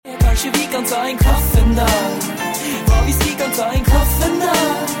Kanskje vi kan ta en kaffen da? Hva hvis vi kan ta en kaffen da?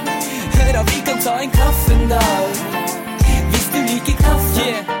 Hør at vi kan ta en kaffen da? Hvis du liker kaffe.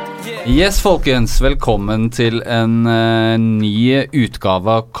 Yes, folkens, velkommen til en ny utgave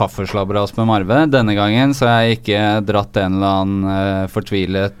av Kaffeslabberas med Marve. Denne gangen så har jeg ikke dratt en eller annen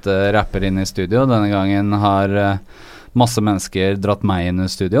fortvilet rapper inn i studio. Denne gangen har masse mennesker dratt meg inn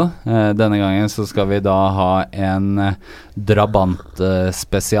i studio. Denne gangen så skal vi da ha en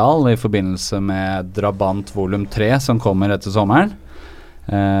Drabant-spesial i forbindelse med Drabant volum 3 som kommer etter sommeren.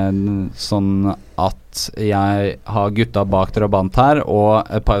 Sånn at jeg har gutta bak Drabant her og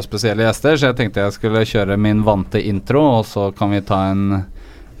et par spesielle gjester, så jeg tenkte jeg skulle kjøre min vante intro, og så kan vi ta en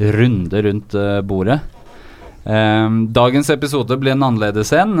runde rundt bordet. Dagens episode blir en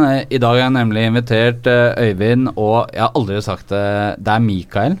annerledes en. I dag har jeg nemlig invitert Øyvind, og jeg har aldri sagt det, det er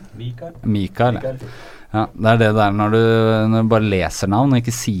Mikael. Ja, det er det der når du bare leser navn og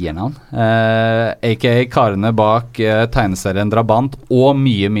ikke sier navn. A.k.a. karene bak tegneserien Drabant og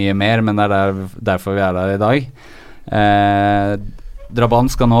mye mer, men det er derfor vi er der i dag.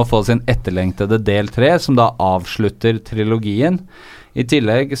 Drabant skal nå få sin etterlengtede del 3, som da avslutter trilogien. I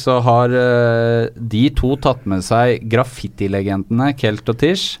tillegg så har de to tatt med seg graffiti-legendene Kelt og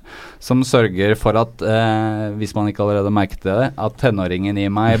Tish, som sørger for at, hvis man ikke allerede merket det, at tenåringen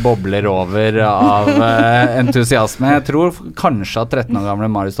i meg bobler over av entusiasme. Jeg tror kanskje at 13 år gamle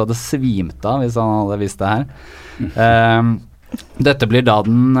Marius hadde svimt av hvis han hadde visst det her. Dette blir da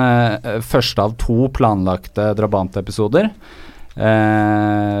den første av 2 planlagte Drabant-episoder.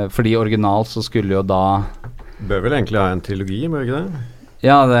 Fordi originalt så skulle jo da bør vel egentlig ha en trilogi, må ikke det?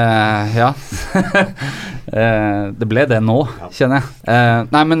 Ja, det ble det nå, kjenner jeg.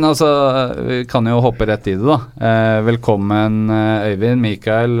 Nei, men altså, vi kan jo hoppe rett i det da. Velkommen Øyvind,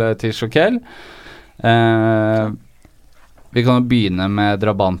 Mikael, Tish og Kjell. Vi kan jo begynne med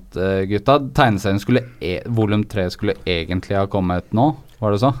Drabant, gutta. Tegneserien volum 3 skulle egentlig ha kommet nå,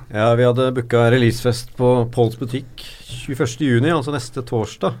 var det så? Ja, vi hadde booket releasefest på Pauls butikk 21. juni, altså neste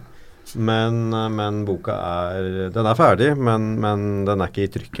torsdag. Men boka den er ferdig, men den er ikke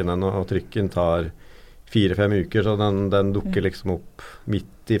i trykken ennå, og trykken tar 4-5 uker, så den dukker liksom opp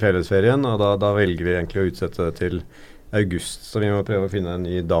midt i fellesferien, og da velger vi egentlig å utsette det til august, så vi må prøve å finne en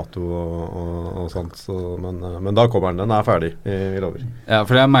ny dato og sånt, men da kommer den er ferdig, vi lover. Ja,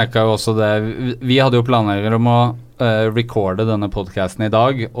 for jeg merket jo også det, vi hadde jo planer om å recorde denne podcasten i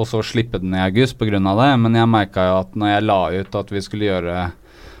dag, og så slippe den i august på grunn av det, men jeg merket jo at når jeg la ut at vi skulle gjøre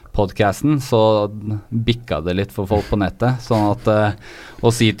podcasten, så bikka det litt for folk på nettet, sånn at å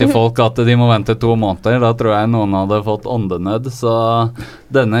si til folk at de må vente 2 måneder, da tror jeg noen hadde fått åndenød, så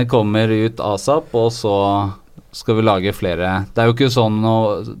denne kommer ut ASAP, og så skal vi lage flere. Det er jo ikke sånn,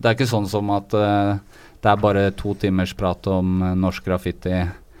 det er ikke sånn som at det er bare 2 timers prat om norsk graffiti.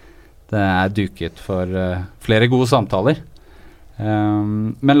 Det er duket for flere gode samtaler.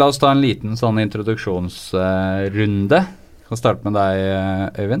 Men la oss ta en liten sånn introduksjonsrunde. Kan starte med deg,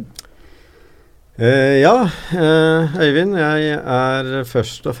 Øyvind. Øyvind, jeg er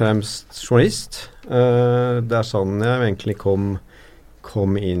først og fremst journalist. Det er sånn jeg egentlig kom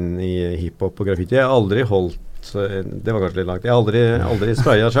inn i hiphop og graffiti. Jeg har aldri holdt, det var kanskje litt langt, jeg har aldri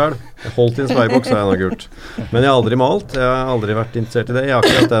sprayet selv. Jeg holdt i en sprayboks, har jeg nok gjort. Men jeg har aldri malt, jeg har aldri vært interessert i det. Jeg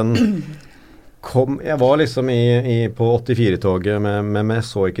var liksom på 84-toget, men jeg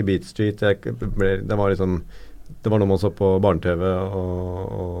så ikke Beat Street. Det var noe man så på barne-TV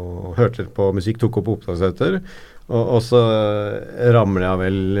og hørte på musikk, tok opp opptaksheter, og så ramlet jeg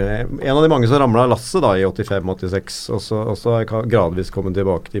vel, en av de mange som ramlet av lasset da i 85-86, og så har jeg gradvis kommet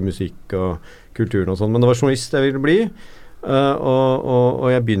tilbake til musikk og kulturen og sånn, men det var journalist jeg ville bli,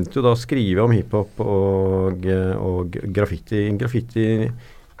 og jeg begynte jo da å skrive om hiphop og graffiti.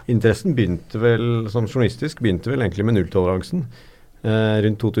 Graffiti-interessen som journalistisk begynte vel egentlig med nulltoleransen.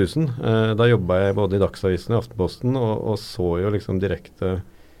 Rundt 2000. Da jobbet jeg både i Dagsavisen og Aftenposten og så jo liksom direkte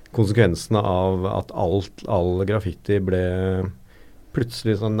konsekvensene av at all graffiti ble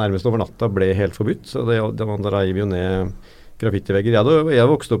plutselig sånn nærmest over natta ble helt forbudt, så man reiv jo ned graffitivegger.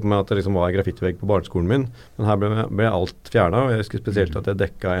 Jeg vokste opp med at det liksom var graffitivegg på barneskolen min, men her ble alt fjernet, og jeg husker spesielt at jeg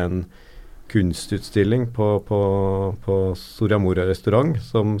dekket en kunstutstilling på Soria Moria restaurant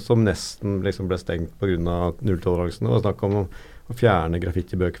som nesten liksom ble stengt på grunn av nulltoleransen. Det var snakk om å fjerne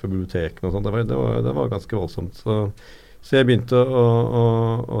graffitibøker fra bibliotekene og sånt. Det var ganske voldsomt. Så jeg begynte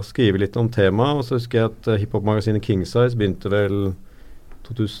å skrive litt om temaet, og så husker jeg at hiphop-magasinet King Size begynte vel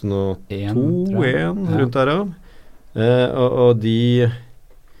 2002-2001, rundt der, og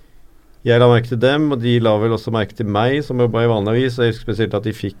jeg la merke til dem, og de la vel også merke til meg, som jobbet i vanlig avis. Jeg husker spesielt at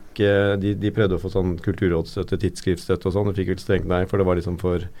de prøvde å få sånn kulturrådsstøtte, tidsskriftstøtte og sånn. De fikk vel strengt nei, for det var liksom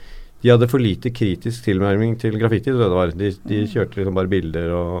for de hadde for lite kritisk tilnærming til graffiti, tror jeg det var. De kjørte liksom bare bilder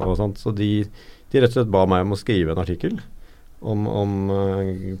og sånt, så de rett og slett ba meg om å skrive en artikkel om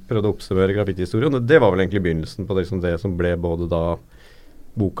prøvde å oppsummere graffiti-historien. Det var vel egentlig begynnelsen på det som ble både da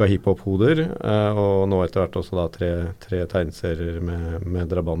boka Hiphop-hoder, og nå etter hvert også da tre tegneserier med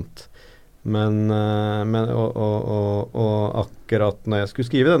drabant. Men akkurat når jeg skulle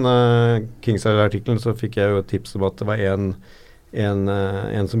skrive denne Kingside-artikkelen, så fikk jeg jo et tips om at det var en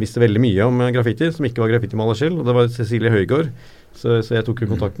som visste veldig mye om graffiti, som ikke var graffitimaler selv, og det var Cecilie Høygård. Så jeg tok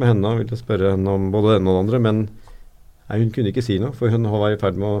jo kontakt med henne og ville spørre henne om både denne og den andre, men hun kunne ikke si noe, for hun var i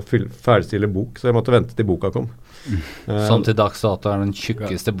ferd med å ferdigstille bok, så jeg måtte vente til boka kom. Som til dags dato den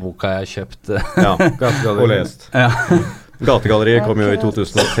tjukkeste boka jeg har kjøpt. Ja, og lest. Ja. Gategalleriet kom jo i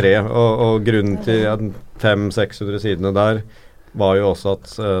 2003, og grunnen til 500-600 sidene der var jo også at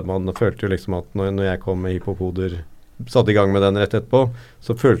man følte jo liksom at når jeg kom med Hiphop-hoder, satte i gang med den rett etterpå,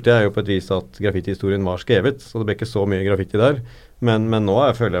 så følte jeg jo på et vis at graffiti-historien var skrevet, så det ble ikke så mye graffiti der. Men nå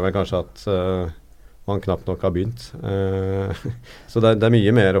føler jeg vel kanskje at man knapt nok har begynt. Så det er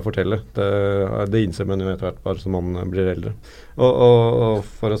mye mer å fortelle. Det innser man jo etter hvert bare som man blir eldre. Og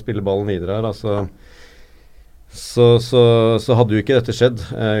for å spille ballen videre her, altså, så hadde jo ikke dette skjedd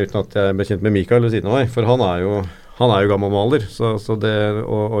uten at jeg ble kjent med Mikael ved siden av meg, for han er jo gammel maler, så det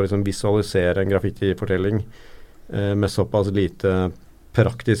å liksom visualisere en graffiti-fortelling med såpass lite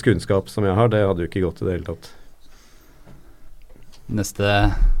praktisk kunnskap som jeg har, det hadde jo ikke gått i det hele tatt. Neste.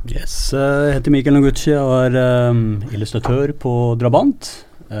 Yes, jeg heter Mikael Noguchi og er illustratør på Drabant.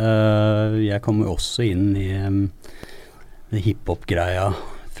 Jeg kom jo også inn i hiphop-greia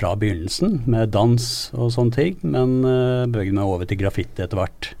fra begynnelsen, med dans og sånne ting, men bøyde meg over til graffiti etter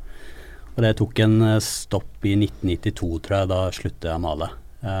hvert. Og det tok en stopp i 1992, tror jeg, da sluttet jeg å male.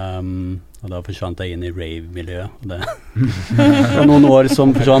 Og da forsvant jeg inn i rave-miljøet, og det var noen år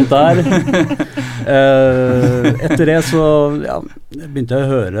som forsvant der. Etter det så begynte jeg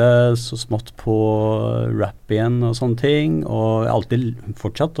å høre så smått på rap igjen og sånne ting, og jeg har alltid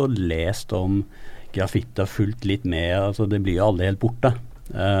fortsatt og lest om graffiti og fulgt litt med, altså det blir jo aldri helt borte.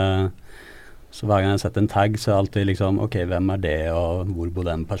 Så hver gang jeg setter en tag, så er jeg alltid liksom, ok, hvem er det, og hvor bor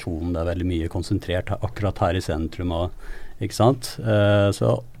den personen? Det er veldig mye konsentrert akkurat her i sentrum, og, ikke sant? Så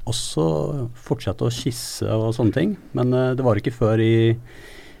også fortsette å skisse og sånne ting, men det var ikke før i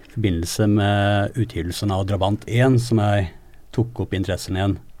forbindelse med utgivelsen av Drabant 1 som jeg tok opp interessen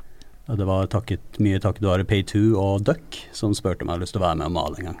igjen. Og det var mye takket være Pay2 og Duck som spurte meg om jeg hadde lyst til å være med og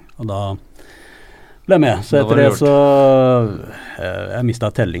male en gang. Og da ble jeg med. Så etter det så jeg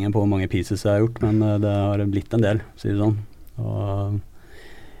mistet tellingen på hvor mange pieces jeg har gjort, men det har blitt en del, sier det sånn. Og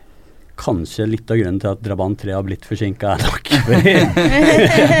kanskje litt av grunnen til at Drabant 3 har blitt forsinket er nok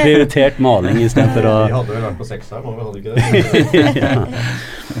prioritert maling i stedet for å... Vi hadde vel vært på 6 her, men vi hadde ikke det. Ja.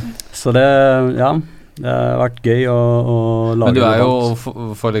 Så det har vært gøy å lage. Men du er jo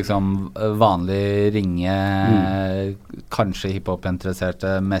for liksom vanlig ringe, kanskje hiphop-interesserte,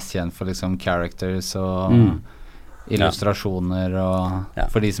 mest kjent for liksom characters og illustrasjoner, og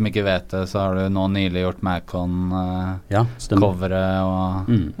for de som ikke vet det, så har du nå nylig gjort Macon coveret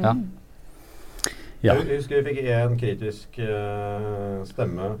og Ja. Jeg husker vi fikk en kritisk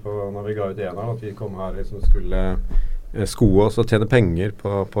stemme på, når vi ga ut en at vi kom her liksom skulle skoe oss og tjene penger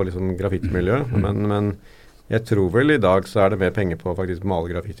på liksom graffitimiljøet, men jeg tror vel i dag så er det mer penger på å faktisk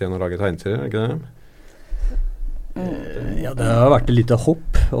male graffiti enn å lage tegneserier, ikke det? Ja, det har vært et lite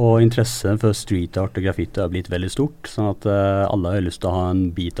hopp, og interesse for street art og graffiti har blitt veldig stort, sånn at alle har lyst til å ha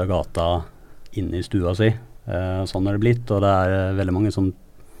en bit av gata inne i stua si. Sånn er det blitt, og det er veldig mange som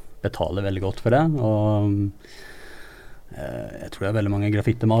betaler veldig godt for det, og jeg tror det er veldig mange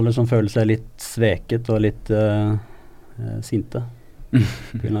graffitimalere som føler seg litt sveket og litt sinte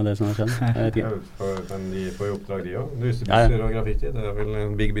på grunn av det som har skjedd. Jeg vet ikke. Men de får jo oppdrag de også. Lusebusser og graffiti, det er vel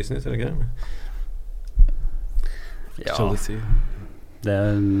en big business, er det ikke? Ja.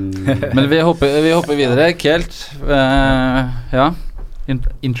 Men vi hopper videre. Kjelt,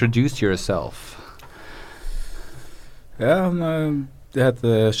 introduce yourself. Ja, jeg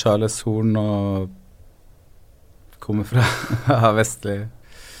heter Charles Horn og kommer fra Vestli.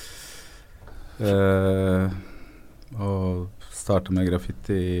 Og startet med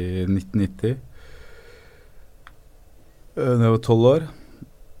graffiti i 1990. Da jeg var 12 år.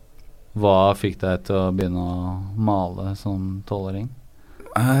 Hva fikk deg til å begynne å male som 12-åring?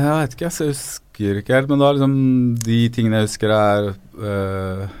 Jeg vet ikke, jeg husker ikke helt, men det var liksom de tingene jeg husker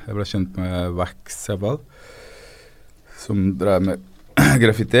jeg ble kjent med Wax, som drev med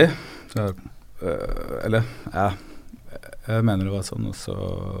graffiti. Så, jeg mener det var sånn, og så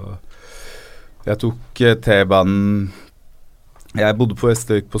jeg tok T-banen Jeg bodde på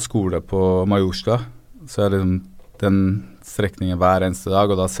Vestvik på skole på Majorstua, så jeg liksom den strekningen hver eneste dag,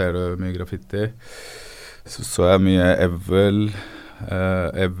 og da ser du mye graffiti. Så jeg mye Evel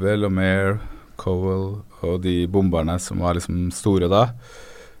og Mare, Cowell og de bomberne som var liksom store da,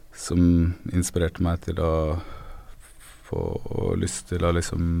 som inspirerte meg til å få lyst til å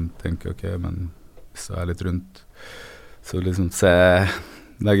liksom tenke, ok, men hvis det litt rundt, så liksom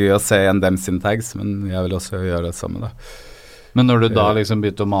det gøy å se igjen dem sin tags, men jeg vil også gjøre det samme da. Men når du da liksom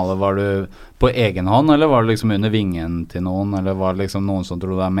begynte å male, var du på egen hånd, eller var det liksom under vingen til noen, eller var det liksom noen som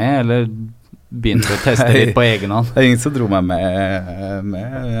dro deg med, eller begynte du å teste litt på egen hånd? Det ingen som dro meg med.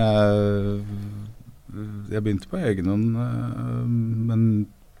 Jeg begynte på egen hånd, men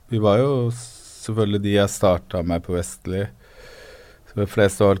vi var jo selvfølgelig de jeg startet med på Vestli. Så de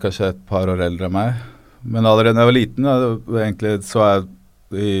fleste var kanskje et par år eldre enn meg. Men allerede da jeg var liten, egentlig så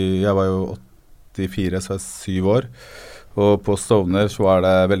jeg var jo 84, så jeg 7 år. Og på Stovner så var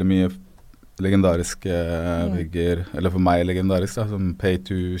det veldig mye legendariske bygger, eller for meg legendarisk da, som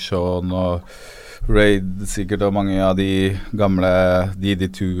Pay2, Sean og Raid sikkert, og mange av de gamle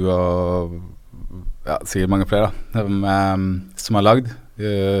DD2 og ja, sikkert mange flere da, som har lagd.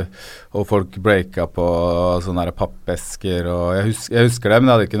 Og folk breaka på sånne her pappesker, og jeg husker det,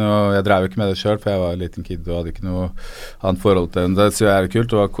 men jeg drev ikke med det selv, for jeg var en liten kid og hadde ikke noe annet forhold til det. Så det kult,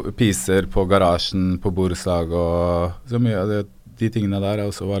 det var piser på garasjen, på borettslag, og så mye av de tingene der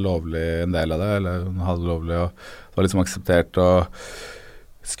også var lovlig, en del av det, eller halvlovlig, og det var liksom akseptert, og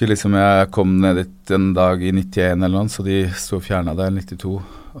jeg kom ned dit en dag i 91 eller noe, så de stod og fjernet det, 92,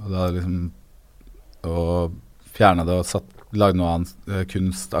 og da liksom, og fjernet det og lagde noe annet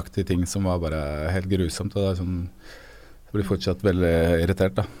kunstaktige ting som var bare helt grusomt, og det sånn, jeg blir fortsatt veldig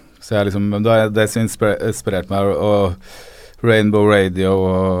irritert da. Så jeg liksom, det som inspirerte meg, og Rainbow Radio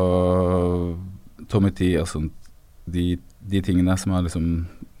og Tommy T og sånt, de tingene som er liksom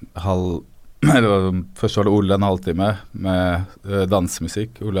først var det Ole en halvtime med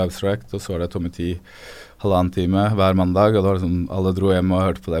dansemusikk, Ole Abstract, og så var det Tommy T 1,5 time hver mandag, og det var liksom, alle dro hjem og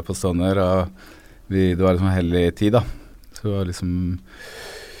hørte på det på Stovner, og det var liksom hellig tid da. Så det var liksom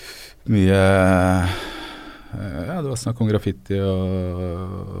mye ja, det var snakk om graffiti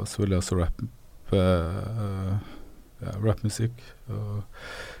og så ville jeg også rapmusikk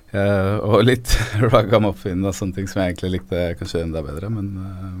og litt ragamuffin og sånne ting som jeg egentlig likte kanskje enda bedre, men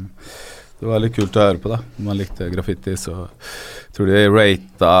det var litt kult å høre på da. Når man likte graffiti, så tror de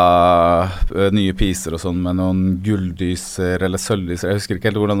ratet nye piser og sånn med noen gulldyser eller sølvdyser. Jeg husker ikke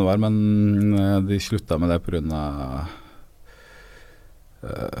helt hvordan det var, men de slutta med det på grunn av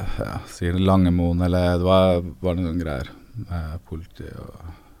sikkert Langemoen, eller det var noen greier med politi, og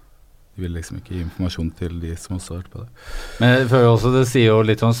de ville liksom ikke gi informasjon til de som også hørte på det. Men jeg føler også det sier jo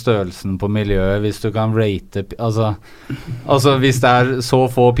litt om størrelsen på miljøet, hvis du kan rate, altså hvis det er så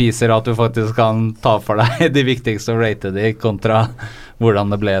få piser at du faktisk kan ta for deg de viktigste og rate de, kontra hvordan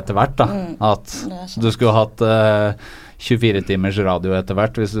det ble etter hvert da, at du skulle hatt 24 timers radio etter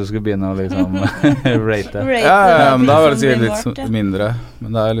hvert, hvis du skulle begynne å liksom rate. Ja, men da var det sikkert litt mindre, men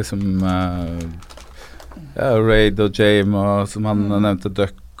det er liksom Raid og Jame, og som han nevnte,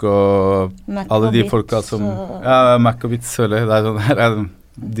 Duck, og alle de folka som Mac og Vitz, det er sånn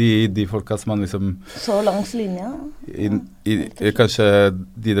de folka som man liksom så langs linja kanskje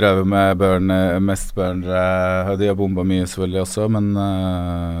de drev med mest børn, de har bomba mye selvfølgelig også, men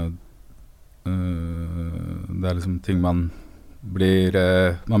det er liksom ting man blir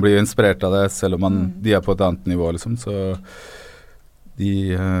inspirert av det, selv om de er på et annet nivå liksom, så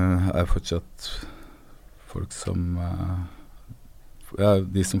de er fortsatt folk som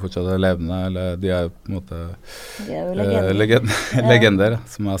de som fortsatt er levende, eller de er på en måte legender,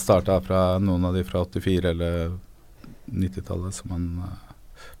 som har startet fra noen av de fra 84 eller 90-tallet, som man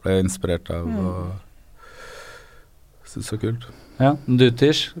ble inspirert av, og synes så kult. Ja, du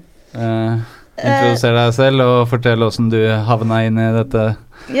Tish, introduser deg selv og fortell hvordan du havna inn i dette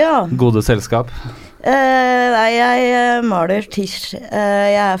gode selskap. Nei, jeg maler Tish.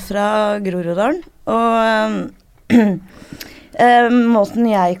 Jeg er fra Groruddalen, og måten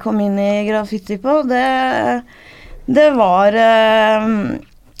jeg kom inn i graffiti på, det var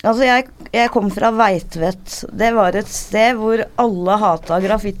altså jeg kom fra Veitvet. Det var et sted hvor alle hatet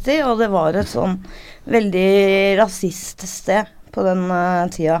graffiti, og det var et sånn veldig rasiststed på den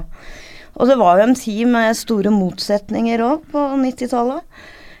tida. Og det var jo en tid med store motsetninger også på 90-tallet.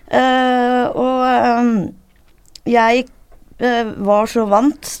 Og jeg var så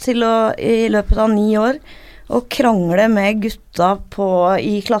vant til å i løpet av 9 år og krangle med gutta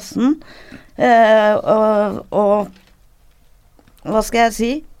i klassen, og hva skal jeg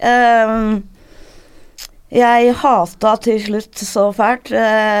si? Jeg hata til slutt så fælt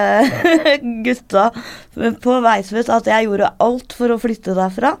gutta på Veitvet at jeg gjorde alt for å flytte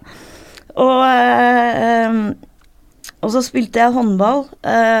derfra. Og så spilte jeg håndball,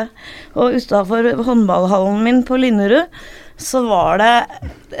 og utenfor håndballhallen min på Linnerud, så var det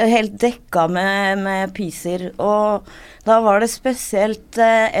helt dekka med piser, og da var det spesielt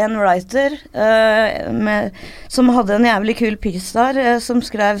en writer som hadde en jævlig kul pis der, som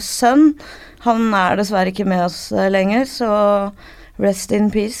skrev Sun. Han dessverre ikke med oss lenger, så rest in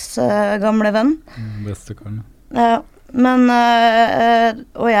peace, gamle venn. Beste karen. Ja, men,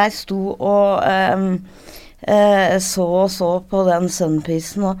 og jeg sto og så på den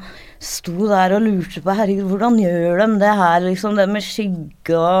Sun-pisen, og sto der og lurte på, herregud, hvordan gjør de det her, liksom, det med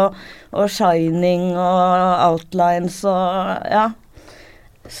skygge og shining og outlines og, ja.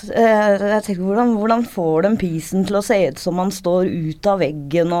 Jeg tenker, hvordan får den pisen til å se ut som man står ut av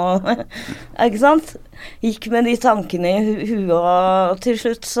veggen og, ikke sant? Gikk med de tankene i huet, og til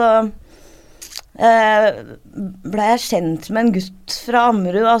slutt så ble jeg kjent med en gutt fra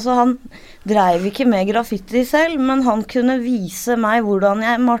Ammerud. Altså han drev ikke med graffiti selv, men han kunne vise meg hvordan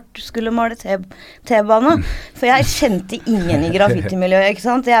jeg skulle male T-bane. For jeg kjente ingen i graffitimiljøet, ikke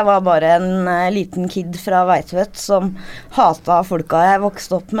sant? Jeg var bare en liten kid fra Veitvet som hatet folka jeg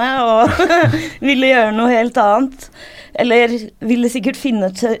vokste opp med, og ville gjøre noe helt annet. Eller ville sikkert finne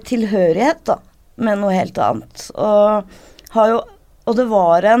tilhørighet da, med noe helt annet. Og det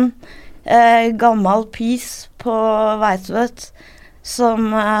var en gammel pis på Veitvet som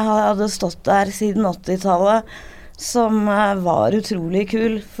hadde stått der siden 80-tallet, som var utrolig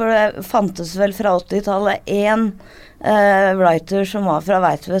kul, for det fantes vel fra 80-tallet en writer som var fra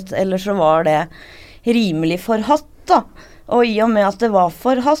Veitvet, eller så var det rimelig forhatt da, og i og med at det var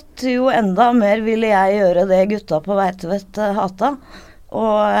forhatt, jo enda mer ville jeg gjøre det gutta på Veitvet hata,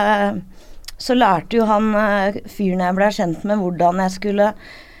 og så lærte jo han fyren jeg ble kjent med hvordan jeg skulle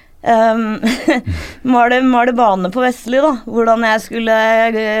male bane på Vestli da, hvordan jeg skulle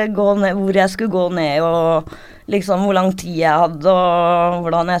gå ned, hvor jeg skulle gå ned, og liksom hvor lang tid jeg hadde, og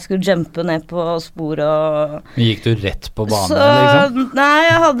hvordan jeg skulle jumpe ned på sporet. Gikk du rett på banen, liksom? Nei,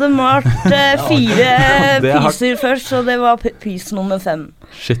 jeg hadde malt 4 piser først, så det var pis nummer 5.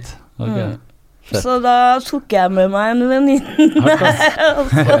 Shit, ok. Så da tok jeg med meg en venninne, og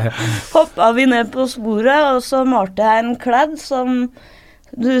så hoppet vi ned på sporet, og så malte jeg en kladd som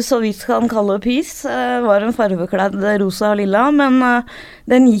du så vidt kan kalle pis, var en farvekledd rosa og lilla, men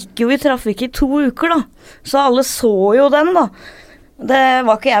den gikk jo i trafikk i 2 uker da, så alle så jo den da. Det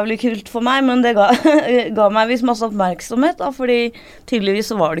var ikke jævlig kult for meg, men det ga meg visst masse oppmerksomhet da, fordi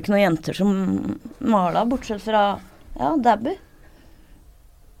tydeligvis så var det ikke noen jenter som malet, bortsett fra, ja, Dabby.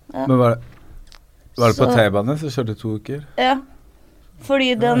 Ja. Men var det på T-bane så kjørte 2 uker? Ja.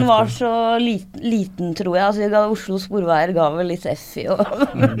 Fordi den var så liten, tror jeg. Altså, Oslo Sporveier ga vel litt F i. Ga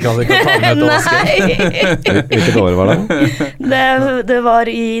det ikke å ta med et Oscar? Hvilket år var det? Det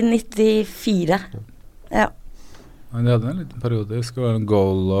var i 94. Ja. Men de hadde en liten periode. Jeg husker det var en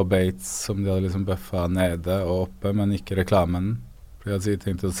Goal og Bates som de hadde liksom buffa nede og oppe, men ikke reklamen. For jeg hadde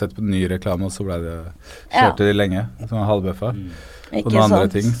tenkt å sette på ny reklame, og så ble det kjørte de lenge, som halvbuffa. Og noen andre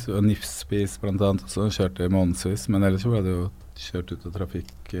ting, og Nifspis blant annet, så kjørte de månedsvis, men ellers så ble det jo kjørt ut av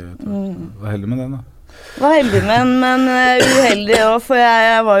trafikk. Var heldig med den da. Var heldig med den, men uheldig også, for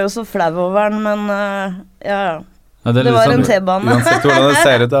jeg var jo så flau over den, men ja. Det var en T-bane. Uansett hvordan det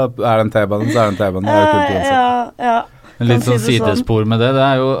ser ut, er det en T-bane, så er det en T-bane. Ja. Litt sånn sidespor med det,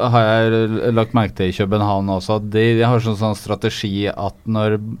 har jeg lagt merke til i København også, at de har sånn strategi at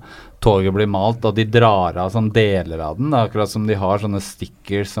når toget blir malt, at de drar av sånn deler av den, akkurat som de har sånne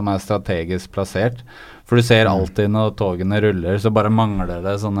stickers som strategisk plassert. For du ser alltid når togene ruller, så bare mangler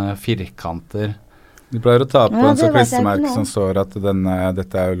det sånne firkanter. De pleier å ta på en sånn klistremerke som står at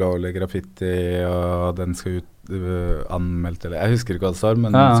dette ulovlig graffiti, og den skal ut anmeldt, eller jeg husker ikke hva det står,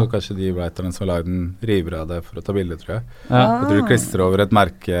 men så kanskje de writerne som lager den river av det for å ta bilder, tror jeg. Jeg tror de klistrer over et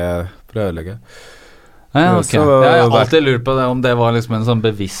merke for å ødelegge. Okay. Jeg har alltid lurt på det, om det var liksom en sånn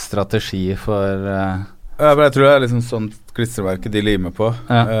bevisst strategi for jeg tror det liksom sånn klistreverket de limer på.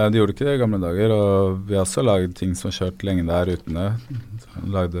 De gjorde ikke det i gamle dager, og vi har også laget ting som har kjørt lenge der uten det. Så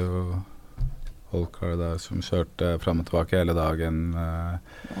lagde jo Holcar der som kjørte frem og tilbake hele dagen.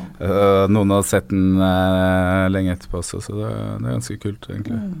 Noen har sett den lenge etterpå også, så det er ganske kult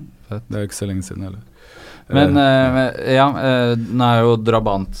egentlig. Det er ikke så lenge siden heller. Men nå er jo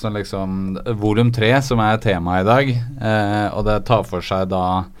Drabant som liksom volum 3 som er tema i dag, og det tar for seg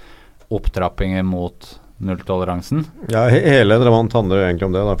da opptrappinger mot nulltoleransen. Ja, hele Drabant handler jo egentlig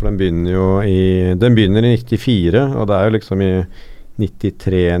om det da, for den begynner i 94, og det er jo liksom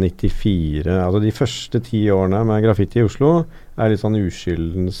 93-94, altså de første 10 årene med graffiti i Oslo litt sånn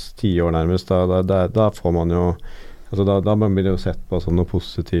uskyldens 10 år nærmest. Da får man jo, altså da blir det jo sett på som noe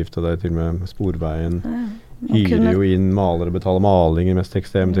positivt, og det til og med Sporveien hyrer jo inn malere, betaler maling i mest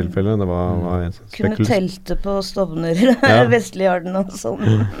ekstreme tilfeller. Det var en sånn kunne telte på Stovner, Vestligarden og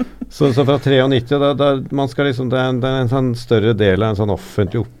sånn. Så fra 93, man skal liksom, det en sånn større del av en sånn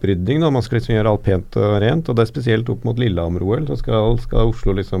offentlig opprydning, da. Man skal liksom gjøre alt pent og rent, og det spesielt opp mot Lillehammer-OL, så skal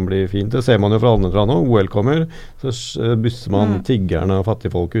Oslo liksom bli fint. Det ser man jo fra andre nå, OL kommer, så busser man tiggerne og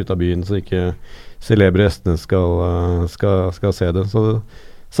fattigfolk ut av byen, så ikke celebre gjestene skal se det. Så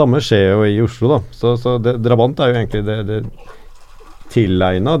samme skjer jo i Oslo, da. Så Drabant jo egentlig det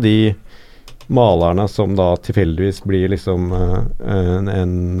tilegnet de malerne som da tilfeldigvis blir liksom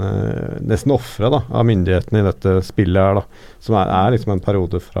nesten offre da, av myndighetene i dette spillet her, da. Som liksom en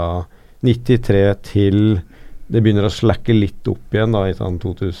periode fra 93 til det begynner å slakke litt opp igjen da, i sånn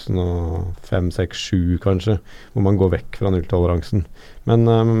 2005, 6, 7 kanskje, hvor man går vekk fra nulltoleransen.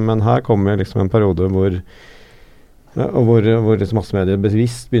 Men her kommer liksom en periode hvor liksom massemedier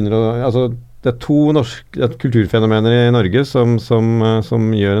bevisst begynner å, altså det 2 kulturfenomener i Norge som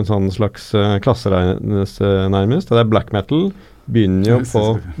gjør en sånn slags klasseregnelse nærmest. Det black metal begynner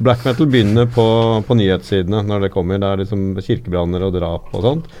på nyhetssidene når det kommer. Det liksom kirkebranner og drap og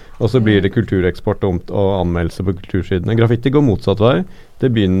sånt. Og så blir det kultureksport og anmeldelse på kultursidene. Graffiti går motsatt vei.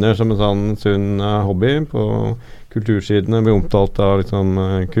 Det begynner som en sånn sunn hobby på kultursidene, blir omtalt av liksom,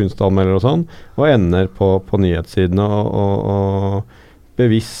 kunstanmelder og sånn, og ender på nyhetssidene og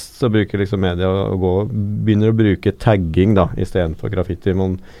bevisst så bruker liksom media begynner å bruke tagging da, i stedet for graffiti.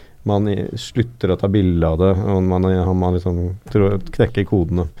 Man slutter å ta bilde av det, og man liksom knekker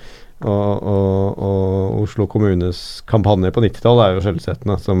kodene. Og Oslo kommunes kampanje på 90-tallet jo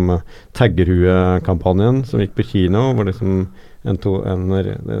skjellsettende, som Taggerhue-kampanjen som gikk på kino, hvor liksom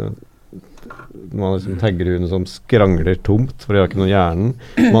man liksom taggerhuene som skrangler tomt, for de har ikke noe i hjernen.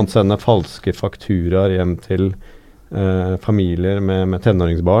 Man sender falske fakturaer hjem til familier med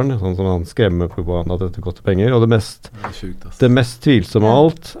tenåringsbarn, sånn som man skremmer på at dette koster penger. Og det mest tvilsomme av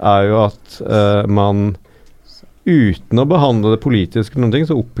alt jo at man uten å behandle det politiske noen ting,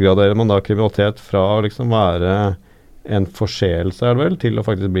 så oppgraderer man da kriminalitet fra å liksom være en forseelse, det vel, til å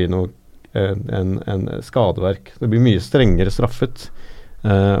faktisk bli en skadeverk. Det blir mye strengere straffet.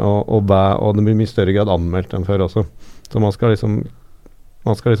 Og det blir mye større grad anmeldt enn før også. Så man skal liksom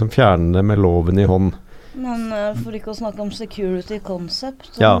fjerne det med loven i hånd. Men for ikke å snakke om security concept,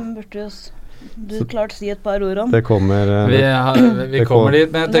 så burde du klart si et par ord om. Det kommer vi kommer dit,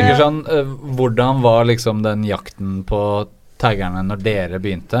 men jeg tenker sånn, hvordan var liksom den jakten på taggerne når dere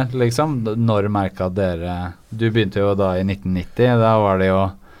begynte, liksom? Når merket dere, du begynte jo da i 1990, da var det jo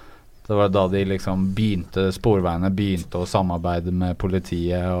det var da de liksom Sporveiene begynte å samarbeide med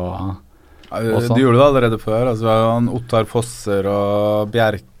politiet og sånn. De gjorde det allerede før. Altså, det var Ottar Fosser og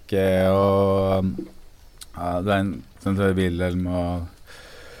Bjerke og det en sånn Wilhelm og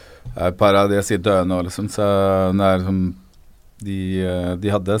et par av de sier døde nå, liksom. Så det liksom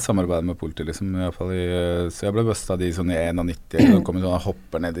de hadde samarbeid med politiet, liksom, i hvert fall så jeg ble bøst av de sånn i 91, og kom sånn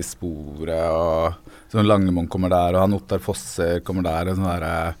hopper ned i sporet, og sånn Langemoen kommer der, og han Ottar Fosser kommer der, og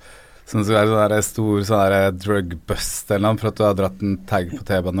sånn der stor drug bust eller noe, for at du har dratt en tag på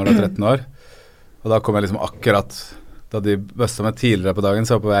T-banen når du 13 år. Og da kom jeg liksom akkurat da de bøsta meg tidligere på dagen,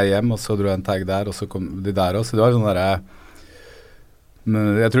 så var jeg på vei hjem, og så dro jeg en tag der, og så kom de der også. Så det var sånn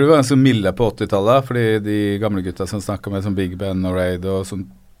men jeg tror det var ganske milde på 80-tallet, fordi de gamle gutta som snakket med sånn Big Ben og Raid og sånn,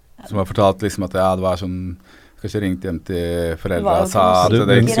 som har fortalt liksom at det var sånn, kanskje ringt hjem til foreldre og sa at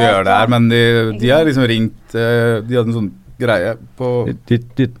det ikke skulle gjøre det her, men de har liksom ringt, de hadde en sånn greie på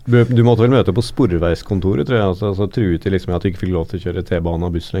du måtte vel møte på Sporveiskontoret, tror jeg, altså truet til liksom at du ikke fikk lov til å kjøre T-bane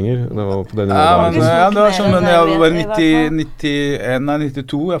og buss lenger. Det var på den det var sånn, men jeg var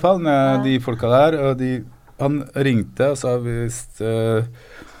 92 i hvert fall, de folka der, og han ringte og sa visst det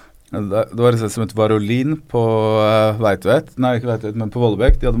var et sted som het Varolin på Veitvet, men på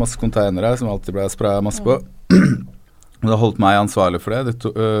Vollebekk. De hadde masse containere som alltid ble sprayet masse på. Da holdt meg ansvarlig for det.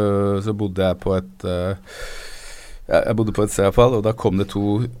 Så bodde jeg på jeg bodde på et sted i hvert fall, og da kom det 2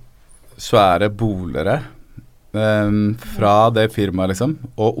 svære bolere fra det firmaet, liksom.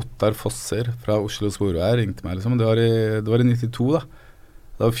 Og Ottar Fosser fra Oslo Sporvei ringte meg, liksom. Det var i 92, da.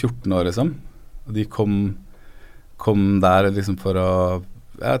 Det var 14 år, liksom. Og de kom der liksom for å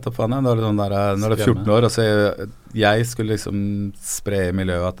jeg tar faen, da var det sånn der når det 14 år, og så jeg skulle liksom spre i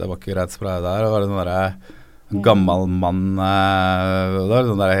miljøet at det var ikke greit spray der, og var det sånn der gammel mann det var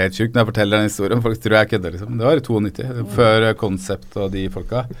sånn der helt sykt når jeg forteller den historien, folk tror jeg kødder liksom. Det var i 92, før Concept og de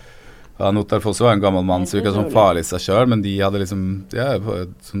folka, Ja, Notar Fosse var en gammel mann som virket sånn farlig i seg selv, men de hadde liksom,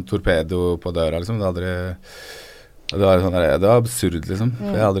 sånn torpedo på døra, liksom, det var sånn der, det var absurd, liksom. For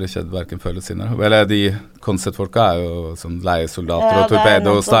jeg hadde aldri skjedd hverken før eller senere. Eller de konsertfolka jo som leiesoldater og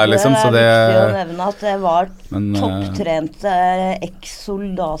torpedo-style, liksom, så det er viktig å nevne at det var topptrente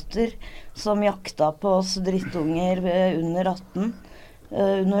eks-soldater som jakta på oss drittunger under 18,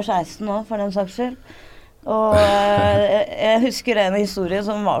 under 16 nå, for den saks skyld. Og jeg husker en historie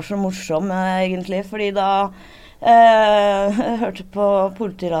som var så morsom, egentlig, fordi da jeg hørte på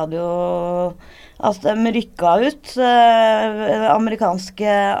politiradio at de rykka ut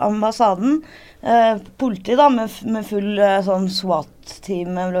amerikanske ambassaden, politi da, med full sånn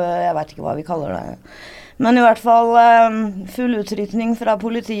SWAT-team, jeg vet ikke hva vi kaller det. Men i hvert fall full utrykning fra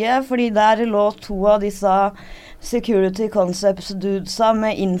politiet, fordi der lå 2 av disse Security Concepts dudesa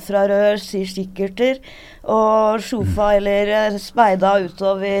med infrarør kikkerter og sjofa eller speida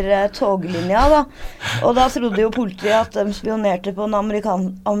utover toglinja da. Og da trodde jo politiet at de spionerte på den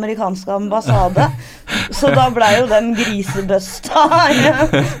amerikanske ambassade. Så da ble jo den grisebøsta.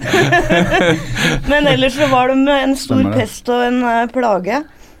 Men ellers så var det med en stor pest og en plage.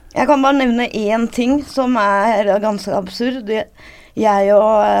 Jeg kan bare nevne en ting som ganske absurd. Jeg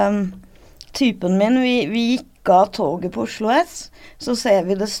og typen min, vi gikk av toget på Oslo S, så ser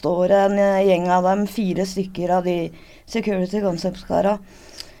vi det står en gjeng av dem, 4 stykker av de Security Concepts-kara.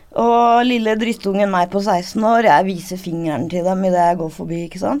 Og lille drittungen meg på 16 år, jeg viser fingeren til dem i det jeg går forbi,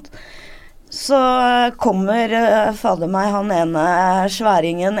 ikke sant? Så kommer fader meg, han ene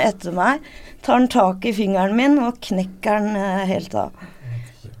sværingen etter meg, tar han tak i fingeren min og knekker den helt av.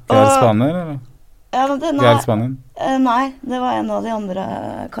 Geir Spanner, eller? Ja, Geir Spanner? Nei, det var en av de andre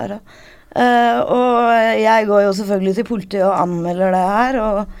kara. Og jeg går jo selvfølgelig til politiet og anmelder det her,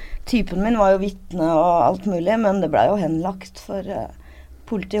 og typen min var jo vitne og alt mulig, men det ble jo henlagt, for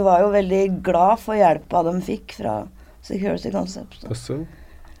politiet var jo veldig glad for hjelpa de fikk fra Security Concepts.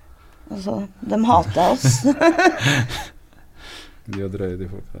 Altså, de hatet oss. De har drøye de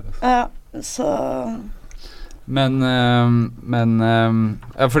folk der, altså. Ja, så... Men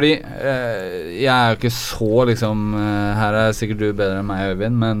fordi jeg jo ikke så liksom her sikkert du bedre enn meg,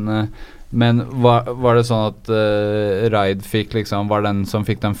 Øyvind, men var det sånn at Raid fikk liksom, var den som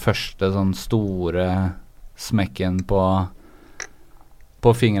fikk den første sånn store smekken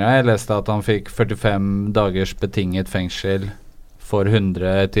på fingra? Jeg leste at han fikk 45 dagers betinget fengsel for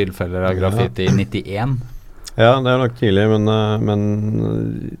 100 tilfeller av graffiti i 91. Ja, det nok tidlig, men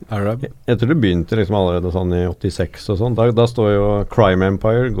jeg tror det begynte liksom allerede sånn i 86 og sånn. Da står jo Crime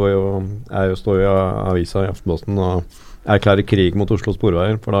Empire, står jo i avisa i Aftenposten og erklærer krig mot Oslo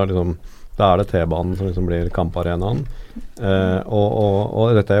Sporveier, for da er det T-banen som liksom blir kamparenaen.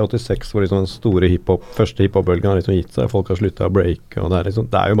 Og dette er 86 hvor liksom den første hiphop-bølgen har liksom gitt seg, folk har sluttet å breake, og det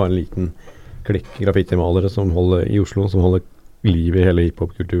er jo bare en liten klikk graffitimalere i Oslo som holder liv i hele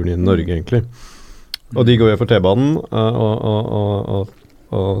hiphop-kulturen i Norge egentlig. Og de går jo for T-banen,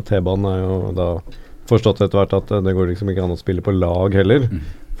 og T-banen er jo da forstått etter hvert at det går liksom ikke an å spille på lag heller,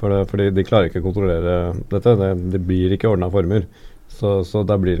 fordi de klarer ikke å kontrollere dette, det blir ikke ordnet former, så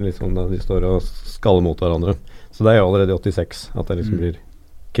da blir det liksom, de står og skaller mot hverandre. Så det er jo allerede i 86 at det liksom blir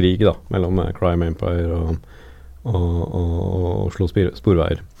krig da, mellom Crime Empire og Oslo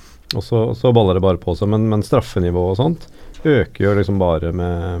Sporveier. Og så baller det bare på seg, men straffenivå og sånt øker jo liksom bare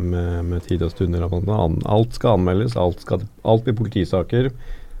med tid og stunder. Alt skal anmeldes, alt blir politisaker,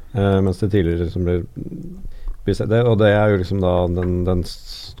 mens det tidligere liksom blir sett. Og det er jo liksom da den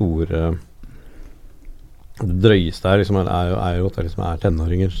store drøyeste her liksom er jo at det liksom er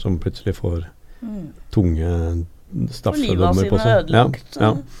tenåringer som plutselig får tunge straffedommer på seg.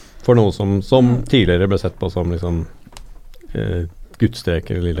 Ja. For noe som tidligere ble sett på som liksom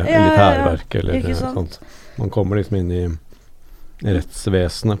guttstreker eller litt hærverk eller sånt. Man kommer liksom inn i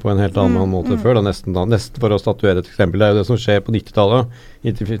rettsvesenet på en helt annen måte før. Nesten for å statuere et eksempel, det er jo det som skjer på 90-tallet.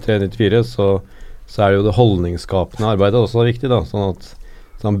 93-94 så er det jo det holdningsskapende arbeidet også viktig da, sånn at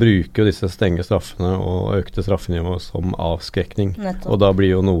han bruker jo disse strenge straffene og økte straffenivå som avskrekning. Nettopp. Og da blir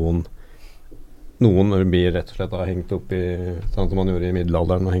jo noen blir rett og slett da hengt opp i, sånn som man gjorde i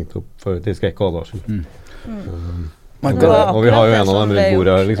middelalderen, og hengt opp til skrekk og advarsel. Og vi har jo en av dem rundt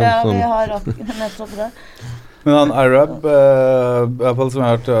bordet her liksom. Ja, vi har nettopp det. Men han Arab, i hvert fall som jeg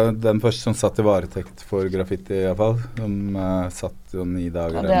har hørt, den første som satt i varetekt for graffiti i hvert fall, som satt jo 9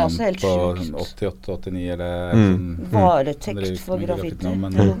 dager på 88-89 eller varetekt for graffiti.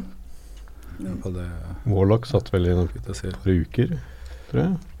 Warlock satt vel i noen par uker, tror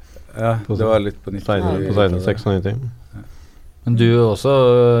jeg. Ja, det var litt på 90. På 96. Men du også,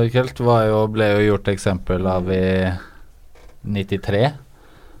 Kjelt, ble jo gjort eksempel av i 93.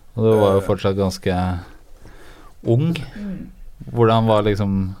 Og du var jo fortsatt ganske ung. Hvordan var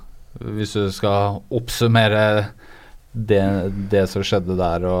liksom, hvis du skal oppsummere det som skjedde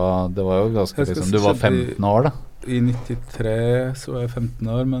der, og det var jo ganske liksom, du var 15 år da. I 93 så var jeg 15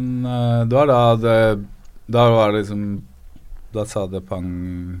 år, men det var da var det liksom, da sa det pang,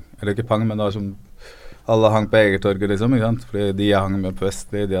 eller ikke pang, men det var som alle hang på Egertorget liksom, ikke sant? Fordi de jeg hang med på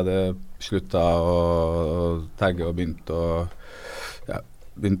Vestli, de hadde sluttet å tagge og begynt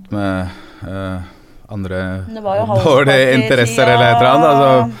med andre dårlige interesser eller et eller annet.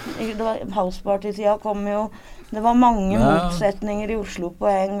 Altså. Det var Houseparty-tida kom jo, det var mange motsetninger i Oslo på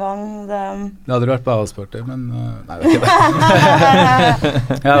en gang. Det hadde vært på Houseparty, men nei, det var ikke det.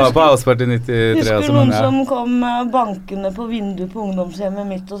 Jeg var på Houseparty i 93. Husker noen som kom bankene på vinduet på ungdomshjemmet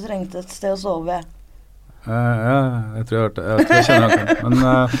mitt og trengte et sted å sove? Ja, jeg tror jeg kjenner noe.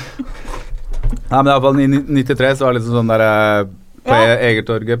 Men i hvert fall i 93 så var det liksom sånn der på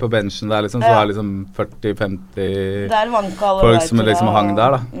Egertorget, på benchen der liksom, så var det liksom 40-50 folk som liksom hang der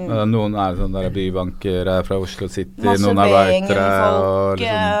da. Noen sånn der bybanker fra Oslo City, noen arbeitere og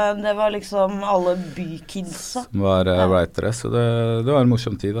liksom, det var liksom alle bykidsa som var arbeitere, så det var en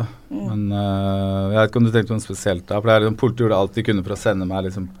morsom tid da. Men jeg vet ikke om du tenkte noe spesielt da, for det liksom, politiet gjorde alt de kunne for å sende meg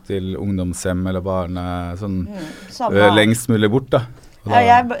liksom til ungdomshjem eller barne sånn lengst mulig bort da.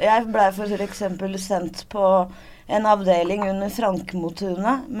 Jeg ble for eksempel sendt på en avdeling under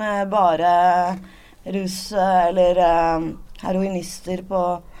Frankmotunet med bare rus eller heroinister på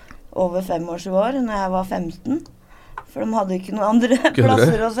over 25 år når jeg var 15. For de hadde ikke noen andre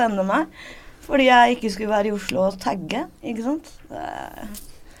plasser å sende meg. Fordi jeg ikke skulle være i Oslo og tagge, ikke sant?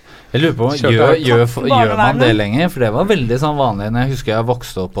 Jeg lurer på, gjør man det lenger? For det var veldig sånn vanlig når jeg husker jeg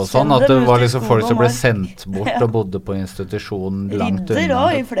vokste opp og sånn, at det var liksom folk som ble sendt bort og bodde på institusjon langt unna. Ridder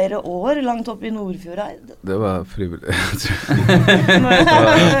også i flere år, langt opp i Nordfjordeid. Det var frivillig,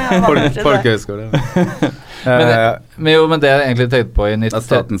 Folkehøyskole. Men det jeg egentlig tenkte på i 93...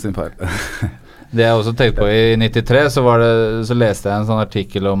 Staten sin feil. Det jeg også tenkte på i 93, så leste jeg en sånn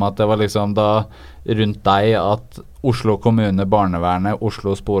artikkel om at det var liksom da rundt deg at Oslo kommune, barnevernet,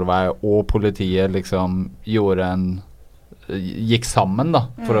 Oslo Sporvei og politiet liksom gikk sammen da,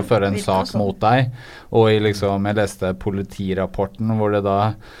 for å føre en sak mot deg. Og liksom, jeg leste politirapporten hvor det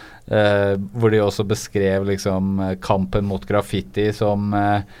da hvor de også beskrev liksom kampen mot graffiti som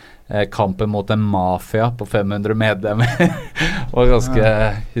kampen mot en mafia på 500 medlemmer. Og ganske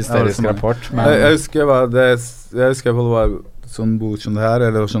hysterisk rapport. Men jeg husker det var sånn bord som det her,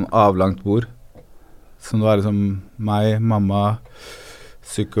 eller sånn avlangt bord. Som det var liksom meg, mamma,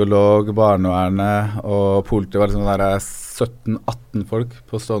 psykolog, barnevernet og politiet var liksom der 17-18 folk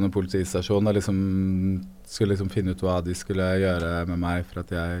på stående politistasjon og liksom skulle liksom finne ut hva de skulle gjøre med meg for at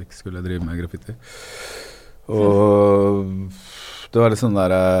jeg ikke skulle drive med graffiti. Og det var litt sånn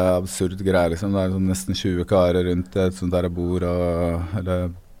der absurd greie liksom, det sånn nesten 20 karer rundt et sånt der bord og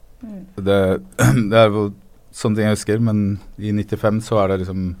det jo sånne ting jeg husker, men i 95 så var det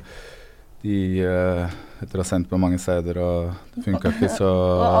liksom de etter å ha sendt på mange steder og det funket ikke, så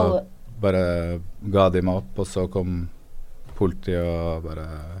bare ga de meg opp, og så kom politiet og bare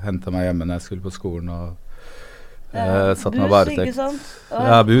hentet meg hjemme når jeg skulle på skolen og satt meg bare ikke sant?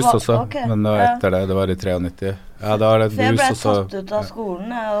 Ja, bus også, men det var etter det var i 93. Ja, da var det for jeg bus ble også. tatt ut av skolen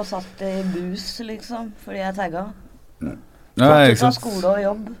og satt i bus liksom, fordi jeg tagga. Tatt ut av skole og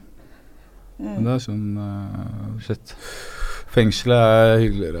jobb. Det sånn shit. Fengselet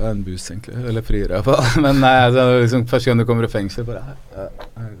hyggeligere enn bus egentlig, eller friere i hvert fall. Men nei, liksom, første gang du kommer i fengsel bare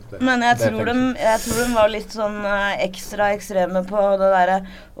men jeg tror de var litt sånn ekstra ekstreme på det der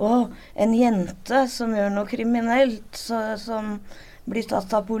en jente som gjør noe kriminelt som blir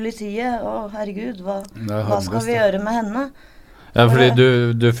tatt av politiet herregud, hva skal vi gjøre med henne? Ja, fordi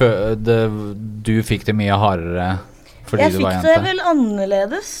du fikk det mye hardere fordi du var jente. Jeg fikk det vel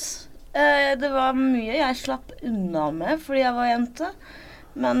annerledes. Det var mye jeg slapp unna med fordi jeg var jente,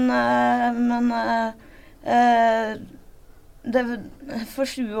 men for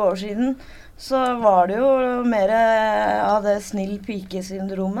 20 år siden så var det jo mer av det snill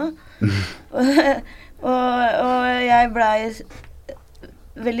pike-syndromet. og jeg ble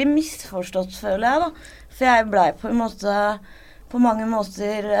veldig misforstått, føler jeg da, for jeg ble på mange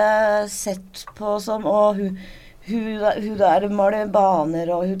måter sett på som hun der maler baner,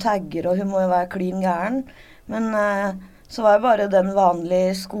 og hun tagger, og hun må jo være klin gæren. Men så var jeg bare den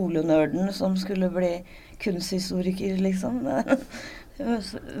vanlige skolenørden som skulle bli kunsthistoriker, liksom.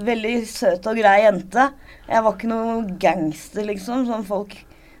 Veldig søt og grei jente. Jeg var ikke noe gangster, liksom, som folk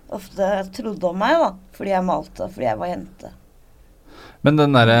ofte trodde om meg, da. Fordi jeg malte, fordi jeg var jente. Men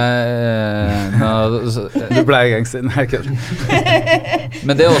den derre Du ble gangster. Nei, ikke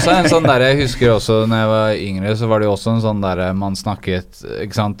Men det er også en sånn der, jeg husker også når jeg var yngre, så var det jo også en sånn der man snakket,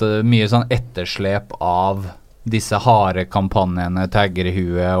 ikke sant, mye sånn etterslep av disse harde kampanjene, tagger i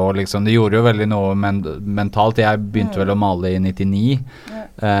huet, og liksom, det gjorde jo veldig noe mentalt. Jeg begynte vel å male i 99,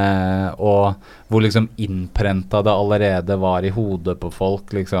 og hvor liksom innprentet det allerede var i hodet på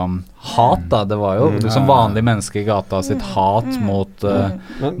folk, liksom, hat da, det var jo liksom vanlige mennesker i gata sitt hat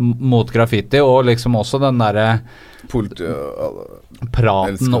mot graffiti, og liksom også den der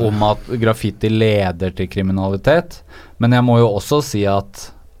praten om at graffiti leder til kriminalitet, men jeg må jo også si at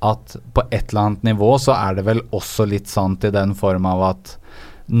på et eller annet nivå så er det vel også litt sant i den form av at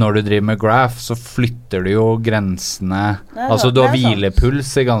når du driver med graph, så flytter du jo grensene. Altså, du har hvilepuls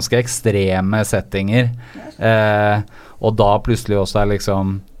i ganske ekstreme settinger. Og da plutselig også er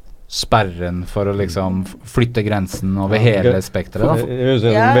liksom sperren for å liksom flytte grensen over hele spektret.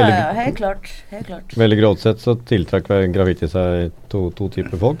 Helt klart. Veldig grovt sett så tiltrakk graffiti seg to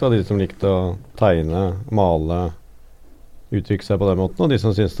typer folk. Da. De som likte å tegne, male, uttrykke seg på den måten, og de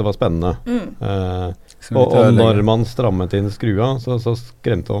som syntes det var spennende. Og når man strammet inn skrua, så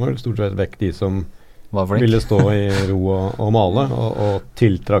skremte man vel stort sett vekk de som ville stå i ro og male, og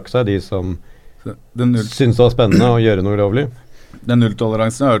tiltrakk seg de som syntes det var spennende å gjøre noe ulovlig. Den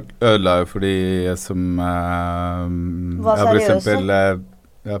nulltoleransen ødela jo for de som for eksempel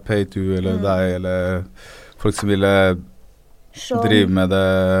Pay2 eller deg, eller folk som ville drive med det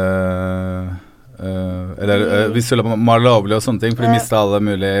eller hvis du maler lovlig og sånne ting, for de mistet alle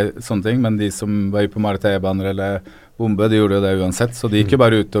mulige sånne ting, men de som var på male T-baner eller bombe, de gjorde jo det uansett, så de gikk jo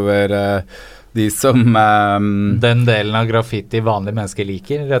bare utover de som den delen av graffiti vanlige mennesker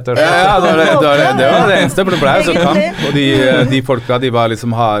liker, rett og slett. Ja, det var det eneste, for det ble jo sånn kamp, og de folka, de var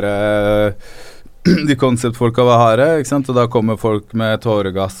liksom harde, de konseptfolka var harde, ikke sant, og da kommer folk med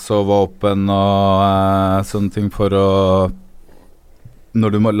tåregass og våpen og sånne ting for å når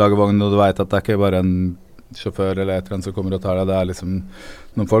du må lage vogn og du vet at det er ikke bare en sjåfør eller et eller annet som kommer og tar deg, det er liksom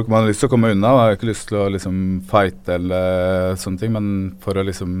noen folk man har lyst til å komme unna, og har ikke lyst til å liksom fighte eller sånne ting, men for å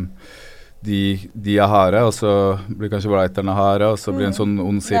liksom de er harde, og så blir kanskje writerne harde, og så blir det en sånn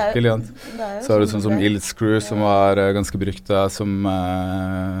ond sirkel igjen. Så har du sånn som Ildscrew, som var ganske brukt, som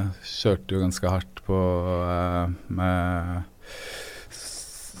kjørte jo ganske hardt på med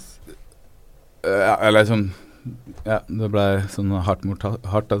eller sånn det ble sånn hardt mot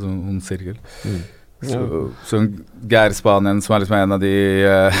hardt, sånn ond sirkel. Så Geir Spanien, som er liksom en av de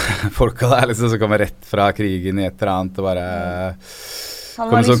folka der, liksom, som kommer rett fra krigen i et eller annet, og bare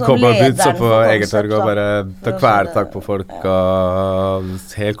kommer sånn cowboyboots opp på Egertorget og bare tar kvelertak på folk, og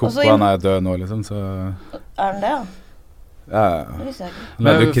helt koko, han er død nå, liksom, så han det, ja?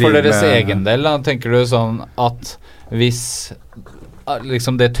 Men for deres egen del, da, tenker du sånn at hvis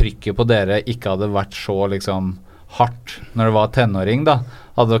liksom det trykket på dere ikke hadde vært så liksom hardt når du var tenåring da,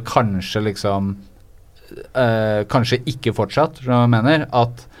 hadde kanskje liksom kanskje ikke fortsatt, som jeg mener,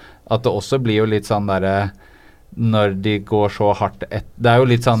 at det også blir jo litt sånn der når de går så hardt det er jo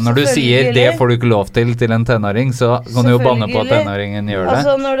litt sånn, når du sier det får du ikke lov til en tenåring, så kan du jo banne på at tenåringen gjør det.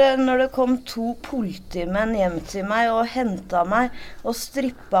 Altså når det kom 2 politimenn hjem til meg og hentet meg og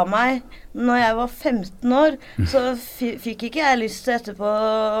strippet meg når jeg var 15 år, så fikk ikke jeg lyst til etterpå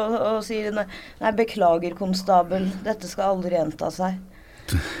å si nei, beklager konstabel, dette skal aldri gjenta seg.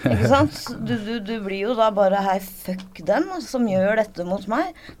 Ikke sant? Du blir jo da bare hei, fuck dem som gjør dette mot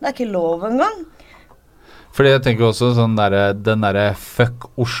meg. Det er ikke lov engang. Fordi jeg tenker også sånn den der fuck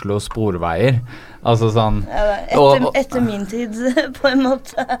Oslo sporveier, altså sånn etter min tid på en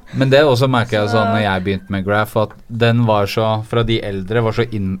måte. Men det også merker jeg sånn når jeg begynte med graph, at den var så, fra de eldre var så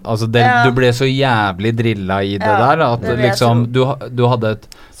altså du ble så jævlig drillet i det der, at liksom du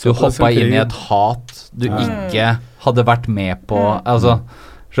hoppet inn i et hat du ikke hadde vært med på, altså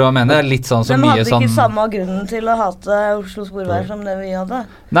så jeg mener, det er litt sånn så mye sånn... De hadde ikke samme grunnen til å hate Oslo sporveier som det vi hadde.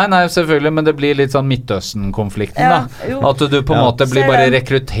 Nei, selvfølgelig, men det blir litt sånn Midtøsten-konflikten da. At du på en måte blir bare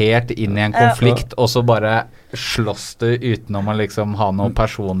rekruttert inn i en konflikt, og så bare slåss du utenom å liksom ha noen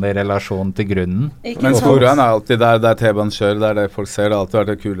personlig relasjon til grunnen. Men sporveien er alltid der T-banen kjører, der det folk ser, det har alltid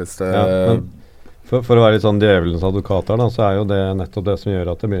vært det kuleste... For å være litt sånn djevelens advokater da, så er jo det nettopp det som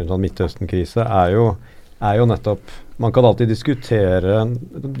gjør at det blir en sånn Midtøsten-krise, er jo nettopp, man kan alltid diskutere,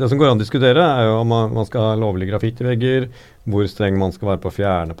 det som går an å diskutere er jo om man skal ha lovlige graffitivegger, hvor streng man skal være på å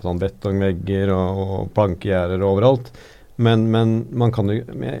fjerne på sånn betongvegger og plankegjerder overalt, men man kan jo,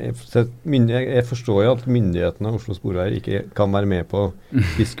 jeg forstår jo at myndighetene av Oslo Sporveier ikke kan være med på å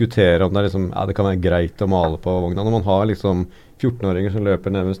diskutere om det liksom, det kan være greit å male på vogna, når man har liksom 14-åringer som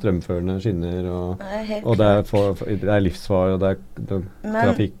løper ned med strømførende skinner, og Det er helt det klart. det er livsfare, og Men-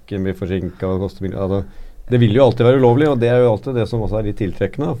 trafikken blir forsinket, og det koster mye. Altså, det vil jo alltid være ulovlig, og det er jo alltid det som også er litt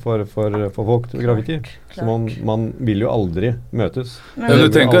tiltrekkende for folk til graffiti. Så man vil jo aldri møtes. Men- Ja, du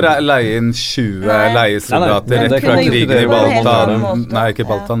trenger ikke å leie inn 20 Nei. leiesoldater Nei, nei, rett fra det kunne krigen gjort i det på en helt Balkan. annen måte. Nei, ikke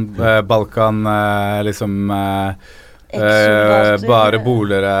Balkan. Balkan, liksom Eks-soldater. bare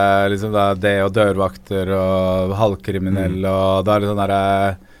bolere, liksom da, det og dørvakter og halvkriminelle, og da er det sånn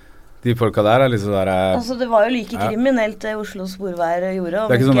derre de folka der er liksom der Altså, det var jo like Ja. kriminelt det Oslo Sporveier gjorde,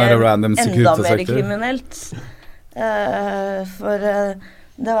 Det er ikke sånn der random enda mer Securitas-aktig. kriminelt.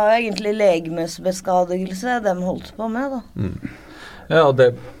 Det var jo egentlig legemsbeskadigelse de holdt på med, da. Ja, og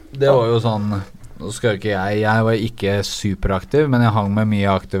det var jo sånn. Nå skal ikke jeg var ikke superaktiv, men jeg hang med mye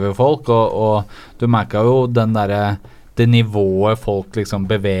aktive folk, og du merket jo det nivået folk liksom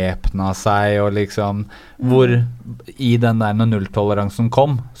bevæpna seg, og liksom hvor i den der når nulltoleransen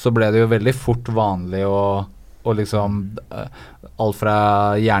kom, så ble det jo veldig fort vanlig å liksom alt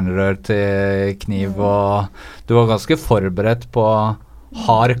fra jernrør til kniv, og du var ganske forberedt på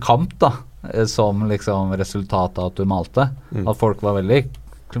hard kamp da, som liksom resultat av at du malte. At folk var veldig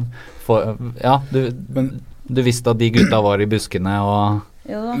du visste at de gutta var i buskene, og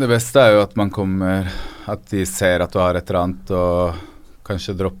Jo da. Det beste er jo at man kommer, at de ser at du har et eller annet og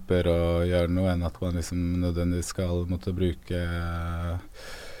kanskje dropper å gjøre noe, enn at man liksom nødvendigvis skal måtte bruke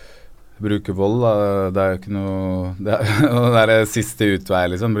vold. Da. Det er jo ikke noe det er siste utvei,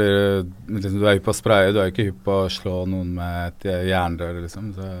 liksom. Du er hypp på å spraye, du er jo ikke hypp på å slå noen med et jernrør,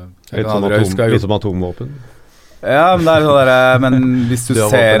 liksom. Så jeg kan aldri huske å ha Litt gjort. som atomvåpen. Ja, men det er sånn der, men hvis du Du har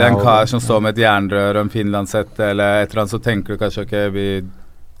ser våpen, en ja, kar som står med et jernrør og en finlandshette eller et eller annet, så tenker du kanskje ok, vi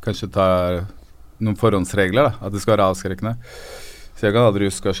kanskje tar noen forhåndsregler da, at det skal være avskrekkende. Så jeg kan aldri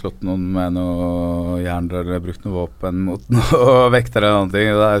huske å ha slått noen med noe jernrør eller brukt noe våpen mot noe vekter eller noen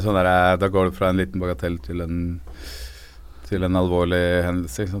ting. Det er sånn der, da går det fra en liten bagatell til en alvorlig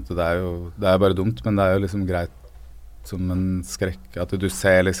hendelse. Ikke sant? Det er bare dumt, men det er jo liksom greit som en skrekk at du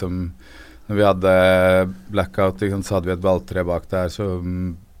ser liksom. Når vi hadde blackout, så hadde vi et balltre bak der, så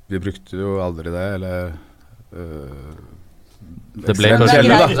vi brukte jo aldri det, eller det ble Det er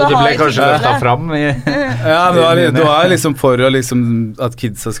greit å ha i kanskje tilfelle. løfta fram i Ja, men det var liksom for å liksom at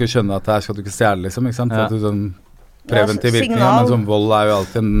kidsa skal skjønne at her skal du ikke stjele, liksom, ikke sant? Ja. At du sånn preventiv virkning, signal. men sånn vold er jo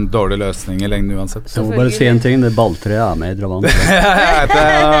alltid en dårlig løsning i lengden uansett. Jeg må bare si en ting, det balltreet er med i Drabant. Jeg vet det,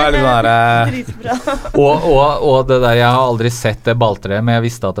 det var litt sånn der, Dritbra. og det der, jeg har aldri sett det balltreet, men jeg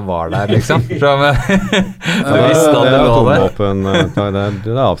visste at det var der, liksom. Jeg visste at det det er lå der. atomvåpen,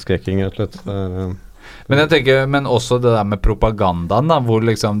 det er avskrekking, rett og slett. Det er, Men jeg tenker, men også det der med propagandaen da, hvor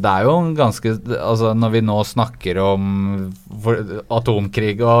liksom, det er jo en ganske, altså når vi nå snakker om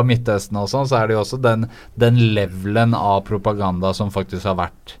atomkrig og Midtøsten og sånn, så er det jo også den levelen av propaganda som faktisk har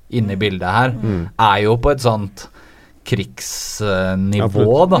vært inne i bildet her, er jo på et sånt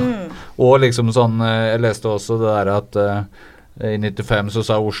krigsnivå da. Og liksom sånn, jeg leste også det der at i 95 så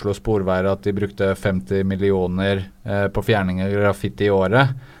sa Oslo Sporveier at de brukte 50 millioner på fjerning av graffiti i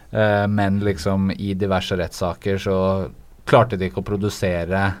året. Men liksom i diverse rettssaker så klarte de ikke å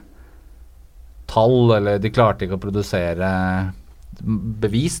produsere tall, eller de klarte ikke å produsere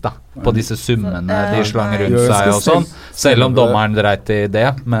bevis da, på disse summene de slang rundt seg og sånn, selv om dommeren dreit i det,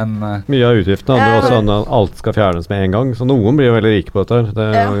 men mye av utgiftene handler også om at alt skal fjernes med en gang, så noen blir jo veldig rike på dette. Det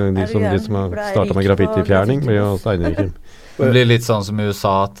er jo de som har startet med graffitifjerning, blir jo steinrike. det blir litt sånn som i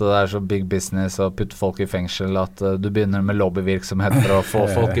USA at det er så big business å putte folk i fengsel, at du begynner med lobbyvirksomhet for å få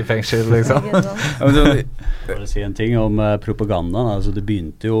folk i fengsel, liksom. Ikke sant? ja, men sånn, Bare si en ting om propagandaen. Altså det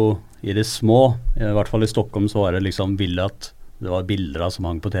begynte jo i det små. I hvert fall i Stockholm så var det liksom at det var bilder som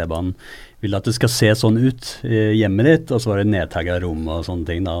hang på T-banen. Ville at det skal se sånn ut i hjemmet ditt, og så var det nedtagget rom og sånne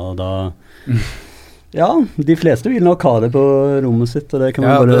ting. Da. Og da ja, de fleste vil nok ha det på rommet sitt, og det kan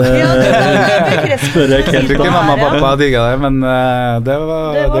man bare spørre jeg tror ikke mamma og pappa digga det, men det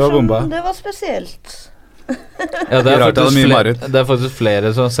var bomba. Det var spesielt. Ja, det er, Rart, det hadde mye mareritt. det er faktisk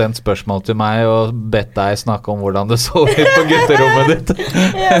flere som har sendt spørsmål til meg og bedt deg snakke om hvordan det så ut på gutterommet ditt.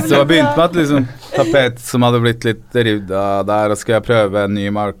 Så det begynte med at liksom tapet som hadde blitt litt revet av der, og skal jeg prøve en ny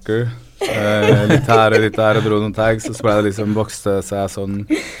marker, litt her og dro noen tags, og så ble det liksom vokste seg sånn,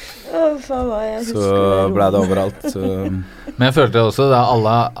 Faen hva jeg husker så ble det overalt, så Men jeg følte også at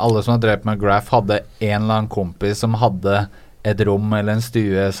alle som har drept med graph hadde en eller annen kompis som hadde et rom eller en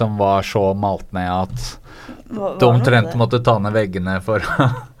stue som var så malt ned at de omtrent måtte ta ned veggene for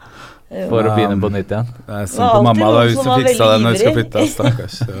å begynne på nytt igjen. det er sånn på alltid mamma da, noen hvis som du var fiksa veldig den når du skal ivrig. flytte,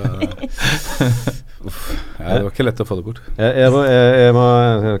 stakkars. Så, uff, det var ikke lett å få det bort. Jeg må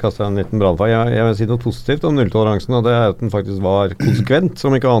kaste en liten brannfag. Jeg vil si noe positivt om nulltoleransen, og det er at den faktisk var konsekvent,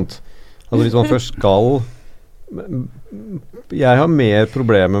 som ikke annet. Altså hvis man først skal Jeg har mer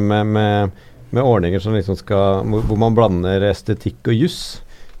problemer med ordninger som liksom skal hvor man blander estetikk og juss.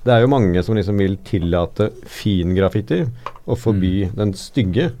 Det er jo mange som liksom vil tillate fin graffiti og forby den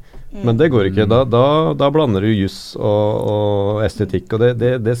stygge. Men det går ikke. Da blander du juss og estetikk, og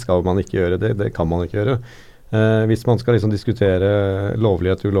det skal man ikke gjøre. Det kan man ikke gjøre. Hvis man skal liksom diskutere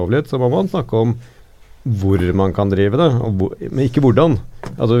lovlighet og ulovlighet, så må man snakke om hvor man kan drive det, men ikke hvordan.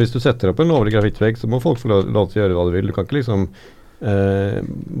 Altså hvis du setter opp en lovlig graffitvegg, så må folk få lov til å gjøre hva de vil. Du kan ikke liksom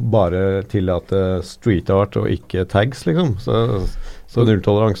bare tillate street art og ikke tags, liksom. Så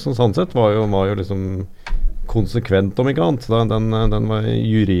nulltoleransen sånn sett var jo liksom konsekvent, om ikke annet. Den var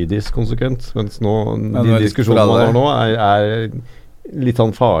juridisk konsekvent, mens nå de diskusjonene man har nå er litt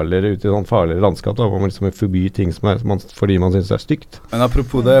sånn farligere ute i sånn farligere landskap, da, hvor man liksom forby ting som fordi man synes det er stygt. Men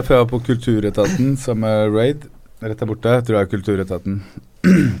apropos det, for jeg var på Kulturetaten som er Raid, rett der borte, tror jeg Kulturetaten.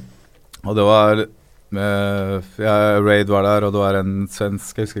 Og det var Raid var der, og det var en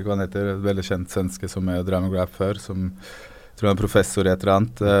svensk, jeg husker ikke hva han heter, en veldig kjent svenske som jeg drev med graf før, som tror jeg er en professor i et eller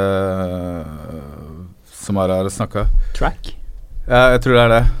annet, som har snakket. Track? Ja, jeg tror det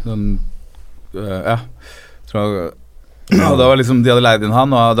er det. Ja, tror jeg. Og da var liksom, de hadde leid inn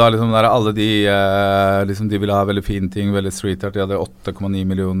han, og da var liksom der alle de liksom de ville ha veldig fine ting, veldig street art, de hadde 8,9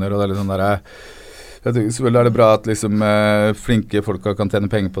 millioner, og det er liksom der jeg tenker, selvfølgelig er det bra at liksom flinke folk kan tjene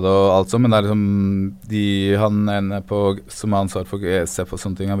penger på det og alt sånt, men det er liksom han ene som har ansvar for ESF og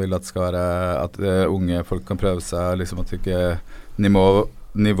sånne ting, han vil at det skal være at unge folk kan prøve seg, liksom at ikke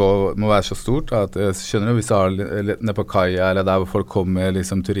nivå må være så stort, at jeg skjønner jo hvis jeg har nede på kaia, eller der hvor folk kommer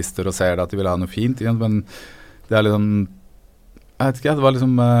liksom turister og ser det, at de vil ha noe fint, men det er liksom jeg vet ikke, det var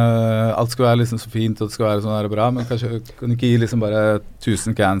liksom alt skulle være liksom så fint, og det skulle være sånn her bra, men kanskje kan ikke gi liksom bare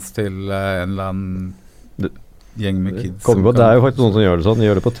 1000 cans til en eller annen gjeng med kids. Det er jo faktisk noen som gjør det sånn. De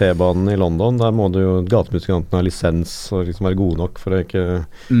gjør det på T-banen i London. Der må du jo gatemusikanten ha lisens og liksom være gode nok for å ikke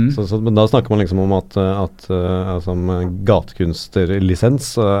men da snakker man liksom om at som gatekunstnerlisens,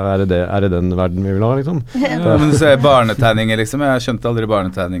 er det den verden vi vil ha, liksom? Ja, men du ser barnetegninger, liksom. Jeg skjønte aldri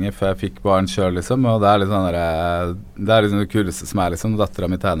barnetegninger før jeg fikk barn selv, liksom, og det er litt sånn der, det er liksom det kuleste som er, liksom.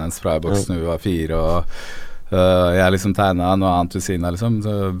 Datteren min tegnet en sprayboks når hun var 4, og jeg liksom tegnet noe annet ved siden av, liksom.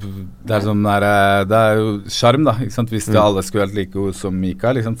 Så det er sånn det er jo charm, da, ikke sant? Hvis det alle skulle vært like god som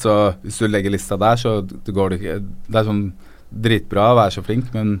Mika, liksom. Så hvis du legger lista der, så det går det ikke. Det er sånn dritbra å være så flink,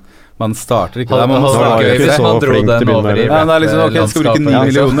 men man starter ikke der. Man må starte hvis man dro den over i det er liksom, ok, skal bruke 9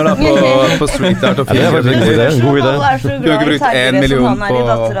 millioner da på street art og film. Det er en god idé. Du har ikke brukt 1 million på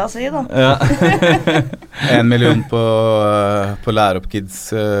dattera si, da. Ja. 1 million på lære opp kids.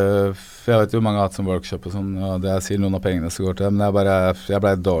 Jeg vet jo mange har hatt som workshop og sånn, og det jeg sier noen av pengene som går til dem, men jeg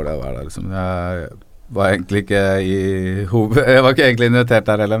ble dårlig å være der, liksom. Jeg var egentlig ikke jeg var ikke egentlig invitert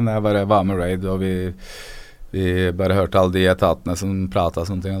der heller, men jeg bare var med Raid, og vi bare hørte alle de etatene som pratet og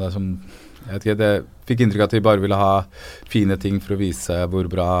sånne ting, og det er som, jeg vet ikke, det fikk inntrykk at de bare ville ha fine ting for å vise hvor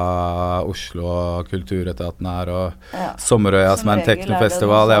bra Oslo og Kulturetaten er, og Sommerøya som er en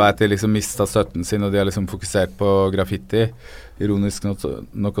teknofestival, jeg vet de liksom mistet støtten sin, og de har liksom fokusert på graffiti, ironisk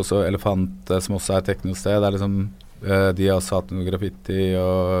nok også Elefant, som også er teknosted, det er liksom, de har også hatt noe graffiti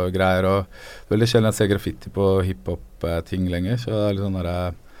og greier, og veldig sjelden jeg ser graffiti på hiphop-ting lenger, så det er litt sånn der,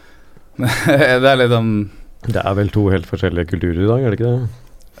 det er litt sånn. Det er vel 2 helt forskjellige kulturer i dag, er det ikke det?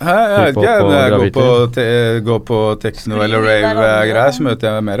 Jeg vet ikke, når jeg går på techno eller rave-greier, så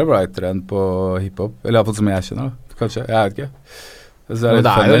møter jeg mer writer enn på hiphop, eller i hvert fall som jeg kjenner da, kanskje, jeg vet ikke. Så det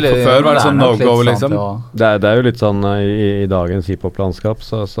er litt for før var det sånn no-go, liksom. Det er jo litt sånn, i dagens hiphop-landskap,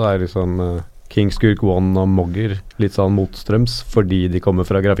 så er liksom King Skurk One og Mogger litt sånn motstrøms, fordi de kommer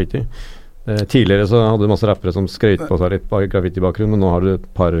fra graffiti. Tidligere så hadde du masse rappere som skrøt på seg litt på graffiti-bakgrunn, men nå har du et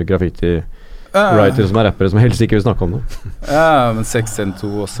par graffiti-writer som er rappere som helst ikke vil snakke om det. Ja, men 6N2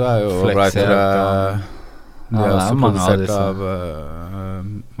 også er jo writer. De er også produsert av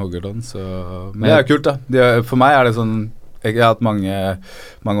Moggerdon, så men det er kult da. For meg er det sånn, jeg har hatt mange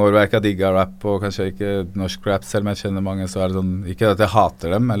år hvor jeg ikke har digget rap, og kanskje ikke norsk rap, selv om jeg kjenner mange, så er det sånn, ikke at jeg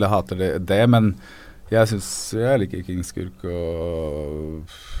hater dem, eller hater det, men jeg synes jeg liker King Skurk og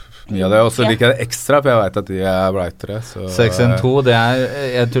mye av det, og så liker jeg det ekstra, for jeg vet at de er writere. 6N2, det er,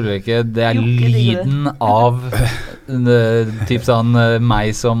 jeg tuller ikke, det er lyden av typ sånn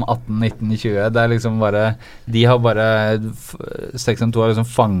meg som 18, 19, 20, det er liksom bare, de har bare 6N2 har liksom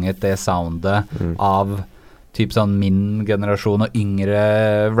fanget det soundet av typ sånn min generasjon og yngre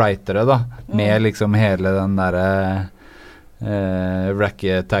writere da, med liksom hele den der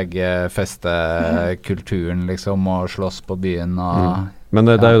racke, tagge, feste kulturen liksom, og slåss på byen og Men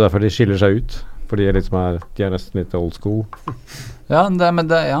det er jo derfor de skiller seg ut. For de er nesten litt old school. Ja, det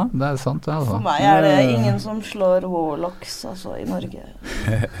er sant det, altså. For meg er det ingen som slår Warlocks, altså, i Norge.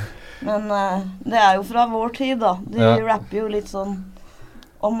 Men det er jo fra vår tid, da. De rapper jo litt sånn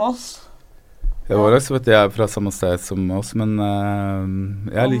om oss. Warlocks vet jeg er fra samme sted som oss, men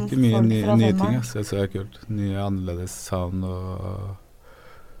jeg liker mye nye ting. Jeg synes det er kult. Nye, annerledes sound og...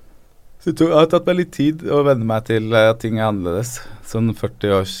 Så det har tatt meg litt tid å venne meg til at ting er annerledes. Sånn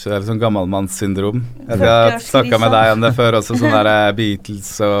 40-års, eller sånn gammelmannssyndrom. Jeg har snakket med deg om det før også, sånn der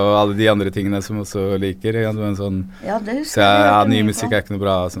Beatles og alle de andre tingene som også liker. Sånn, ja, det husker jeg. Ny musikk er ikke noe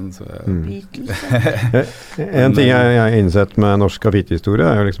bra. Sånn, så, Beatles, En ting jeg har innsett med norsk graffiti-historie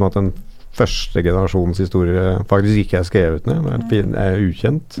er jo liksom at den første generasjonens historie faktisk ikke er skrevet ned. Det er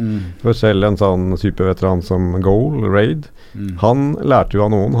ukjent. For selv en sånn superveteran som Goal, Raid, han lærte jo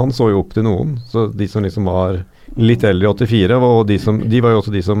av noen. Han så jo opp til noen. Så de som liksom var litt eldre i 84, de var jo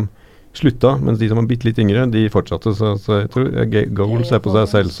også de som slutta, mens de som var bitte litt yngre, de fortsatte. Så jeg tror Goal ser på seg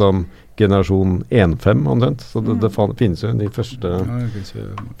selv som generasjon 1-5 omtrent. Så det finnes jo de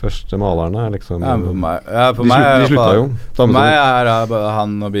første malerne liksom, for de meg slutta jo. For meg er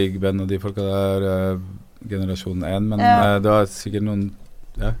han og Big Ben og de folka der generasjon 1, men det var sikkert noen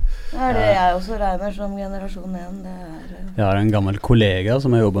det er det jeg også regner som generasjon 1. Jeg har en gammel kollega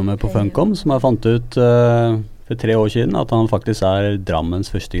som jeg jobber med på Funcom, som har fant ut for 3 år siden at han faktisk er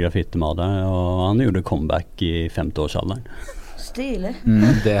Drammens første graffitimaler, og han gjorde comeback i 50-årsalderen. Stilig.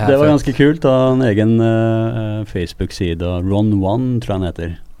 Det var ganske kult. Han har en egen Facebook-side, Ron One tror jeg han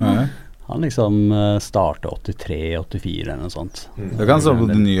heter. Han liksom startet 83-84 eller noe sånt. Det kan stå på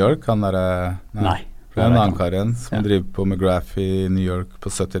New York, han der... Nei. Det er en annen kar igjen som driver på med graph i New York på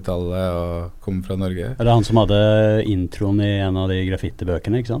 70-tallet og kommer fra Norge. Er det han som hadde introen i en av de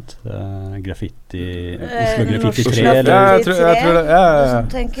graffiti-bøkene, ikke sant? Graffiti... Oslo Graffiti 3, eller? Jeg tror det, Som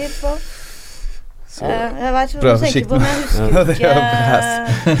tenker på... jeg vet ikke hva du tenker på, men jeg husker ikke...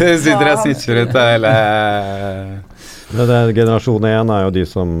 Du sitter og snitcher ut, eller... Generasjon 1 er jo de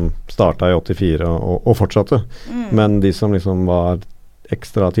som startet i 84 og fortsatte. Men de som liksom var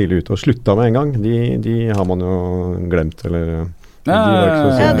ekstra tidlig ute og slutta med en gang, de har man jo glemt, eller de var ikke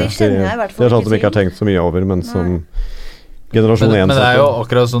så de kjenner jeg i hvert fall det er sånn som ikke har tenkt så mye over, men som generasjon 1 men det er jo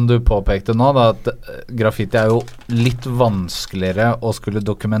akkurat som du påpekte nå da, at graffiti er jo litt vanskeligere å skulle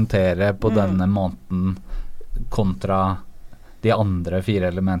dokumentere på denne måten kontra de andre 4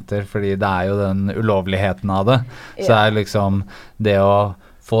 elementer, fordi det er jo den ulovligheten av det. Så det er liksom det å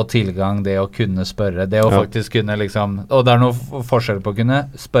få tilgang, det å kunne spørre, det å faktisk kunne liksom, og det er noe forskjell på å kunne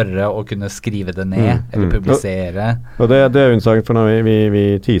spørre og kunne skrive det ned, eller publisere. Og det er jo interessant, for når vi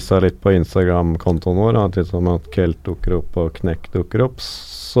teaser litt på Instagram-kontoen vår, at liksom at Kelt dukker opp og Knekk dukker opp,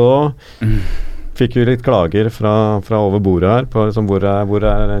 så fikk vi litt klager fra over bordet her, på liksom, hvor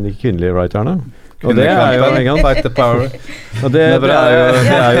er de kvinnelige writerne? Og det er jo Fight the power. Og det er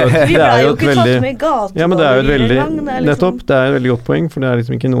jo et veldig men det er jo et veldig nettopp, det er et veldig godt poeng, for det er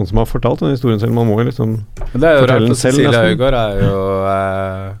liksom ikke noen som har fortalt den historien selv, man må jo liksom det er jo rart, Cecilia Øygård er jo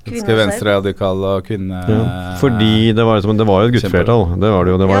ganske venstreradikal og kvinne fordi det var jo et gutteflertall, det var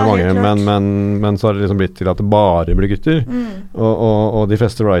jo mange, men så har det liksom blitt til at det bare blir gutter, og de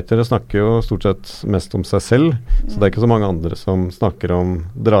fleste writere snakker jo stort sett mest om seg selv, så det er ikke så mange andre som snakker om,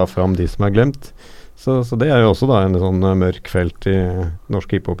 drar fram de som er glemt. Så det er jo også da en sånn mørk felt i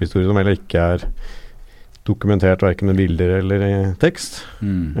norsk hiphop-historie som heller ikke er dokumentert, hverken med bilder eller i tekst,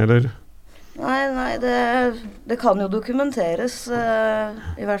 eller? Nei, det kan jo dokumenteres,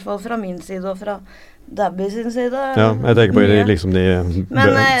 i hvert fall fra min side og fra Dabby sin side. Ja, jeg tenker på liksom de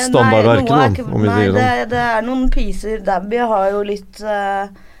standardverkene, om vi sier sånn. Det er noen piecer. Dabby har jo litt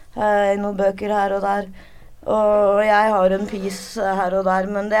noen bøker her og der, og jeg har en piece her og der,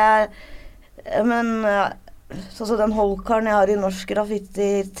 men det er så den holkaren jeg har i norsk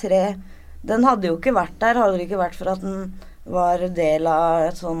graffiti 3, den hadde jo ikke vært der, hadde det ikke vært for at den var del av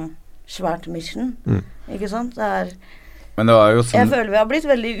et sånn svært mission, ikke sant? Men det var jo sånn, jeg føler vi har blitt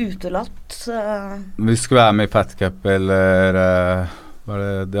veldig utelatt. Vi skulle være med i Fat Cap, eller var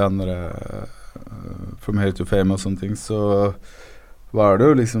det andre From Here to Fame og sånne ting, så var det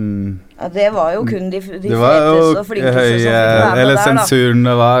jo liksom det var jo kun de feteste og flinkeste som fikk være med eller der, sensuren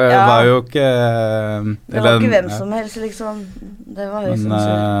var jo ikke det var ikke hvem som helst liksom, det var høy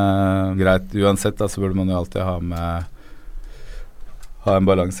sensur. Greit, uansett da, så burde man jo alltid ha en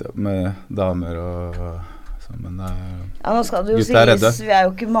balanse med damer og liksom. Men det Ja, nå skal det jo Gutta er redde. sies, vi er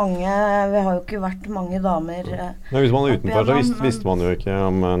jo ikke mange, vi har jo ikke vært mange damer. Men hvis man er Opp utenfor, så igjennom, visste man jo ikke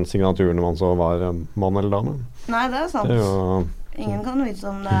om en signaturen man så var mann eller dame. Nei, det er sant. Det er jo, Ingen kan vite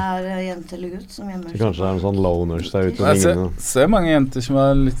om det er jente eller gutt som gjemmer så kanskje det er en sånn loners der ute. som Jeg ingen- ser mange jenter som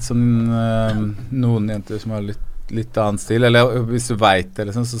har litt sånn noen jenter som har litt annen stil. Eller hvis du vet det,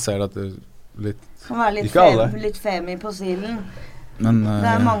 liksom, så ser du at det er litt Kan være litt, Ikke alle. litt femi på stilen. Men Det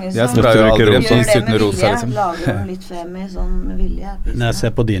er mange jeg som sprayer jo aldri Gjør en Gjør piece det med uten rosa, vilje. liksom. Lager noe litt femi sånn med vilje. Når jeg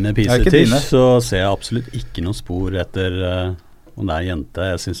ser på dine ikke pieces, dine. så ser jeg absolutt ikke noe spor etter om det er jente.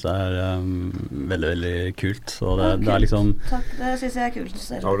 Jeg syns det er veldig, veldig kult. Så det er liksom Takk, det synes jeg er kult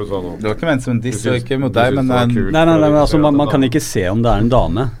selv. Har du sånn nå? Det var ikke ment som en diss, og ikke mot du deg, synes men det var kult? Nei, men altså, man Man kan ikke se om det er en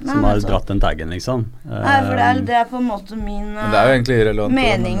dame Nei, som har nettopp. dratt den taggen, liksom. Nei, for det er på en måte min Men det er jo egentlig irrelevant.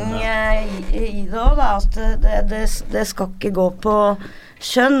 mening i det òg, da. At det skal ikke gå på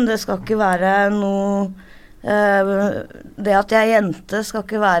kjønn. Det skal ikke være noe det at jeg er jente, skal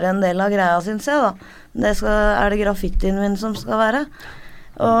ikke være en del av greia, syns jeg, da. Det er det graffitien min som skal være.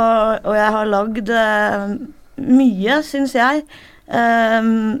 Og jeg har lagd mye, syns jeg.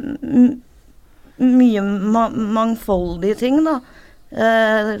 Mye mangfoldige ting, da.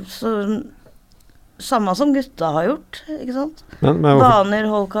 Så samme som gutta har gjort, ikke sant? Men hvorfor, Baner,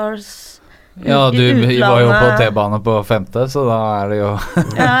 holdcars Ja, i du var jo på utlandet. T-bane på 5., så da er det jo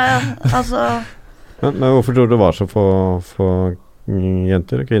Ja, altså men hvorfor tror du det var så få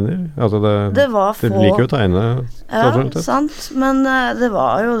jenter og kvinner? Altså Det var du få. liker jo å tegne. Ja, tross alt. sant. Men det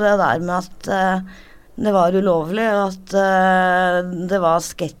var jo det der med at det var ulovlig, og at det var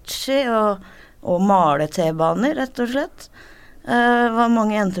sketchy å male T-baner, rett og slett. Det var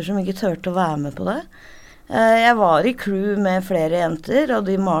mange jenter som ikke turte å være med på det. Jeg var i crew med flere jenter, og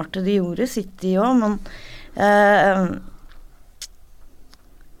de malte de gjorde sitt de òg, men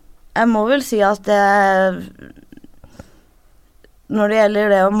jeg må vel si at når det gjelder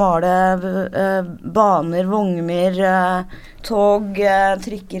det å male baner, vogner, tog,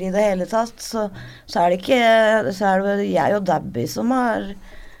 trikker i det hele tatt, så er det ikke så er det jeg og Dabby som er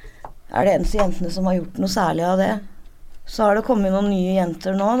det eneste jentene som har gjort noe særlig av det. Så har det kommet noen nye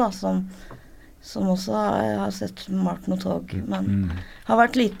jenter nå da, som også har sett malt noe tog, men har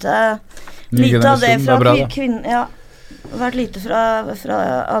vært lite Ny av det generasjon, fra det er bra, da. kvinner, ja, vært lite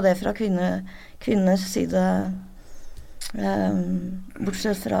av det fra kvinnenes side,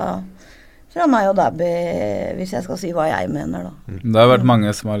 bortsett fra meg og Dabby, hvis jeg skal si hva jeg mener da. Det har vært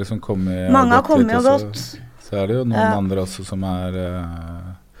mange som har liksom kommet og Mange har gått kommet litt, og og så- gått. Så er det jo noen Ja. andre også som er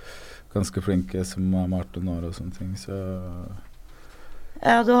ganske flinke, som har malt noen år og sånne ting, så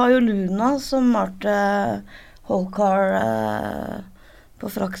Ja, du har jo Luna som malte Holdcar på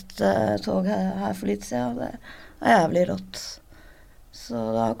frakttog her for litt siden. Det er jævlig rått. Så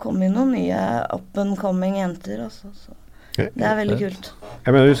det har kommet noen nye up and coming jenter også, så det er veldig kult.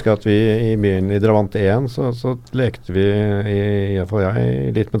 Jeg mener, husker at vi i byen i Dravant 1 så lekte vi, i hvert fall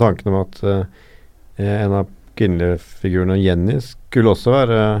jeg, litt med tanken om at en av kvinnelige figurene, Jenny, skulle også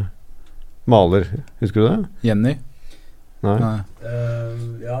være maler. Husker du det? Jenny? Nei? Nei.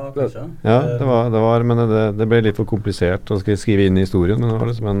 Ja, kanskje. Ja, det var men det ble litt for komplisert å skrive inn i historien, men det var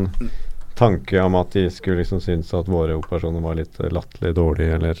liksom en tanke om at de skulle liksom synes at våre operasjoner var litt latterlig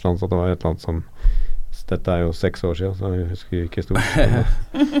dårlige, eller et eller annet, så det var et eller annet som dette er jo 6 år siden, så jeg husker ikke stort.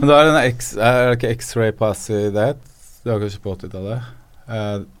 Men da er det ikke X-ray pass i det? Det var kanskje på 80-tallet?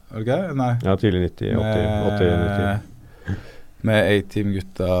 Er det ikke det? Nei. Ja, tidlig 90, 80-90. Med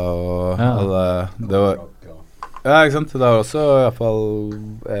A-team-gutta og Ja. alle det var, ja, ikke sant? Det var også i hvert fall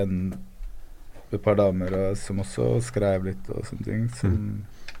et par damer som også skrev litt og sånne ting. Som,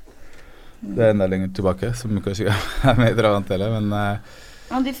 det er enda lenger tilbake, som kanskje ikke er med i Dravant heller, men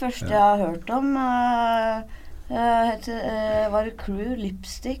Ja, de første jeg har hørt om var det Crew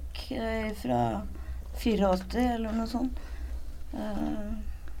Lipstick fra 84 eller noe sånt.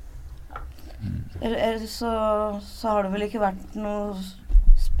 Eller så har det vel ikke vært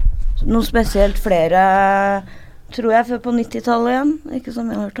noe spesielt flere, tror jeg, før på 90-tallet igjen, ikke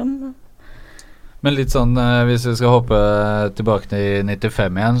som jeg har hørt om. Men litt sånn, hvis vi skal hoppe tilbake til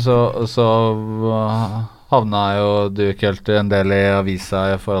 95 igjen, så havna jo du ikke helt en del i avisa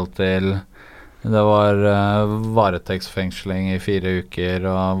i forhold til det var varetektsfengsling i 4 uker,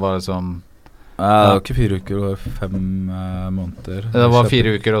 og var liksom det var ikke 4 uker, det var 5 måneder. Det var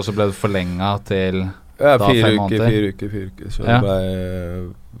 4 uker, og så ble det forlenget til Ja, da 4 5 uker, måneder. 4 uker, så Ja. det ble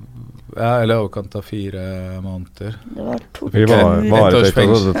eller overkant av 4 måneder. Det var to Vi var års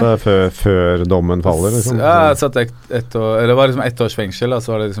fengsel. dette er før dommen faller, liksom. Ja, jeg satt ett år, eller det var liksom 1 års fengsel, da,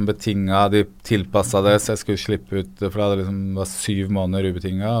 så var det liksom betinget, de tilpasset det, så jeg skulle slippe ut, for det liksom var 7 måneder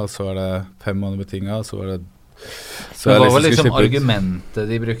ubetinget, og så var det 5 måneder betinget, og så var det Så Det var jeg vel liksom liksom skulle slippe ut. argumentet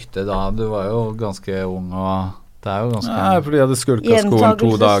de brukte da. Du var jo ganske ung, og det er jo ganske Nei, fordi jeg hadde skulka skolen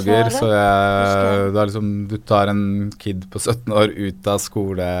 2 dager, så Husker da liksom du tar en kid på 17 år ut av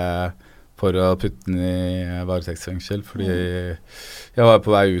skole for å putte den i varetektsfengsel, fordi jeg var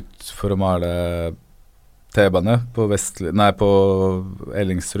på vei ut for å male T-bane på på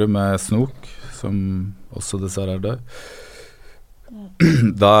Ellingsrud med Snok, som også dessverre er død.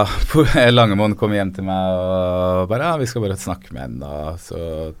 Da Langemoen kom hjem til meg og bare, vi skal bare snakke med henne da,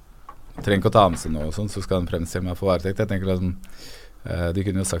 så trenger ikke å ta med seg noe og sånn, så skal han fremstille meg for varetekt. Jeg tenker liksom, de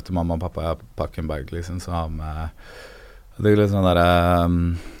kunne jo sagt til mamma og pappa, jeg pakker en bag liksom, så har med, det er litt sånn der,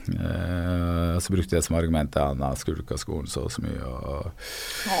 så brukte jeg som argument, ja, han skulle ikke ha skolen så mye, og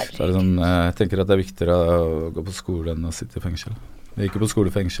så er det sånn, jeg tenker at det er viktigere å gå på skole enn å sitte i fengsel. Jeg gikk jo på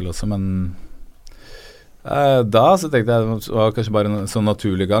skolefengsel også, men da så tenkte jeg det var kanskje bare en sånn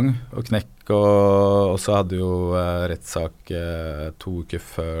naturlig gang å knekke, og så hadde jo rettssak 2 uker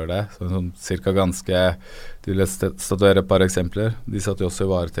før det, sånn cirka ganske, de ville statuere et par eksempler. De satt jo også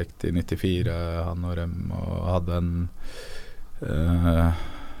i varetekt i 94, han og Rem, og hadde en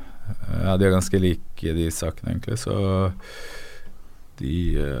ja, de er ganske like de sakene egentlig, så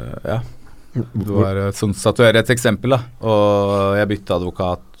de, ja, det var sånn statuere et eksempel da, og jeg bytte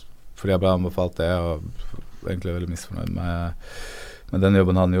advokat fordi jeg ble anbefalt det, og egentlig veldig misfornøyd med den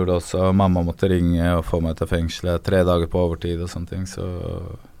jobben han gjorde også. Mamma måtte ringe og få meg til fengselet 3 dager på overtid og sånne ting, så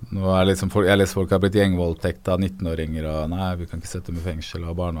nå er liksom jeg leser folk har blitt gjengvoldtekt av 19-åringer, og nei, vi kan ikke sette dem i fengsel,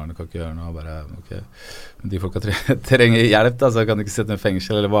 og barnevernet kan ikke gjøre noe, bare, ok, men de folka trenger hjelp da, så kan de ikke sette dem i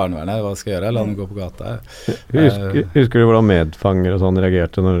fengsel eller barnevernet, hva skal jeg gjøre, la dem gå på gata. Husker du hvordan medfanger og sånn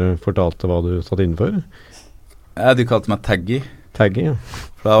reagerte når du fortalte hva du satt innenfor? Ja, de kalte meg Taggy. Taggy, ja.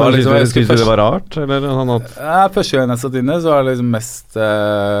 Da var liksom, Synes du det var rart, eller sånn at... Ja, første gang jeg satt inne, så var det liksom mest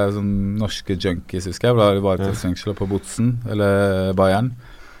sånn norske junkies, husker jeg. Da var det varetektsfengsel på Botsen, eller Bayern.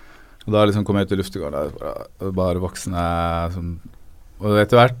 Og da liksom kom jeg ut i luftegården, bare voksne, sånn, og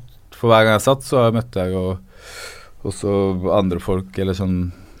etter hvert, for hver gang jeg satt, så møtte jeg jo også andre folk, eller sånn,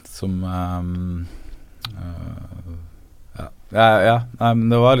 som, nei, men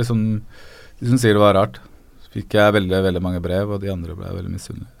det var liksom, de som sier det var rart. Fikk jeg veldig mange brev, og de andre ble veldig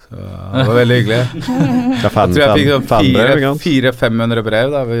misunnelige. Så det var veldig hyggelig. Jeg tror jeg fikk 400-500 brev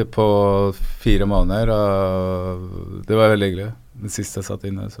da, på 4 måneder, og det var veldig hyggelig. Det siste jeg satt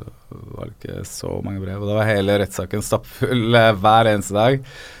inne, så var det ikke så mange brev, og da var hele rettssaken stappfull hver eneste dag.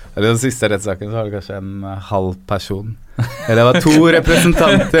 Eller den siste rettssaken så var det kanskje en halv person. Eller det var 2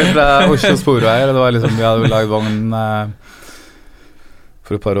 representanter fra Oslo Sporveier, og det var liksom, vi hadde laget vogn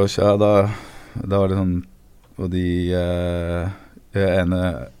for et par år siden, da var det sånn, og de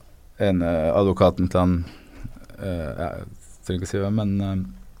ene advokaten til han, jeg trenger ikke si hvem, men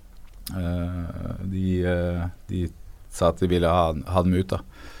de sa at de ville ha dem ut da,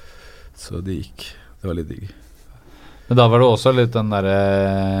 så det gikk, det var litt digg. Men da var det også litt den der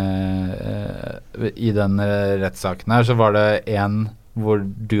i den rettssaken her, så var det en hvor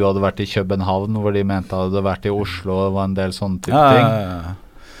du hadde vært i København, hvor de mente hadde vært i Oslo, og var en del sånne type ting. Ja.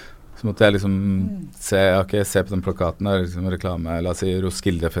 Så måtte jeg liksom se på den plakaten der, liksom reklame, la oss si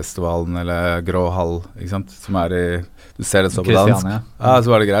Roskilde-festivalen eller Grå Hall, ikke sant, som er i, du ser det så på dansk. Ja, så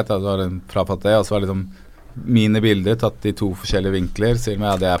var det greit, da, så var det frafatt det, og så var det liksom mine bilder tatt i 2 forskjellige vinkler, sier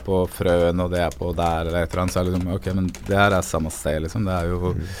meg, ja, det er på Frøen, og det er på der, eller et eller annet, så er det liksom, ok, men det her er samme sted, liksom, det er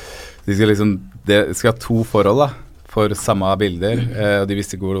jo, de skal liksom, det skal ha 2 forhold da, for samme bilder, og de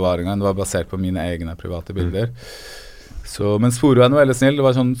visste ikke hvor det var engang, det var basert på mine egne private bilder. Så, men Sporveien var veldig snill, det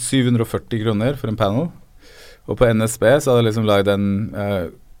var sånn 740 kroner for en panel, og på NSB så hadde jeg liksom laget en,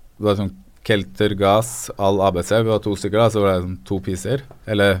 det var sånn Kelter Gas, all ABC, vi var 2 stykker da, så var det sånn 2 piser,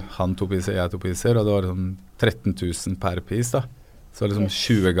 eller han 2 piser, jeg 2 piser, og det var sånn 13 000 per pis da, så liksom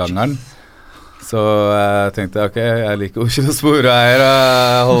 20-gangeren, så jeg tenkte, ok, jeg liker Oslo Sporveier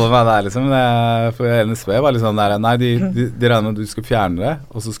og holder meg der liksom, for NSB var liksom der, nei, de regner med at du skulle fjerne det,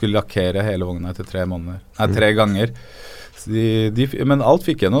 og så skulle lakkere hele vogna etter 3 måneder, nei, 3 ganger, men alt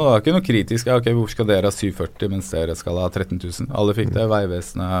fikk jeg nå, det var ikke noe kritisk, ja, ok, hvor skal dere ha 740 mens dere skal ha 13 000, alle fikk det,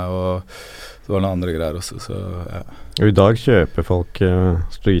 Veivesenet, og det var noen andre greier også, så ja. Og i dag kjøper folk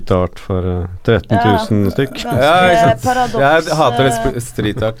street art for 13 000 stykk. Ja, ikke sant. Jeg hater det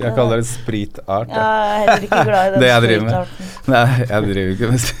street art, jeg kaller det sprit art. Ja, jeg er heller ikke glad i den street arten. Nei, jeg driver ikke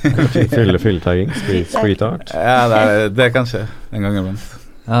med Fylletagging, street art. Ja, det kan skje en gang iblant.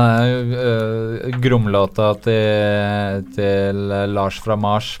 Ja, gromlåta til Lars fra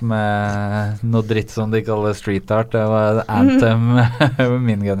Mars med noe dritt som de kaller street art, det var anthem med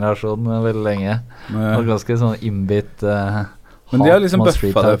min generasjon veldig lenge. Det var ganske sånn innbitt Men de har liksom mot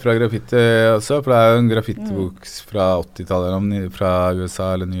street bøffa det art. fra graffiti også, for det er jo en graffitibok fra 80-tallet fra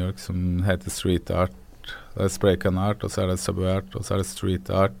USA eller New York som heter Street Art. Det er Spraycan Art, og så er det Subway Art, og så er det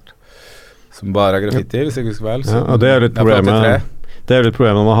Street Art, som bare er graffiti, hvis jeg ikke husker vel. Ja, og det er litt fra problemet. 83. Det er litt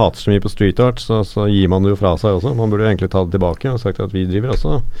problemet når man hater så mye på street art, så gir man det jo fra seg også. Man burde jo egentlig ta det tilbake og sagt at vi driver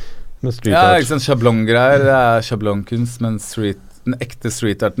også med street Ja, art. ikke sant, sjablonggreier, det er sjablongkunst, men den ekte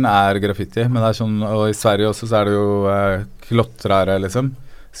streetarten er graffiti. Men det er sånn, og i Sverige også så er det jo klotrere, liksom.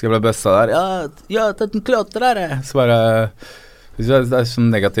 Skal jeg bli bøssa der? Ja, det er en klotrere! Så bare, hvis det er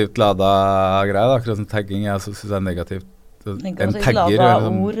sånn negativt lada greie, da, akkurat som tagging, jeg synes det er negativt. En Negativt tagger, lada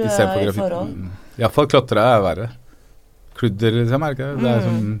liksom, ord, i stedet for i graffiti. forhold. I hvert fall klotrere er verre. Kludder, liksom, er det ikke det? Det er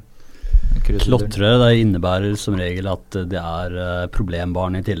sånn... Klotre, det innebærer som regel at det er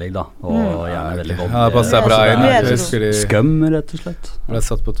problembarn i tillegg, da. Og gjerne veldig Ja, det passer seg bra Ja, inn. så Jeg det- husker de Skum, rett og slett. ble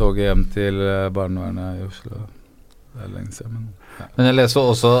satt på toget hjem til barnevernet i Oslo. Det er lenge siden, men... Men jeg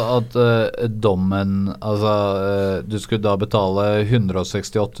leser også at dommen, altså du skulle da betale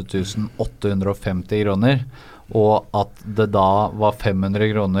 168 850 kroner, og at det da var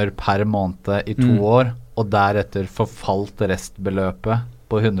 500 kroner per måned i 2 år, og deretter forfalt restbeløpet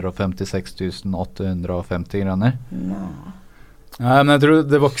på 156 850 kroner. Nei, men jeg tror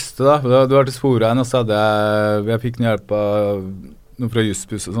det vokste da. Du var til Sporveien, og så hadde jeg fikk noe hjelp av noen fra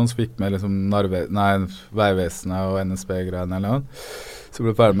Jussbuss og sånn, så fikk med liksom Veivesenet og NSB-greiene eller noe. Så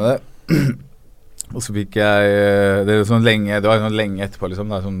ble jeg ferdig med det. Og så fikk jeg, det var sånn lenge etterpå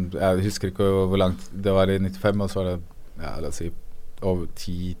liksom, da, sånn, jeg husker ikke hvor langt, det var i 95, og så var det, ja, la oss si, over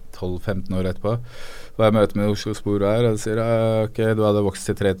 10-12-15 år etterpå. Og jeg møter med Oslo Sporveier, og de sier, ok, du hadde vokst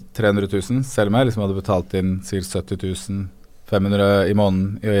til 300 000, selv om jeg liksom hadde betalt inn sikkert 70 500 i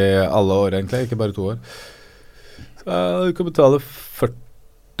måneden i alle år egentlig, ikke bare 2 år. Så du kan betale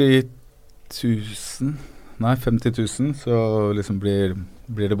 40 000, nei 50 000, så liksom blir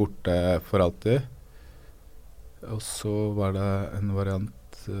det borte for alltid. Og så var det en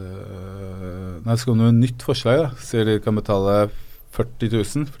variant, nei, så kom det noe nytt forslag da, så de kan betale 40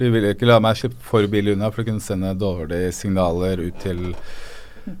 000, for de ville ikke la meg slippe for billig unna, for de kunne sende dårlige signaler ut til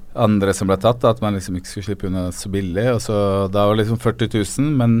andre som ble tatt, at man liksom ikke skulle slippe unna så billig, og så da var det liksom 40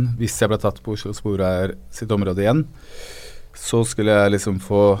 000, men hvis jeg ble tatt på Oslo Sporveier sitt område igjen, så skulle jeg liksom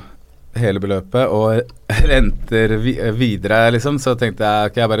få hele beløpet og renter videre liksom, så tenkte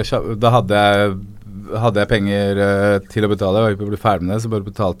jeg, ok, da hadde jeg penger til å betale, og ikke ble ferdig med det, så bare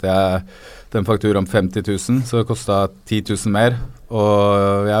betalte jeg den fakturen om 50 000, så det kostet 10 000 mer,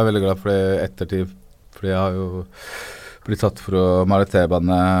 og jeg er veldig glad for det ettertid, fordi jeg har jo blitt tatt for å male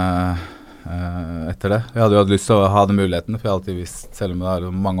T-bane etter det. Jeg hadde jo hatt lyst til å ha den muligheten, for jeg har alltid visst, selv om det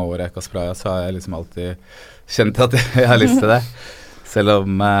er mange år jeg ikke har sprayet, så har jeg liksom alltid kjent at jeg har lyst til det. Selv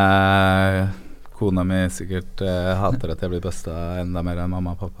om kona mi sikkert hater at jeg blir bøsta enda mer enn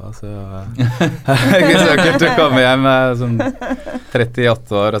mamma og pappa, så ikke sikkert å komme hjem sånn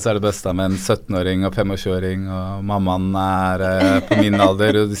 38 år, og så er det bøsta med en 17-åring og 25-åring, og mammaen er på min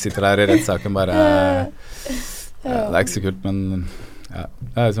alder, og du sitter der i rettssaken bare... det er ikke så kult, men ja,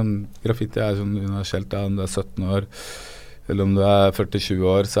 graffiti er sånn universelt, da, om du er 17 år, eller om du er 47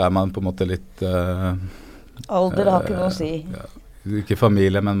 år, så er man på en måte litt... Alder har ikke noe å si. Ja, ikke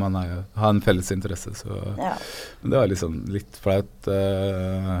familie, men man har en felles interesse, så Ja. men det var liksom litt flaut.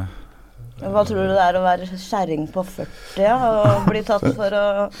 Hva tror du det er å være kjerring på 40, ja, og bli tatt for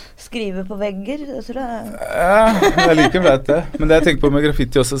å skrive på vegger? Det tror jeg. Ja, jeg liker flaut det. Men det jeg tenker på med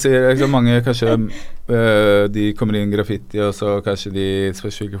graffiti også, sier liksom, mange kanskje de kommer inn i graffiti, og så kanskje de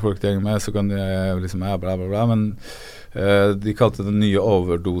spørs hvilke folk de henger med, så kan de liksom, ja, bla bla bla, men de kalte den nye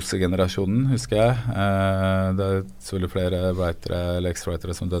overdosegenerasjonen, husker jeg. Det er selvfølgelig flere writere eller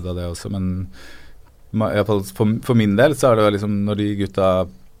ex-writere som døde av det også, men i hvert fall for min del så er det liksom når de gutta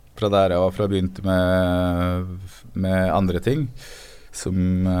fra der jeg var fra begynte med andre ting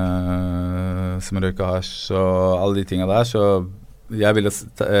som røyka hasj og alle de tingene der, så jeg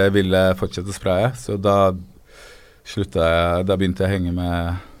ville fortsette å spraye, så da begynte jeg å henge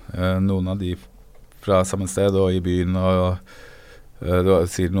med noen av de fra samme sted og i byen, og du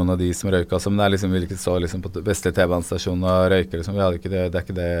sier noen av de som røyka, som det er liksom, vil ikke stå liksom på Vestlige T-banestasjonen og røyke liksom, vi hadde ikke det, det er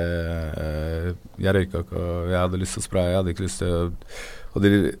ikke det, jeg røyka ikke, og jeg hadde lyst til å spraye, jeg hadde ikke lyst til å, og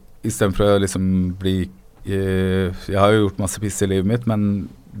i stedet for å liksom bli, jeg har jo gjort masse piss i livet mitt, men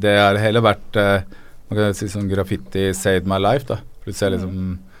det har heller vært, man kan si sånn graffiti saved my life da, for du ser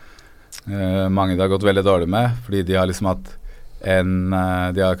liksom, mange det har gått veldig dårlig med, fordi de har liksom hatt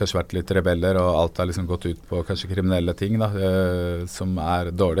de har kanskje vært litt rebeller, og alt har liksom gått ut på kanskje kriminelle ting da, som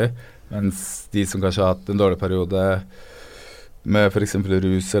er dårlig, mens de som kanskje har hatt en dårlig periode med for eksempel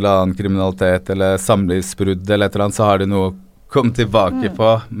rus eller annen kriminalitet eller samlivsbrudd eller et eller annet, så har de noe komme tilbake på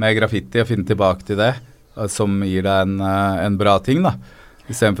med graffiti og finne tilbake til det, som gir deg en bra ting, da.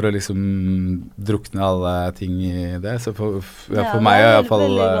 I stedet for å liksom drukne alle ting i det. Så for meg I hvert fall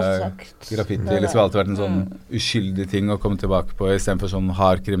graffiti liksom alltid vært en sånn uskyldig ting å komme tilbake på, I stedet for sånn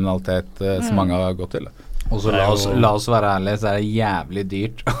hard kriminalitet som mange har gått til. Og så la oss være ærlige, så det jævlig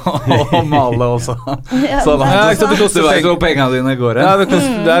dyrt å male også. Så det koster ikke pengene dine går. Ja, det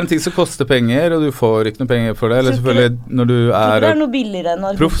en ting som koster penger, og du får ikke noe penger for det. Eller selvfølgelig, når du det noe billigere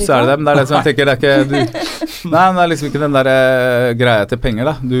enn proff, så det, men det det som jeg tenker, det ikke nei, men det liksom ikke den der greia til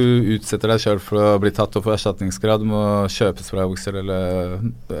penger, da. Du utsetter deg selv for å bli tatt og få erstatningsgrad, du må kjøpe spraybukser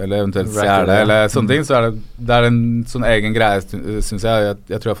eller eventuelt stjele, eller sånne ting. Så det en sånn egen greie, synes jeg.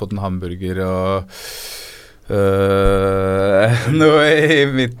 Jeg tror jeg har fått en hamburger og noe I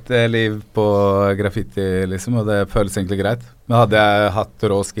mitt liv på graffiti liksom, og det føles egentlig greit. Men hadde jeg hatt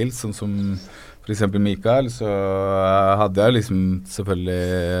rå skills, sånn som for eksempel Mikael, så hadde jeg liksom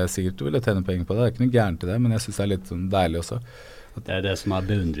selvfølgelig sikkert ville tjene penger på det. Det ikke noe gærent I det, men jeg synes det litt sånn deilig også. Det det som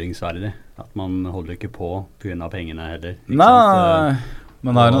beundringsverdig, at man holder ikke på grunn av pengene heller. Ikke Nei, sant?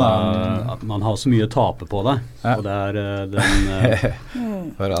 Man har at man har så mye å tape på det, og det den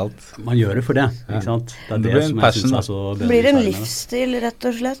for alt. Man gjør det for det, ikke sant? Det det som jeg synes så det blir en livsstil, rett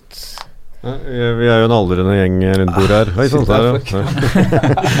og slett. Ja, vi jo en aldrende gjeng rundt bordet her. Hei, sånn der,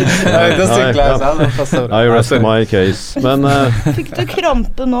 I rest my case. Men fikk du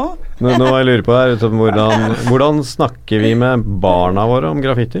krampe nå? Nå jeg lurer på her, hvordan snakker vi med barna våre om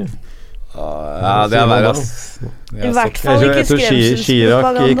graffiti? Ja, det verre, ass. I hvert fall ikke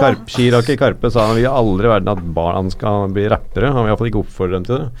skremselspropaganda. Chirac I Karpe sa han vil aldri i verden at barn skal bli rappere. Han vil I hvert fall ikke oppfordre dem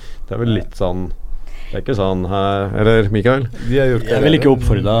til det. Det vel litt sånn, det ikke sånn her, eller Mikael? Jeg vil ikke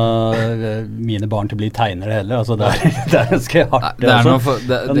oppfordre mine barn til å bli tegnere heller, altså det ganske hardt. Det noe for,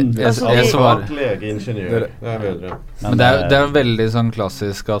 jeg svarer lege, ingeniør, det bedre. Men det veldig sånn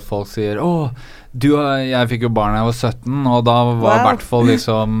klassisk at folk sier, jeg fikk jo barn da jeg var 17, og da var I hvert fall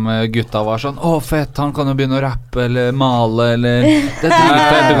liksom gutta var sånn, fett, han kan jo begynne å rappe eller male eller det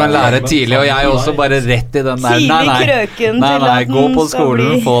dritfett, du kan lære tidlig, og jeg også bare rett I den der nei, gå på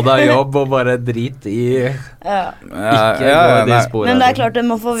skolen, få deg jobb og bare drit I ikke gå de sporene. Men det klart du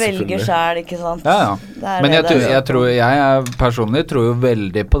må få velge selv, ikke sant? Ja. Men jeg personlig tror jo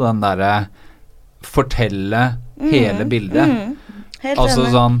veldig på den der fortelle hele bildet.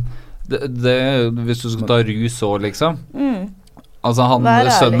 Altså sånn hvis du skal ta rus også liksom altså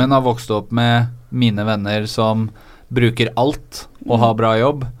sønnen min har vokst opp med mine venner som bruker alt og har bra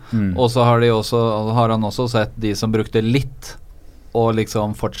jobb og så har han også sett de som brukte litt og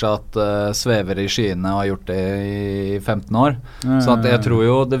liksom fortsatt svever I skyene og har gjort det I 15 år så at jeg tror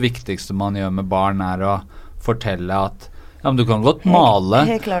jo det viktigste man gjør med barn å fortelle at men du kan godt male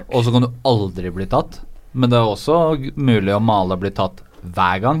og så kan du aldri bli tatt men det også mulig å male og bli tatt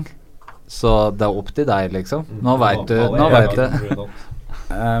hver gang så det opp til deg liksom nå vet du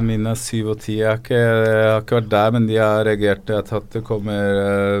Mine 7 og 10 jeg har ikke vært der men de har reagert til at det kommer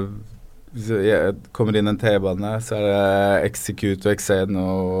inn en T-bane så det execute og exen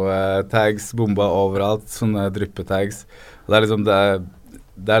og tags bomba overalt sånne dryppetags og det liksom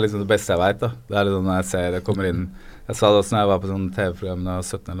liksom det beste jeg vet da det liksom når jeg ser det kommer inn jeg sa det også når jeg var på sånn TV-program da jeg var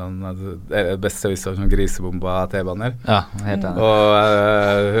 17 eller noe det beste jeg visste var sånn grisebomba T-baner helt enig og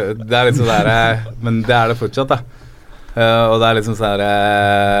det liksom der men det det fortsatt da og det liksom sånn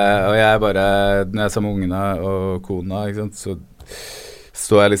og jeg bare når jeg sa med ungene og kona ikke sant, så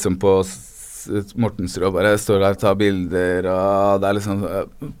står jeg liksom på Mortensrud og bare står der og tar bilder og det liksom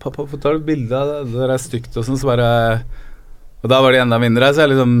pappa, hvorfor tar du bilder av det stygt og sånn så bare og da var det enda mindre så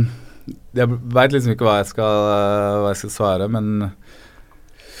jeg liksom jeg vet liksom ikke hva jeg skal svare men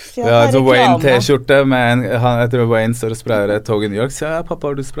så Wayne T-skjorte med jeg tror Wayne står og sprayer et tog I New York så jeg pappa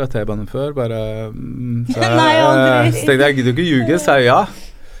har du sprayet T-banen før bare så tenkte jeg gidder du ikke ljuge så jeg ja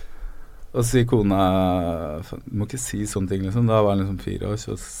og så sier kona du må ikke si sånne ting liksom da var han liksom 4 år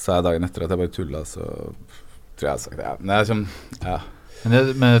så sa jeg dagen etter at jeg bare tullet så tror jeg sagt ja men det sånn ja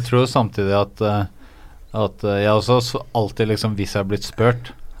men jeg tror samtidig at jeg også alltid liksom hvis jeg har blitt spurt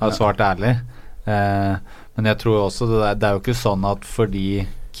har svart ærlig men jeg tror også det jo ikke sånn at fordi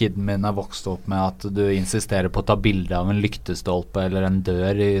kiden min har vokst opp med at du insisterer på å ta bilde av en lyktestolpe eller en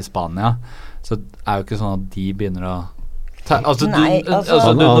dør I Spania så jo ikke sånn at de begynner å du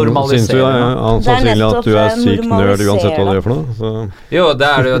normaliserer han sannsynlig at du syk nerd uansett hva du gjør for noe så. Jo,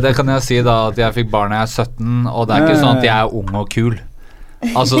 det det kan jeg si da at jeg fikk barn når jeg 17 og det ikke sånn at jeg ung og kul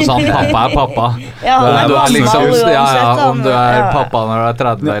Altså sånn, pappa er pappa. Ja, han er Du gammel liksom, uansett. ja, om han- du er ja. pappa når du er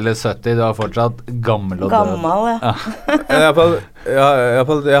 30 eller 70, du er fortsatt gammel og død. Gammel, ja.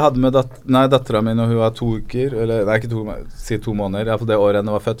 Jeg hadde med dattera mi når hun var 2 uker, eller nei, ikke 2, si 2 måneder, i hvert fall det året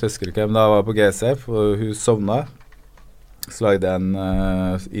henne var født, husker ikke, men da var jeg på GSF, og hun sovna. Så lagde jeg en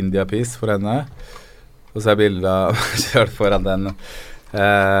India-piece for henne, og så er bildet av kjørt foran den,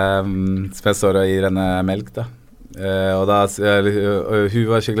 som jeg står og gir henne melk, da. Og da hun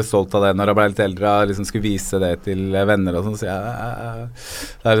var skikkelig stolt av det når hun ble litt eldre og liksom skulle vise det til venner og sånn, så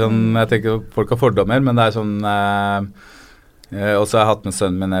det er sånn, jeg tenker folk har fordommer, men det er sånn og så har jeg hatt med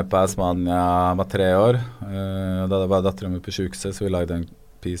sønnen min ned på Asmania, han var 3 år, da var datteren min på sykehuset, så vi lagde en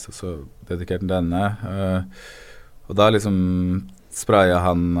piece og så dedikerte den denne, og da liksom sprayet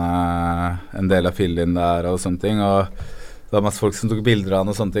han en del av fillen der og sånne ting, og det var masse folk som tok bilder av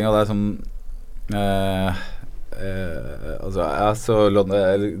han og sånne ting, og det er sånn altså, så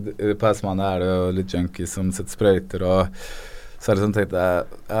på Asmania er det jo litt junkies som setter sprøyter, og så er det sånn, tenkte jeg,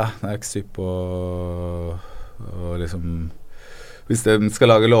 det er ikke sykt på og liksom hvis de skal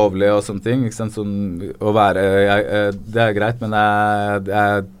lage lovlig og sånne ting, ikke sant, sånn, å være, det er greit, men det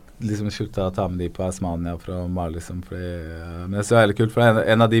er liksom sluttet å ta med de på Asmania for å male, liksom, men det er så veldig kult, for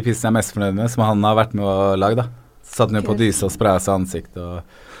en av de pissene jeg er mest fornøyd med, som han har vært med å lage, da. Satt ned på dysa og sprayet seg ansikt, og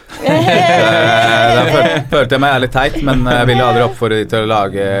da følte jeg meg litt teit, men jeg ville aldri oppfordre de til å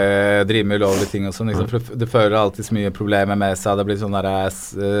drive med ulovlige ting og sånn, liksom, for det fører alltid så mye problemer med seg, det blir sånn der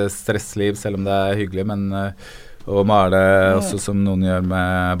stressliv, selv om det er hyggelig, men å male også som noen gjør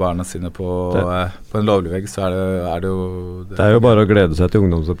med barna sine på en lovlig vegg, så er det jo Det er jo bare å glede seg til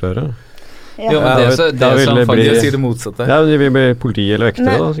ungdomsoppgjøret. Jo, men det som faktisk jeg sier det motsatte. Ja, de vil bli politi eller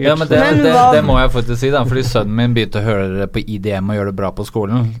vektere, da, sikkert. Ja, men det må jeg faktisk si, da, fordi sønnen min begynte å høre det på IDM og gjøre det bra på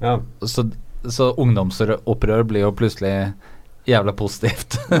skolen. Ja. Så ungdomsopprør blir jo plutselig jævla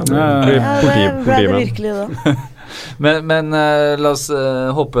positivt. Ja, det ble det virkelig da. Men la oss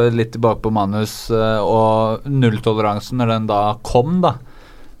hoppe litt tilbake på manus, og nulltoleransen når den da kom, da.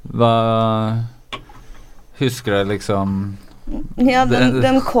 Hva husker jeg liksom? Ja,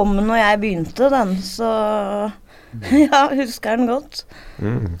 den kom når jeg begynte, den, så ja, husker den godt.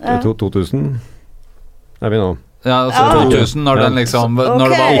 2000 er vi nå. Ja, altså 2000, når den liksom når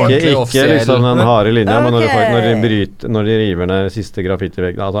det var ordentlig offisiell. Ikke liksom den harde linja, men når de river ned siste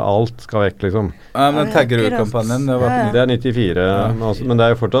graffitiveggen, altså alt skal vekk, liksom. Ja, men Taggerud-kampanjen, det er 94, men det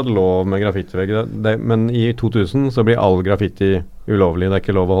er jo fortsatt lov med graffitivegg, men i 2000 så blir all graffiti ulovlig, det er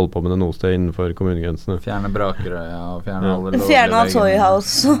ikke lov å holde på med det noe sted innenfor kommunegrensene. Fjerne Brakerøya og fjerne alle lovlige Fjerne av Toy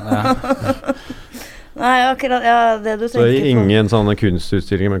House. Nei, akkurat, det du tenker på. Så ingen sånne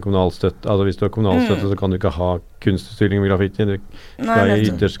kunstutstillinger med kommunal støtte, altså hvis du har kommunal støtte så kan du ikke ha kunstutstillinger med graffiti, du skal i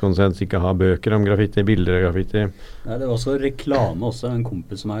ytterst konsens ikke ha bøker om graffiti, bilder av graffiti. Nei, det var også reklame også, en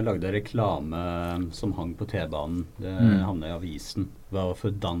kompis som jeg lagde reklame som hang på T-banen, det havnet i avisen, det var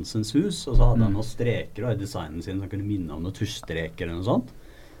for Dansens Hus, og så hadde han noen streker og i designen sin som kunne minne om noen tuschstreker eller noe sånt.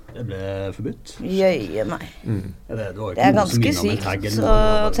 Det ble forbudt. Jøye meg. Det er ganske sykt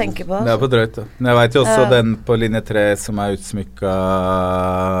å tenke på. Det er på drøyt, da. Men jeg vet jo også den på linje 3 som er utsmykket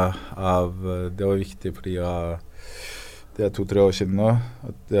av, det var viktig fordi det er 2-3 år siden nå,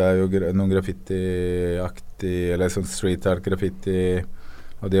 at det er jo noen graffiti-aktig, eller sånn street art graffiti,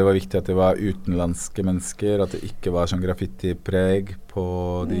 og det var viktig at det var utenlandske mennesker, at det ikke var sånn graffiti-preg på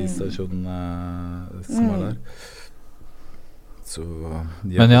de stasjonene som var der. Så,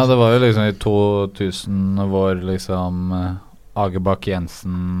 men ja, det var jo liksom i 2000 hvor liksom Agerbakk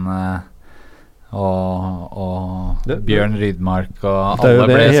Jensen og Bjørn Rydmark og alle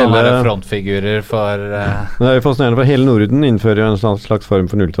ble sånne frontfigurer for Det er jo fascinerende, for hele Norden innfører jo en slags form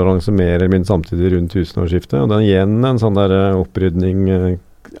for nulltoleranse mer eller mindre samtidig rundt tusenårsskiftet, og det er igjen en sånn der opprydning,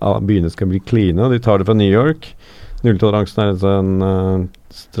 byene skal bli clean, og de tar det fra New York. Nulltoleransen er en sånn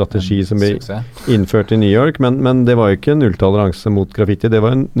strategi som ble innført i New York, men det var jo ikke nulltoleranse mot graffiti, det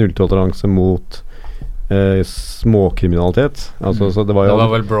var en nulltoleranse mot småkriminalitet. Altså, så det var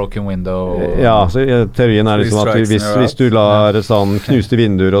vel broken window. Ja, så teorien er liksom at hvis du lar sånn knuste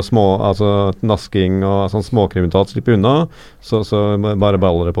vinduer og altså nasking og sånn småkriminalitet slippe unna, så bare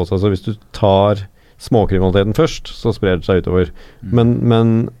baller det på seg. Så hvis du tar småkriminaliteten først, så sprer det seg utover.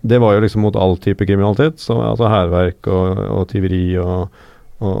 Men det var jo liksom mot all type kriminalitet, så, altså hærverk og tyveri og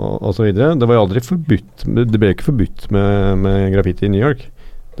så videre. Det var jo aldri forbudt, det ble ikke forbudt med graffiti i New York.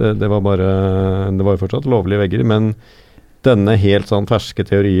 Det var jo fortsatt lovlige vegger, men denne helt sånn ferske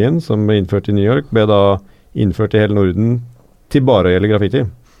teorien som ble innført i New York, ble da innført i hele Norden til bare å gjelde graffiti.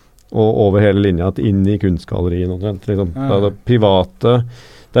 Og over hele linja inn i kunstgallerien omtrent. Liksom. Det private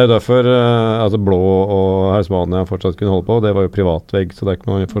Det er jo derfor altså Blå og Hausmania fortsatt kunne holde på. Det var jo privatvegg, så det er ikke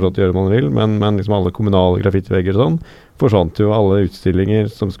noe man fortsatt gjøre man vil. Men liksom alle kommunale graffitivegger og sånn, forsvant jo alle utstillinger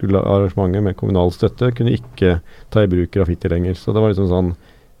som skulle ha arrangementer med kommunal støtte, kunne ikke ta i bruk graffiti lenger. Så det var liksom sånn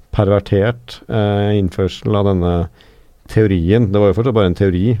pervertert innførsel av denne teorien. Det var jo fortsatt bare en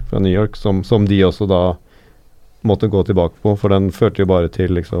teori fra New York, som de også da måtte gå tilbake på, for den førte jo bare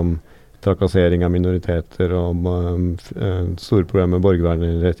til liksom trakassering av minoriteter og store problemer med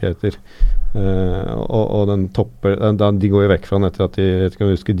borgervernrettigheter. Og den topper, de går jo vekk fra den etter at de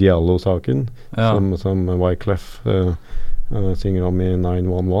kan huske Diallo-saken, som Wyclef synger om i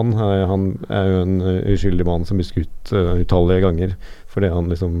 911. Han er jo en uskyldig mann som blir skutt utallige ganger fordi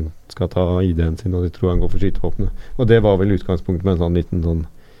han liksom skal ta ID-en sin, og de tror han går for skytevåpenet. Og det var vel utgangspunktet med en sånn liten sånn,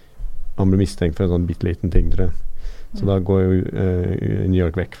 han ble mistenkt for en sånn bitteliten ting, tror jeg. Så da går jo New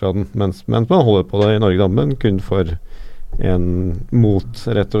York vekk fra den, mens man holder på det i Norge da, men kun for mot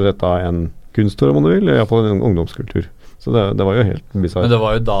rett og slett da en kunstår, om du vil, i hvert fall en ungdomskultur. Så det var jo helt bizarrt. Men det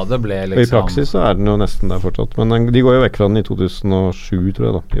var jo da det ble liksom... Og i praksis så er den jo nesten der fortsatt, men de går jo vekk fra den i 2007, tror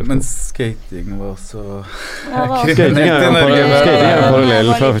jeg da. Men skating var også... Skating er jo en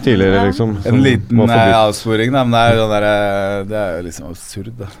parallell fra tidligere, liksom. En liten avsporing, da, men det er jo liksom absurd,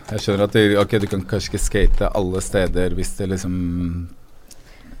 da. Jeg skjønner at du kan kanskje ikke skate alle steder hvis det liksom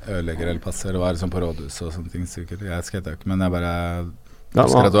ødelegger eller passer å være sånn på rådhus og sånne ting, sikkert. Jeg skater ikke, men jeg bare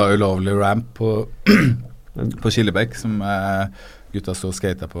husker at det var ulovlig ramp på Killebekk som gutta stod og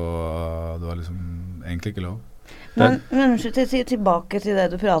skatet på, det var liksom egentlig ikke lov. Men tilbake til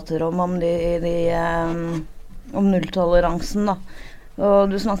det du prater om nulltoleransen da, og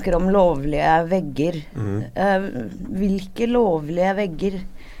du snakker om lovlige vegger. Hvilke lovlige vegger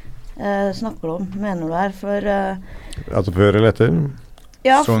snakker du om, mener du her? Altså før eller etter?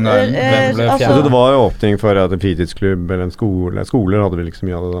 Ja, det var jo åpning for en fritidsklubb eller en skole. Skoler hadde vel ikke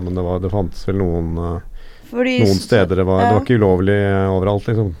så mye av det, men det fantes vel noen steder. Det var ikke ulovlig overalt,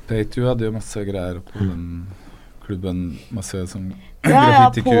 liksom. Paytu hadde jo masse greier på den klubben, masse sånn på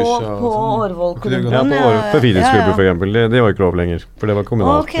Årvoll-klubben. Ja, på fritidsklubber for eksempel. Det var ikke lov lenger, for det var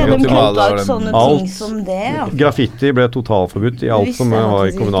kommunalt. Ok, de kuttet ut sånne ting som det, ja. Graffiti ble totalforbudt i alt som var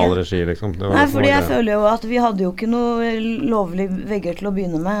i kommunal regi, liksom. Nei, fordi jeg føler jo at vi hadde jo ikke noe lovlig vegger til å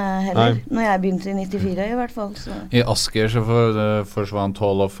begynne med heller, når jeg begynte i 94 i hvert fall. Så. I Asker så forsvant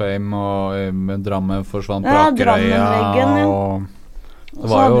Hall of Fame, og Drammen forsvant Brakerøya, og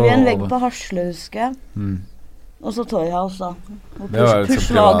så hadde vi en vegg på Harsle, husker jeg. Og så Toyhouse da, og Push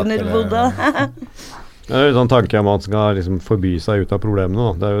Wagner bodde. Det er jo sånn tanke om at man skal liksom forby seg ut av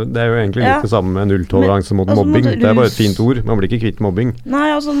problemene da. Det er jo egentlig litt det samme med nulltoleranse mot mobbing. Det er bare et fint ord, man blir ikke kvitt mobbing. Nei,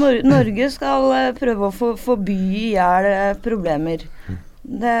 altså Norge skal prøve å forby ihjel problemer.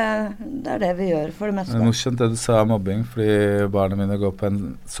 Det er det vi gjør for det meste. Det er morsomt det du sa om mobbing, fordi barna mine går på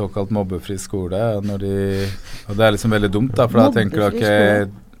en såkalt mobbefri skole, og det er liksom veldig dumt da, for da tenker du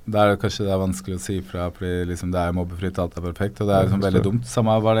ikke... Der kanskje det er vanskelig å si fra, fordi liksom det er mobbefritt, alt er perfekt, og det er liksom veldig dumt.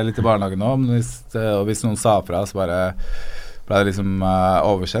 Samme var det litt i barnehagen nå, og hvis noen sa fra, så bare ble det liksom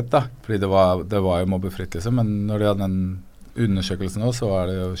oversett da, fordi det var jo mobbefritt liksom, men når de hadde den undersøkelsen nå, så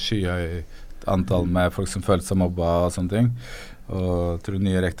var det jo skyhøyt antall med folk som følte seg mobba og sånne ting, og jeg tror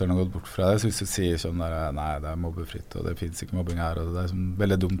nye rektoren har gått bort fra det, så hvis du sier sånn der, nei, det er mobbefritt, og det finnes ikke mobbing her, og det er sånn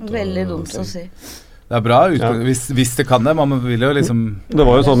veldig dumt å si. Det er bra, hvis det kan det, man vil jo liksom... Det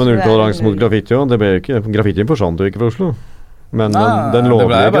var jo sånn med nulltoleranse mot graffiti, og graffitien forsvant jo ikke for Oslo. Men den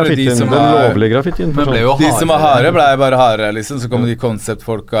lovlige graffitien forsvant. De som var harde ble bare harde, liksom, så kommer de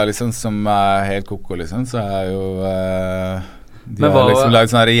konseptfolka liksom, som er helt koko, liksom, så er jo... De har liksom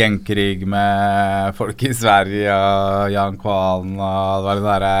laget sånn her gjengkrig med folk i Sverige, og Jan Kvalen, og det var den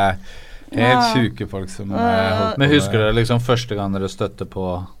der helt syke folk som holdt på. Men husker dere liksom første gang dere støtte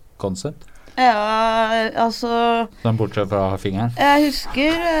på konsept? Ja, altså sånn bortsett fra fingeren? Jeg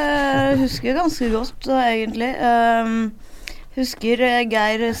husker ganske godt, egentlig. Husker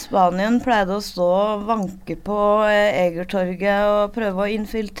Geir Spanien pleide å stå og vanke på Egertorget og prøve å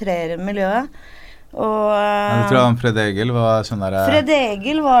infiltrere miljøet. Jeg tror han Fred Egil var sånn der... Fred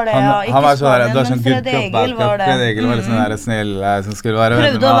Egil var det, ja. Ikke Spanien, men Fred Egil var det. Fred Egil var litt sånn der snill som skulle være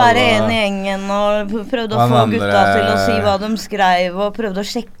prøvde å være en i gjengen, og prøvde å få gutta til å si hva de skrev, og prøvde å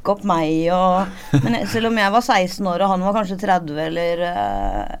sjekke opp meg, men selv om jeg var 16 år, og han var kanskje 30, eller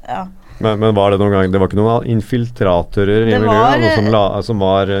ja. Men var det noen gang, det var ikke noen infiltratorer i miljøet, noen som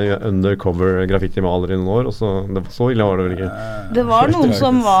var undercover graffiti-malere i noen år, og så ille var det vel ikke? Det var noen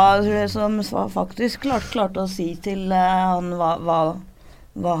som faktisk klarte å si til han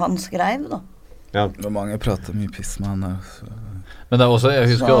hva han skrev da. Ja. Og mange prater mye piss med han der. Så. Men det er også, jeg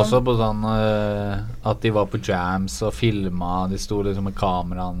husker også på sånn at de var på jams og filma. De sto liksom med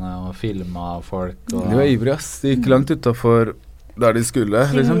kameraene og filma folk. Og De var ivrige, ass. De gikk langt utenfor der de skulle,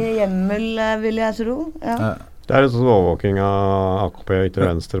 liksom. Sin hjemmel, vil jeg tro. Ja. Ja. Det er litt sånn overvåking av AKP ytre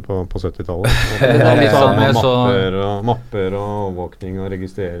venstre på 70-tallet. Det er litt sånn jeg mapper og overvåkning og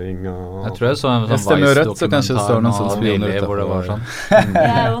registrering og Jeg tror jeg så en Jeg sånn stemmer jo rett, så kanskje det står noen Vice-dokumentar sånne spioner nylig hvor det var utenfor. sånn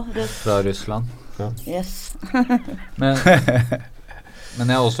Jeg òg. fra Russland. Yes. Men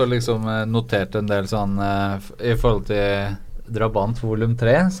jeg har også liksom notert en del sånn i forhold til Drabant volum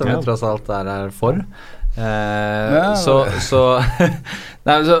 3, som Ja. jeg tross alt er for. Ja, Så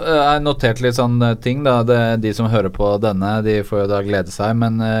nei, så jeg har notert litt sånn ting da. De som hører på denne, de får jo da glede seg.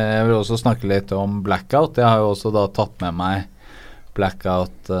 Men jeg vil også snakke litt om Blackout. Jeg har jo også da tatt med meg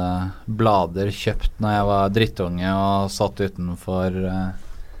Blackout blader kjøpt når jeg var drittunge og satt utenfor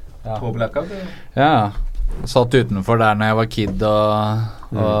På Blackout? ja, satt utenfor der når jeg var kid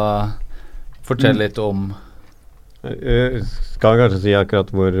og fortelle litt om Skal kanskje si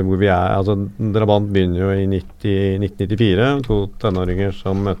akkurat hvor vi er. Altså, Drabant begynner jo i 1994. 2 tenåringer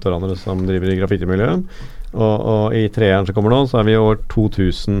som møter hverandre som driver i graffitimiljøet. Og i treeren som kommer nå, så er vi i år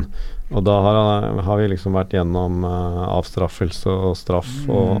 2000. Og da har vi liksom vært gjennom avstraffelse og straff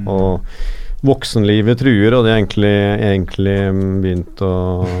og voksenlivet truer, og de har egentlig begynt å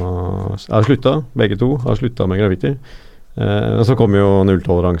har slutta, begge to har slutta med graffiti. Og så kommer jo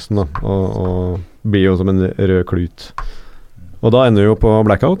nulltoleransen da, og blir jo som en rød klut. Og da ender vi jo på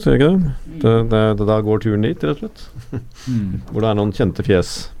Blackout, gjør ikke det? Da går turen dit, rett og slett. Hvor det er noen kjente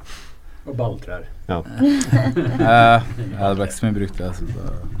fjes. Og balltrær. Ja. Det ble ikke så mye brukt, det.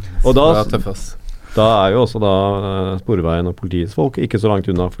 Og da, det var tøff, ass. da er jo også da Sporveien og politiets folk ikke så langt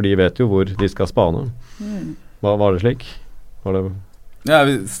unna, for de vet jo hvor de skal spane. Var det slik? Var det Ja,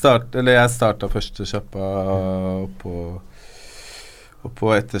 jeg starta første kjappa oppå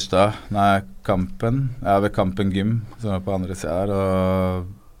Etterstad, Kampen. Ved Kampen Gym, som var på andre siden her, og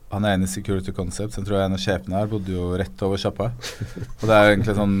han ene i Security Concept, som tror jeg en av sjefene her, bodde jo rett over kjappa. Og det er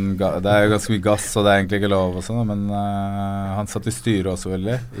egentlig sånn, det er jo ganske mye gass, og det er egentlig ikke lov og sånn, men han satt i styret også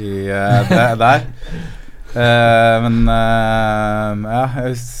veldig, der.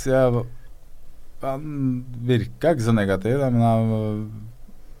 Han virka ikke så negativ, da, men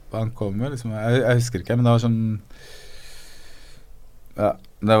han kom jo liksom, jeg husker ikke, men det var sånn, ja,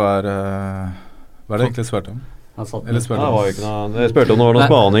 det var hva er det egentlig svart om? Eller det var jo ikke noe. Jeg spurte om det var noe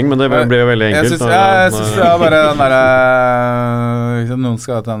spaning, men det ble jo veldig enkelt. Jeg synes det var bare den der noen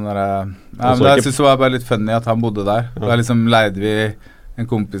skal ha den der men jeg synes det var bare litt funny at han bodde der. Da liksom leide vi en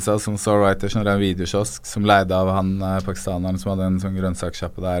kompis av som Soul Writer, som hadde en videokiosk, som leide av han pakistaneren som hadde en sånn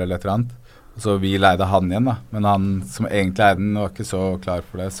grønnsakssjappe der eller et eller annet. Og så vi leide han igjen da, men han som egentlig eide den var ikke så klar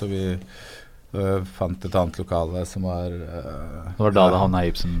for det, så vi fant et annet lokale som var Det var da det havna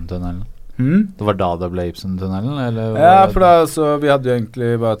i Ibsen-tunnelen? Det var da det ble Ibsen-tunnelen? Eller ja, for da så vi hadde jo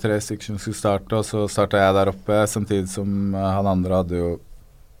egentlig bare 3 stykker som skulle starte, og så startet jeg der oppe, samtidig som han andre hadde jo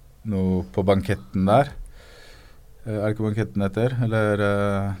noe på banketten der. Er det ikke banketten heter? Eller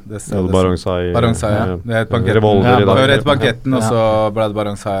det stedet? Barongsai. Barongsai, ja. Det het banketten. Revolver i dag. Rett banketten, og så ble det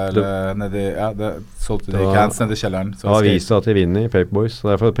Barongsai nedi, ja, det solgte de cans nedi kjelleren. Det var avisa til Vinny i Paperboys,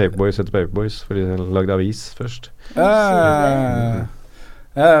 så derfor Paperboys heter Paperboys, fordi de lagde avis først.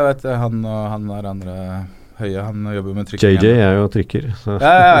 Jeg vet det, han er andre høye, han jobber med trykking. JJ er jo trykker. Så.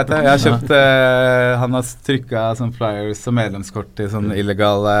 Ja, jeg vet det. Jeg har kjøpt han har trykket sånne flyers og medlemskort i sånne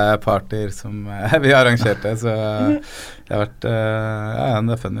illegale partyer som vi arrangerte, så det har vært ja,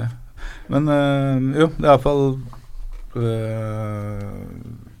 det er funny. Men jo, det er i hvert fall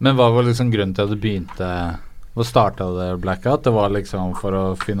Men hva var liksom grunnen til at du begynte? Hvor startet det Blackout? Det var liksom for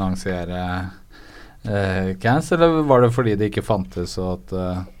å finansiere cans, eller var det fordi det ikke fantes og at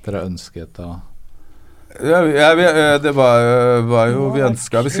dere ønsket å det var jo vi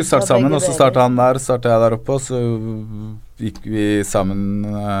ønsket vi skulle starte sammen, og så startet han der, startet jeg der oppe, og så gikk vi sammen.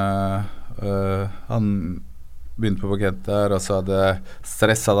 Han begynte på pakket der, og så hadde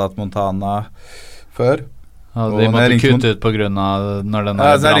Stress hadde hatt Montana før. Ja, de måtte kutte ut på grunn av når den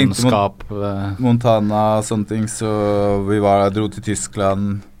der brannskap Montana og sånne ting, så vi dro til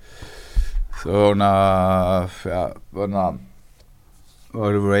Tyskland. Så var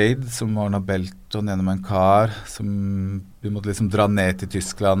det Raid som ordnet Belton gjennom en kar som vi måtte liksom dra ned til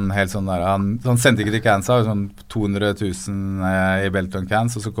Tyskland helt sånn der. Han sendte ikke til Cansa, sånn 200 000 i Belton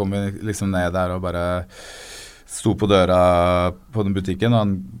cans, og så kom vi liksom ned der og bare sto på døra på den butikken, og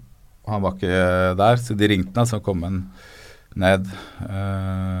han var ikke der, så de ringte han, så kom han ned.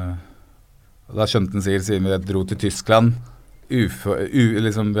 Og da skjønte han sikkert, siden vi dro til Tyskland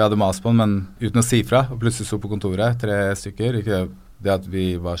liksom, vi hadde mas på den, men uten å si fra, og plutselig sto på kontoret 3 stykker, ikke det at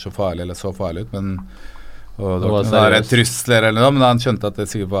vi var så farlige eller så farlige ut, men og det var et trusler eller noe, men han skjønte at det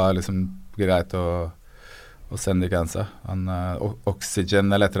sikkert var liksom greit å sende i cancer.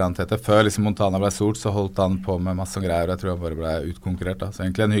 Oxygen eller et eller annet heter. Før liksom Montana ble stort, så holdt han på med masse greier, og jeg tror han bare ble utkonkurrert da. Så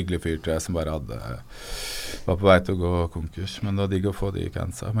egentlig en hyggelig fyr til jeg som bare var på vei til å gå konkurs, men det var digg å få de i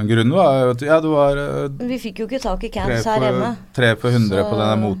cancer. Men grunnen var jo at, ja, det var Vi fikk jo ikke tak i cancer her hjemme. 3 for 100 så, på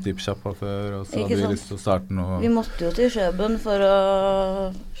denne motdip-sjappa før, og så hadde vi lyst til å starte noe. Vi måtte jo til Kjøben for å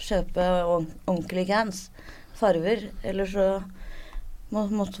kjøpe ordentlig cans, farver, eller så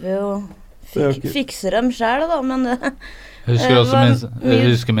måtte vi jo fikse dem selv da, men jeg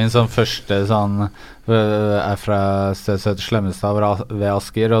husker min sånn første sånn fra stedet Slemmestad ved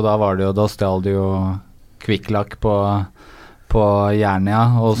Asker, og da var det jo, da stjal det jo kvikklakk på Jernia,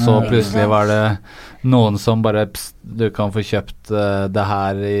 og så plutselig var det noen som bare du kan få kjøpt det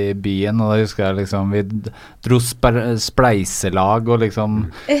her i byen, og da husker jeg liksom vi dro spleiselag og liksom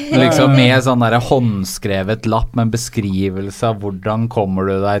med sånn der håndskrevet lapp med en beskrivelse av hvordan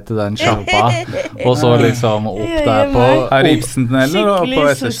kommer du deg til den sjappa, og så liksom opp der på her i Ibsen-tunnelen og på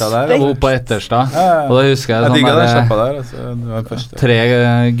Etterstad der, og på Etterstad, og da husker jeg sånn der, altså, det var første. 3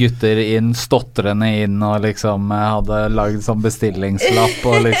 gutter inn, stottrende inn, og liksom hadde laget sånn bestillingslapp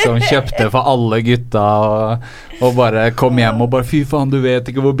og liksom kjøpte for alle gutta og bare kom hjem og bare fy faen, du vet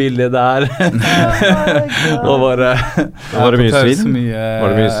ikke hvor billig det er. Og bare var det mye svinn?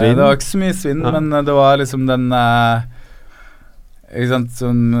 Det var ikke så mye svinn, men det var liksom den ikke sant,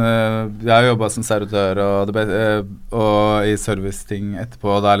 sånn, jeg har jobbet som servitør og i serviceting etterpå,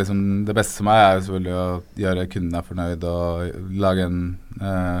 og det er liksom det beste for meg er jo selvfølgelig å gjøre kundene fornøyd og lage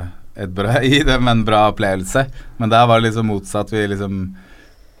gi dem en bra opplevelse, men der var det liksom motsatt. Vi liksom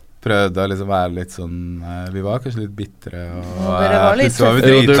prøvde å liksom være litt sånn vi var kanskje litt bittre og dere var litt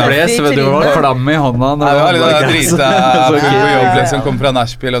du var klam i hånda jeg var litt drita på jobb liksom, kom fra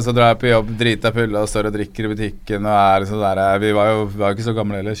Nashville og så drar jeg på jobb drita fulle og står og drikker i butikken og liksom der, vi var jo ikke så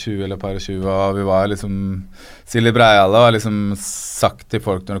gamle eller 20 eller par 20 og vi var liksom Silje Breiale og liksom sagt til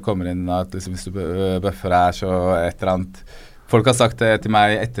folk når du kommer inn at liksom, hvis du bøffer så et eller annet folk har sagt det til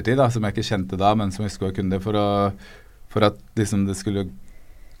meg i ettertid da, som jeg ikke kjente da men som jeg skulle kunne for at liksom det skulle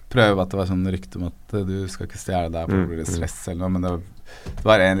prøve at det var sånn rykte om at du skal ikke stjele der for å bli stress eller noe, men det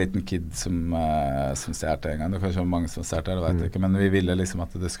var en liten kid som stjerte en gang. Det var kanskje mange som stjerte det, vet jeg ikke, men vi ville liksom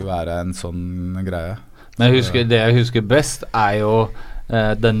at det skulle være en sånn greie. Men det jeg husker best er jo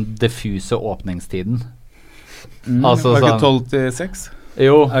den diffuse åpningstiden. Altså var ikke 12 til 6?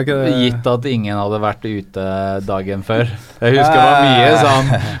 Jo, gitt at ingen hadde vært ute dagen før. Jeg husker det var mye sånn,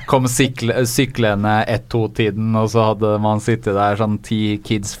 kom syklene 1-2-tiden, og så hadde man sittet der sånn 10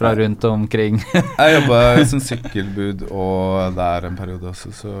 kids fra rundt omkring. Jeg jobbet som sykkelbud og der en periode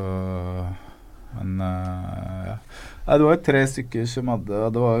også, så men ja. Det var 3 stykker som hadde,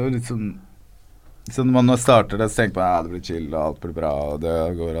 og det var jo litt sånn så når man starter det, så tenker man det blir chill og alt blir bra og det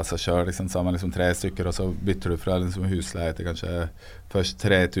går av seg selv liksom, så har man liksom 3 stykker og så bytter du fra liksom, husleie til kanskje først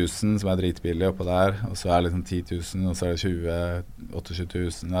 3000 som dritbillig oppå der og så liksom 10 000 og så det 28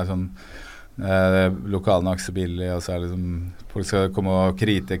 000 det sånn lokalene er ikke så billig og så liksom folk skal komme og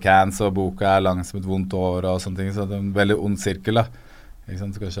krite cans og boka lang som et vondt år og sånne ting så det en veldig ond sirkel da ikke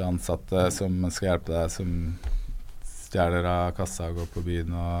sant? Så kanskje ansatte som skal hjelpe deg som stjeler av kassa og går på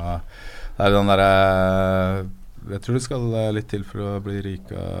byen og det den der jeg tror det skal litt til for å bli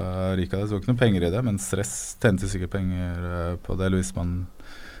rik av det, så var ikke noen penger i det, men stress tjente sikkert penger på det,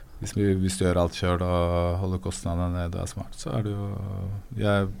 hvis du gjør alt selv og holder kostnadene ned og smart, så det jo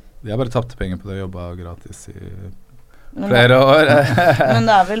jeg bare tappte penger på det og jobbet gratis i flere år. Men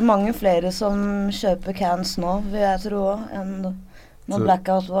det vel mange flere som kjøper cans nå, vil jeg tro, enn når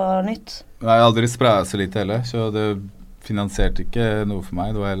Blackout var nytt. Jeg har aldri sprayet så lite heller, så det finansierte ikke noe for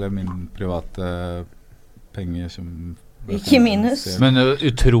meg, det var heller min private penger som ikke minus. Men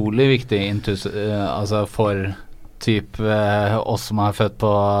utrolig viktig altså for oss som er født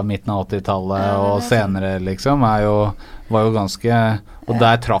på midten av 80-tallet og senere liksom, var jo ganske, og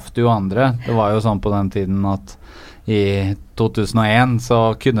der traff du jo andre, det var jo sånn på den tiden at i 2001 så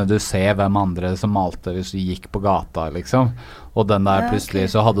kunne du se hvem andre som malte hvis du gikk på gata liksom, og den der plutselig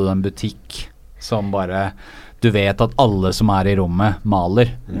så hadde du en butikk som bare du vet at alle som i rommet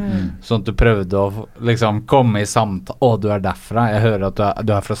maler sånn at du prøvde å liksom komme i samtale du derfra, jeg hører at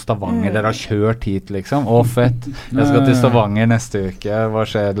du fra Stavanger, dere har kjørt hit liksom, fett, jeg skal til Stavanger neste uke, hva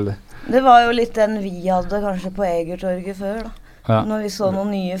skjer? Det var jo litt den vi hadde kanskje på Egertorget før da, når vi så noen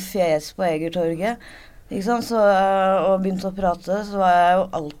nye fjes på Egertorget ikke sant, så, og begynte å prate, så var jeg jo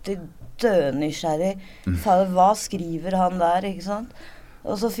alltid dønysgjerrig. Hva skriver han der, ikke sant?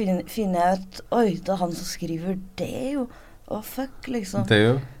 Og så finner jeg ut, oi, det han som skriver det jo. Fuck, liksom. Det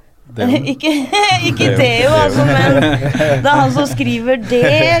jo. ikke det jo, altså, men det han som skriver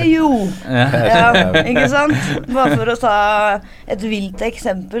det jo. Ja, ikke sant? Bare for å ta et vilt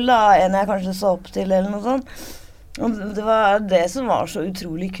eksempel da, en jeg kanskje så opp til eller noe sånt. Og det var det som var så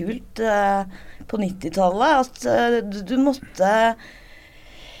utrolig kult på 90-tallet, at du måtte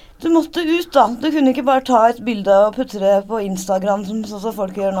ut da. Du kunne ikke bare ta et bilde og putte det på Instagram som så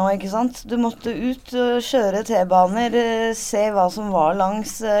folk gjør nå, ikke sant? Du måtte ut og kjøre T-baner, se hva som var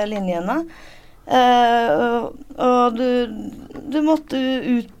langs linjene. Og du måtte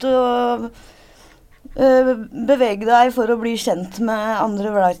ut og bevege deg for å bli kjent med andre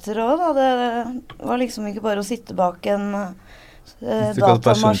writere også, da. Det var liksom ikke bare å sitte bak en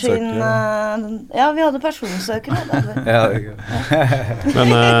datamaskin. Ja, vi hadde personsøkere. Men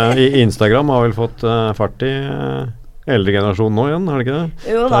Instagram har vel fått fart i eldre generasjon nå igjen, har det ikke det?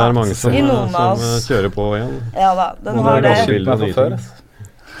 Jo da, det er mange som kjører på igjen. Ja da, den har det.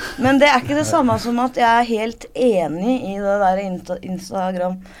 Men det er ikke det samme som at jeg er helt enig i det der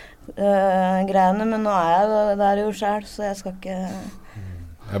Instagram greiene, men nå er jeg der jo selv, så jeg skal ikke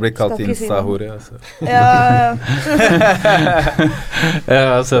jeg blir kalt Insta-hore, altså. Ja. Jeg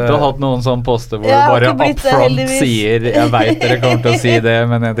har sett du har hatt noen sånne poster hvor du bare upfront sier jeg vet dere kommer til å si det,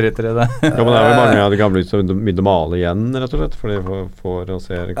 men jeg driter i det. Ja, men det er vel mange av de gamle som begynte å male igjen, rett og slett, for de får å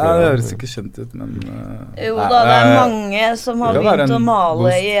se reklame. Ja, det høres ikke skjønt ut, men jo da, det er mange som har begynt å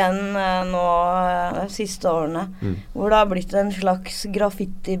male igjen nå de siste årene, hvor det har blitt en slags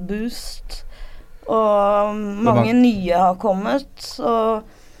graffiti-boost, og mange nye har kommet, og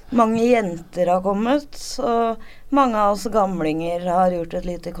mange jenter har kommet, og mange av oss gamlinger har gjort et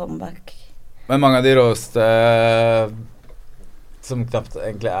lite comeback. Men mange av de råeste som knapt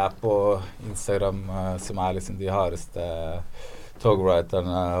egentlig er på Instagram, som er liksom de hardeste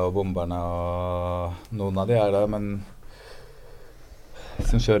togwriterne og bomberne, og noen av de er det, men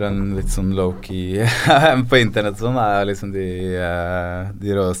som kjører en litt sånn low-key på internett sånn, er liksom de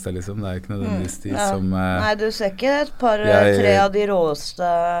råeste, liksom. Det er ikke nødvendigvis de som Nei, du ser ikke et par-tre av de råeste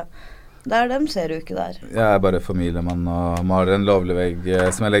der, dem ser du ikke der. Jeg er bare familiemann og maler en lovlig vegg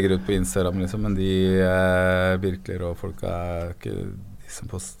som jeg legger ut på Instagram, liksom, men de virkelig rå folk er ikke de som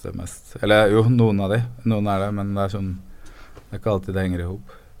poster mest. Eller jo, noen av de. Noen er det, men det er sånn, det er ikke alltid det henger i hop.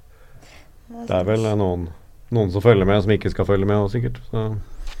 Det er vel noen som følger med, som ikke skal følge med også, sikkert. Så.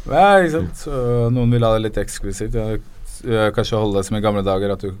 Ja, ikke sant. Så noen vil ha det litt eksklusivt. Kanskje holde det som i gamle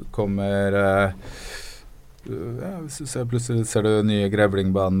dager, at du kommer hvis du ser, plutselig ser du nye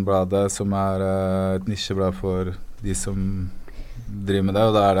Grevlingbanen-bladet, som er et nisjeblad for de som driver med det,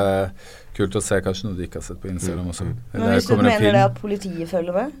 og da er det kult å se kanskje noe de ikke har sett på Instagram også. Men hvis du mener det at politiet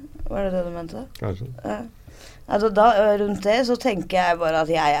følger med, var det du mente? Kanskje. Altså da, rundt det så tenker jeg bare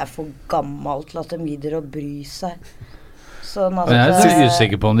at jeg er for gammel til at de gidder å bry seg. Sånn at, men jeg er så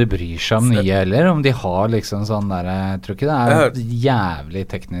usikker på om de bryr seg om nye, eller om de har liksom sånn der, jeg tror ikke det er jævlig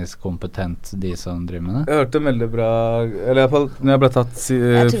teknisk kompetent de som driver med det. Jeg hørte veldig bra, eller når jeg ble tatt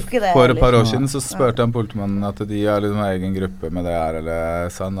for et par år siden, så spørte han politimannen at de har liksom egen gruppe med det her, eller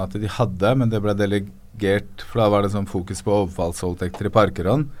sånn at de hadde, men det ble delegert, for da var det sånn fokus på overfallsvoldtekter i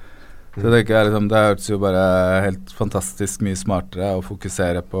Parkeron. Så det hørtes jo bare helt fantastisk mye smartere å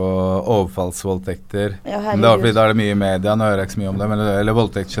fokusere på overfallsvoldtekter. Ja, men det var fordi da er det mye i media, nå hører jeg ikke så mye om det, men eller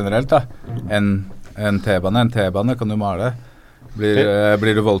voldtekt generelt da, en T-bane. En T-bane kan du male.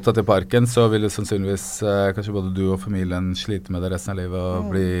 Blir du voldtatt i parken, så vil du sannsynligvis kanskje både du og familien slite med det resten av livet og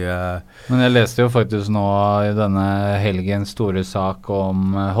bli Men jeg leste jo faktisk nå i denne helgens store sak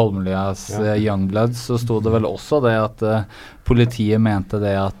om Holmlias Youngbloods, så sto det vel også det at politiet mente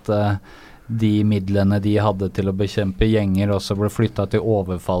det at de midlene de hadde til å bekjempe gjenger også ble flyttet til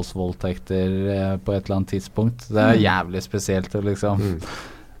overfallsvoldtekter på et eller annet tidspunkt. Det er jævlig spesielt å liksom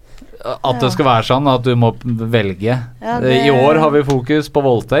at det skal være sånn at du må velge. I år har vi fokus på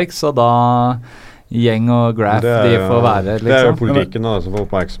voldtekt, så da gjeng og graph de får være liksom. Det er jo politikken da, som får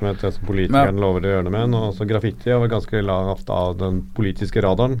oppmerksomhet, det som politikeren lover å gjøre det med. Og så graffiti var ganske lavt av den politiske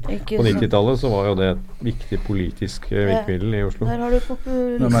radaren. På 90-tallet så var jo det et viktig politisk virkemiddel i Oslo. Der har du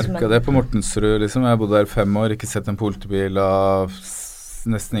populismen. Jeg merket det på Mortensrud, liksom. Jeg bodde der 5 år, ikke sett en politibil og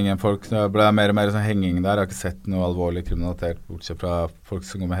nesten ingen folk. Det ble mer og mer sånn henging der. Jeg har ikke sett noe alvorlig kriminalitet, bortsett fra folk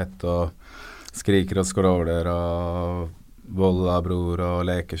som går med hett og skriker og skråler og vold av bror og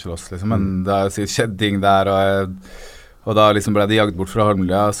leker slåss, liksom. Men det har jo skjedd ting der, og da liksom ble de jagd bort fra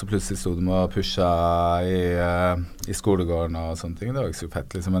Holmlia, så plutselig stod de og pusha i skolegården og sånne ting. Det var ikke så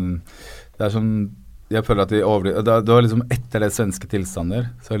fett, liksom. Men det er sånn jeg føler at det var liksom etter det svenske tilstander,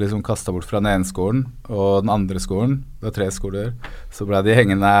 så jeg liksom kastet bort fra den ene skolen og den andre skolen, det var 3 skoler, så ble de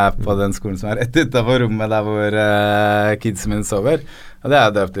hengende på den skolen som rett utenfor rommet der hvor kidsen mine sover, og det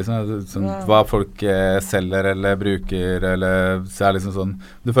døpt liksom, hva folk selger eller bruker, eller så liksom sånn,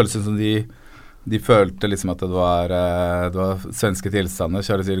 det føles som de følte liksom at det var svenske tilstander,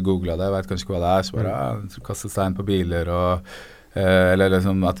 så jeg googlet det, jeg vet kanskje ikke hva det så bare kaste stein på biler og eller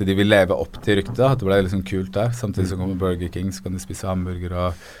liksom at de vil leve opp til ryktet, at det ble liksom kult der, samtidig som kommer Burger King, så kan de spise hamburger,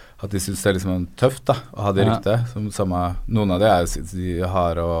 og at de synes det liksom tøft da, å ha det ryktet, som samme, noen av de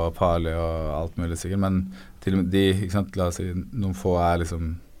harde og farlige og alt mulig sikkert, men til og med de, ikke sant, la oss si, noen få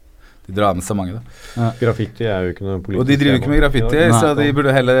liksom de drar med så mange da. Graffiti jo ikke noe politisk. Og de driver ikke med graffiti, så de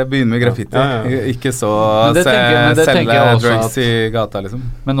burde heller begynne med graffiti. Ikke så selge drugs i gata, liksom.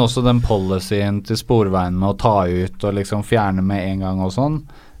 Men også den policyen til Sporveien med å ta ut og liksom fjerne med en gang og sånn.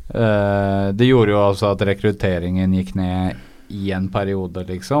 Det gjorde jo også at rekrutteringen gikk ned i en periode,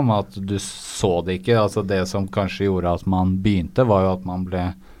 liksom. At du så det ikke. Altså det som kanskje gjorde at man begynte, var jo at man ble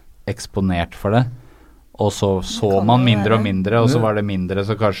eksponert for det. Og så man mindre og mindre, og så var det mindre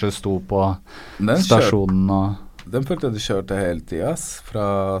som kanskje sto på stasjonen og... Den følte jeg du kjørte hele tiden, fra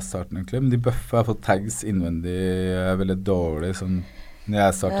starten egentlig, men de bøffer har fått tags innvendig veldig dårlig, sånn når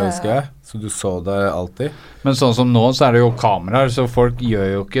jeg startet, husker jeg, så du så det alltid. Men sånn som nå, så det jo kameraer, så folk gjør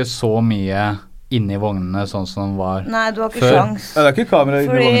jo ikke så mye inni vognene sånn som var Nei, du har ikke før. sjans. Ja, det ikke kamera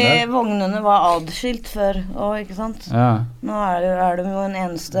inni vognene. Fordi vognene var adskilt før, ikke sant? Ja. Nå det jo en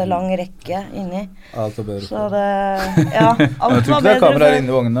eneste lang rekke inni. Alt var bedre. Så det, ja, alt jeg tror var ikke det bedre kameraer før.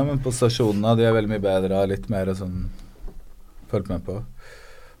 inni vognene, men på stasjonene, de veldig mye bedre, litt mer sånn, følt med på.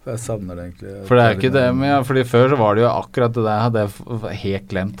 For jeg savner det egentlig. For det ikke det, men fordi før så var det jo akkurat det der, hadde jeg helt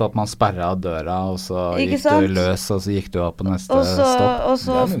glemt at man sperret døra, og så Ikke gikk sant? du løs, og så gikk du av på neste Og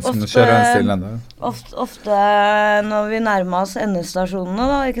så Det noen som kjører en stil enda. ofte når vi nærmer oss endestasjonene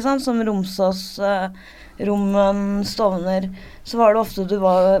da, ikke sant, som Romsås, Rommen, Stovner, så var det ofte du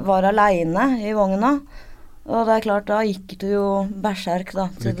var alene i vogna. Og det klart, da gikk du jo berserk da.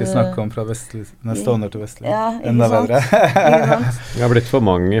 Vi ikke snakke om fra Stovner til Vestli. Ja, Enda ikke sant? bedre. Ikke sant? Det har blitt for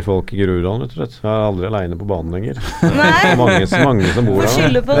mange folk i Groruddalen, rett og slett. Jeg aldri alene på banen lenger. Nei, Det mange som bor du der.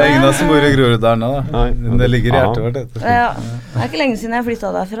 skylder på Det det. ingen av oss som bor i Groruddalen da. Nei. Men det ligger i hjertet vårt, dette. Ja, det ikke lenge siden jeg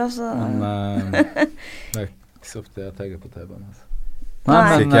flyttet derfra, så... Men det ikke så ofte jeg tenker på T-banen. Altså. Nei,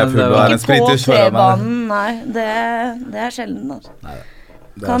 Nei. Så ikke jeg full og en Ikke på sprittus foran meg. T-banen, nei, det sjelden, altså. Nei,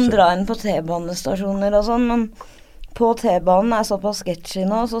 det Kan skjønt. dra inn på T-banestasjoner og sånn, men på T-banen såpass sketchy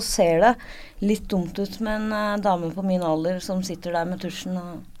nå, så ser det litt dumt ut med en dame på min alder som sitter der med tusjen.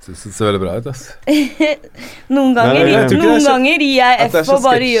 Og Synes det ser veldig bra ut, ass. noen ganger, Nei, jeg tror ikke det er så- gir jeg at det er F så og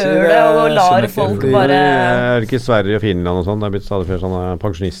bare sketchy, gjør det, det og skjønner lar jeg ikke, folk fordi- bare... Er det ikke i Sverige og Finland og sånn? Det er blitt stadig flere sånne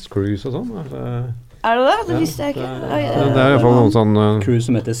pensjonistcruise og sånn. Altså, Er det det? Det visste jeg ikke. det er i hvert fall noen sånn Cruise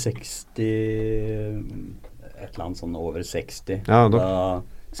som heter 60 et eller annet sånn over 60. Ja, Da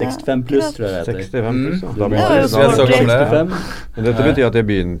 65 pluss, tror jeg det heter. 65 pluss. Mm. Da blir Ja, det jo, Så jeg så sporty. gamle. 65. Men dette betyr at de har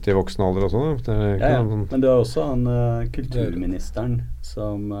begynt i voksen alder og sånn. Da. Det er ikke Ja, ja. noe sånn Men du har også han kulturministeren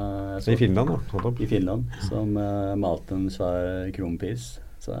som I Finland, da. Sånn opp. i Finland, som malte en svær kronpris.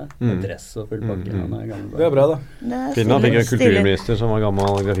 Så det Mm. dress og full pakke. Han gammel. Det er bra, da. Det er Finland fikk en stilig. kulturminister som var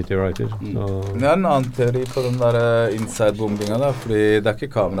gammel graffiti-writer. Så Det er en annen teori på den der inside-bombinga, da. Fordi det er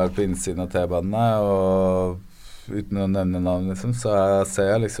ikke kameraer på innsiden av T-banene, og uten å nevne navn, liksom, så ser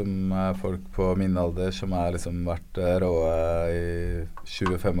jeg liksom folk på min alder som liksom vært råe i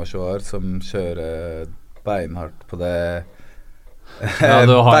 25 år, som kjører beinhardt på det. Ja,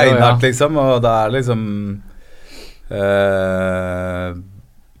 du har jo, beinhardt, ja. liksom, og da liksom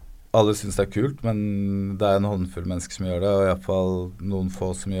alle synes det er kult, men det er en håndfull mennesker som gjør det, og i hvert fall noen få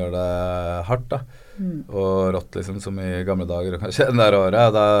som gjør det hardt, da. Og rått, liksom, som i gamle dager, og kanskje den der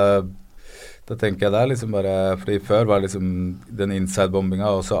året. Da tenker jeg det liksom bare, fordi før var liksom den inside-bombinga,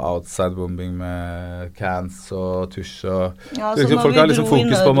 og også outside-bombing med cans og tusj og... Ja, Så så liksom, når folk vi har liksom dro i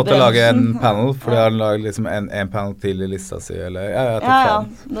fokus på å måtte lage en nødbremsen- panel, fordi Ja. de har laget liksom en panel til i lista si, eller... Ja, Ja, ja.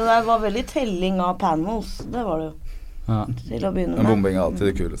 Det der var veldig telling av panels. Det var det jo, Ja, til å begynne Men med. bombing er alltid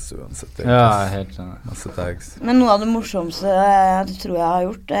det kuleste uansett. egentlig. ja helt sånn. Masse tags. Men noe av det morsomste jeg tror jeg har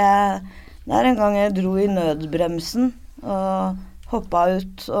gjort, det er en gang jeg dro i nødbremsen og hoppa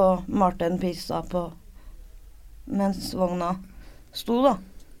ut og malte en pizza på mens vogna sto, da.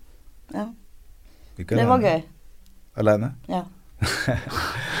 Ja, Ikke det var alene. gøy. Alene? Ja.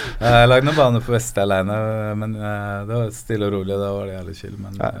 Jeg lagde noen baner på Vest alene, men det var stille og rolig, da var det jævlig chill,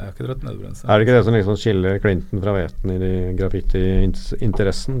 men jeg har ikke dratt nedbrenn. Er det ikke det som liksom skiller Clinton fra Veten i de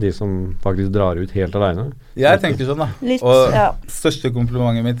graffiti-interessen, de som faktisk drar ut helt alene? Jeg tenker sånn da, Litt, og ja. største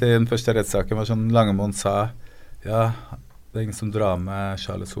komplimentet mitt i den første rettssaken var sånn, Langemoen sa, ja, det er ingen som drar med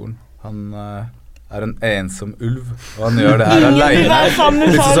Charles Horn, han er en ensom ulv, og han gjør det her alene,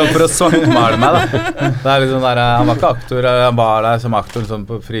 liksom sånn for å svartmale meg da. Det er liksom der, han var ikke aktor, han var der som aktor sånn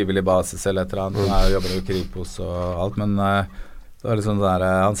på frivillig basis eller et eller annet, han jobber i Kripos og alt, men det var liksom der,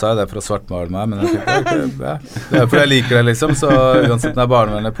 han sa jo det for å svartmale meg, men jeg tenkte, ja, det er fordi jeg liker det liksom, så uansett når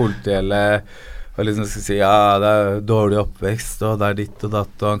barnevernet, politi eller og liksom skal si, ja, det er dårlig oppvekst, og det er ditt og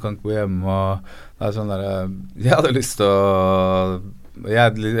datt, og han kan ikke bo hjemme, og det er sånn der, jeg hadde lyst til å,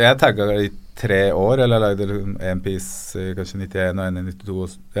 jeg tagget i 3 år, eller jeg lagde en piece i kanskje 91 og en i 92,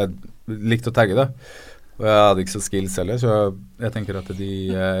 og jeg likte å tagge det, og jeg hadde ikke så skills heller, så jeg tenker at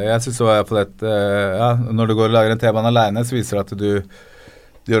jeg synes også på det, ja, når du går og lager en T-bane alene, så viser det at du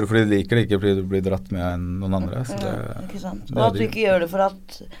gjør det fordi du liker det, ikke fordi du blir dratt med noen andre, så det, ikke sant, og at du ikke gjør det for at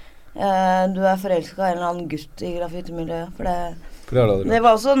du er forelsket av en eller annen gutt i graffiti-miljøet, for det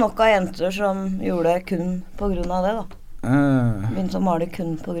var også nok av jenter som gjorde det kun på grunn av det da. Begynte å male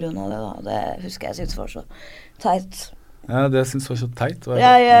kun på grunn av det da. Det husker jeg synes var så teit. Ja, det synes var så teit.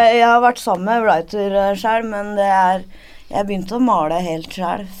 Jeg har vært sammen med writer selv, men jeg begynte å male helt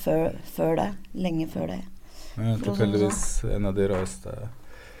selv før det, lenge før det. Tilfeldigvis en av de råeste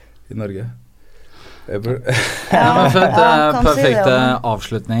i Norge. Ja, men fett, perfekte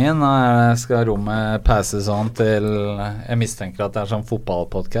avslutningen. Jeg skal rommet passe sånn til jeg mistenker at det er sånn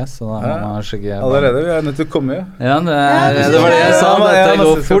fotballpodcast, så da må man sjekke allerede, vi er nødt til å komme, ja, det var det jeg sa, dette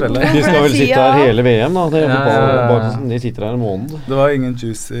går fort. De skal vel sitte her hele VM da, de sitter her en måned. Det var ingen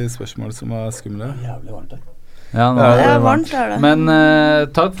juicy spørsmål som var skumle. Jævlig varmt det. Ja, varmt er det. Men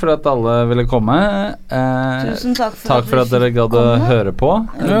takk for at alle ville komme. Tusen takk for at dere gadd å høre på.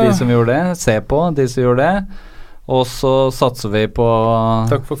 De som gjorde det, se på de som gjorde det. Og så satser vi på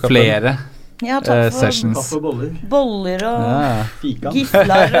flere sessions. Kaffe og boller. Boller og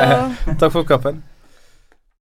gifler og Takk for kaffen.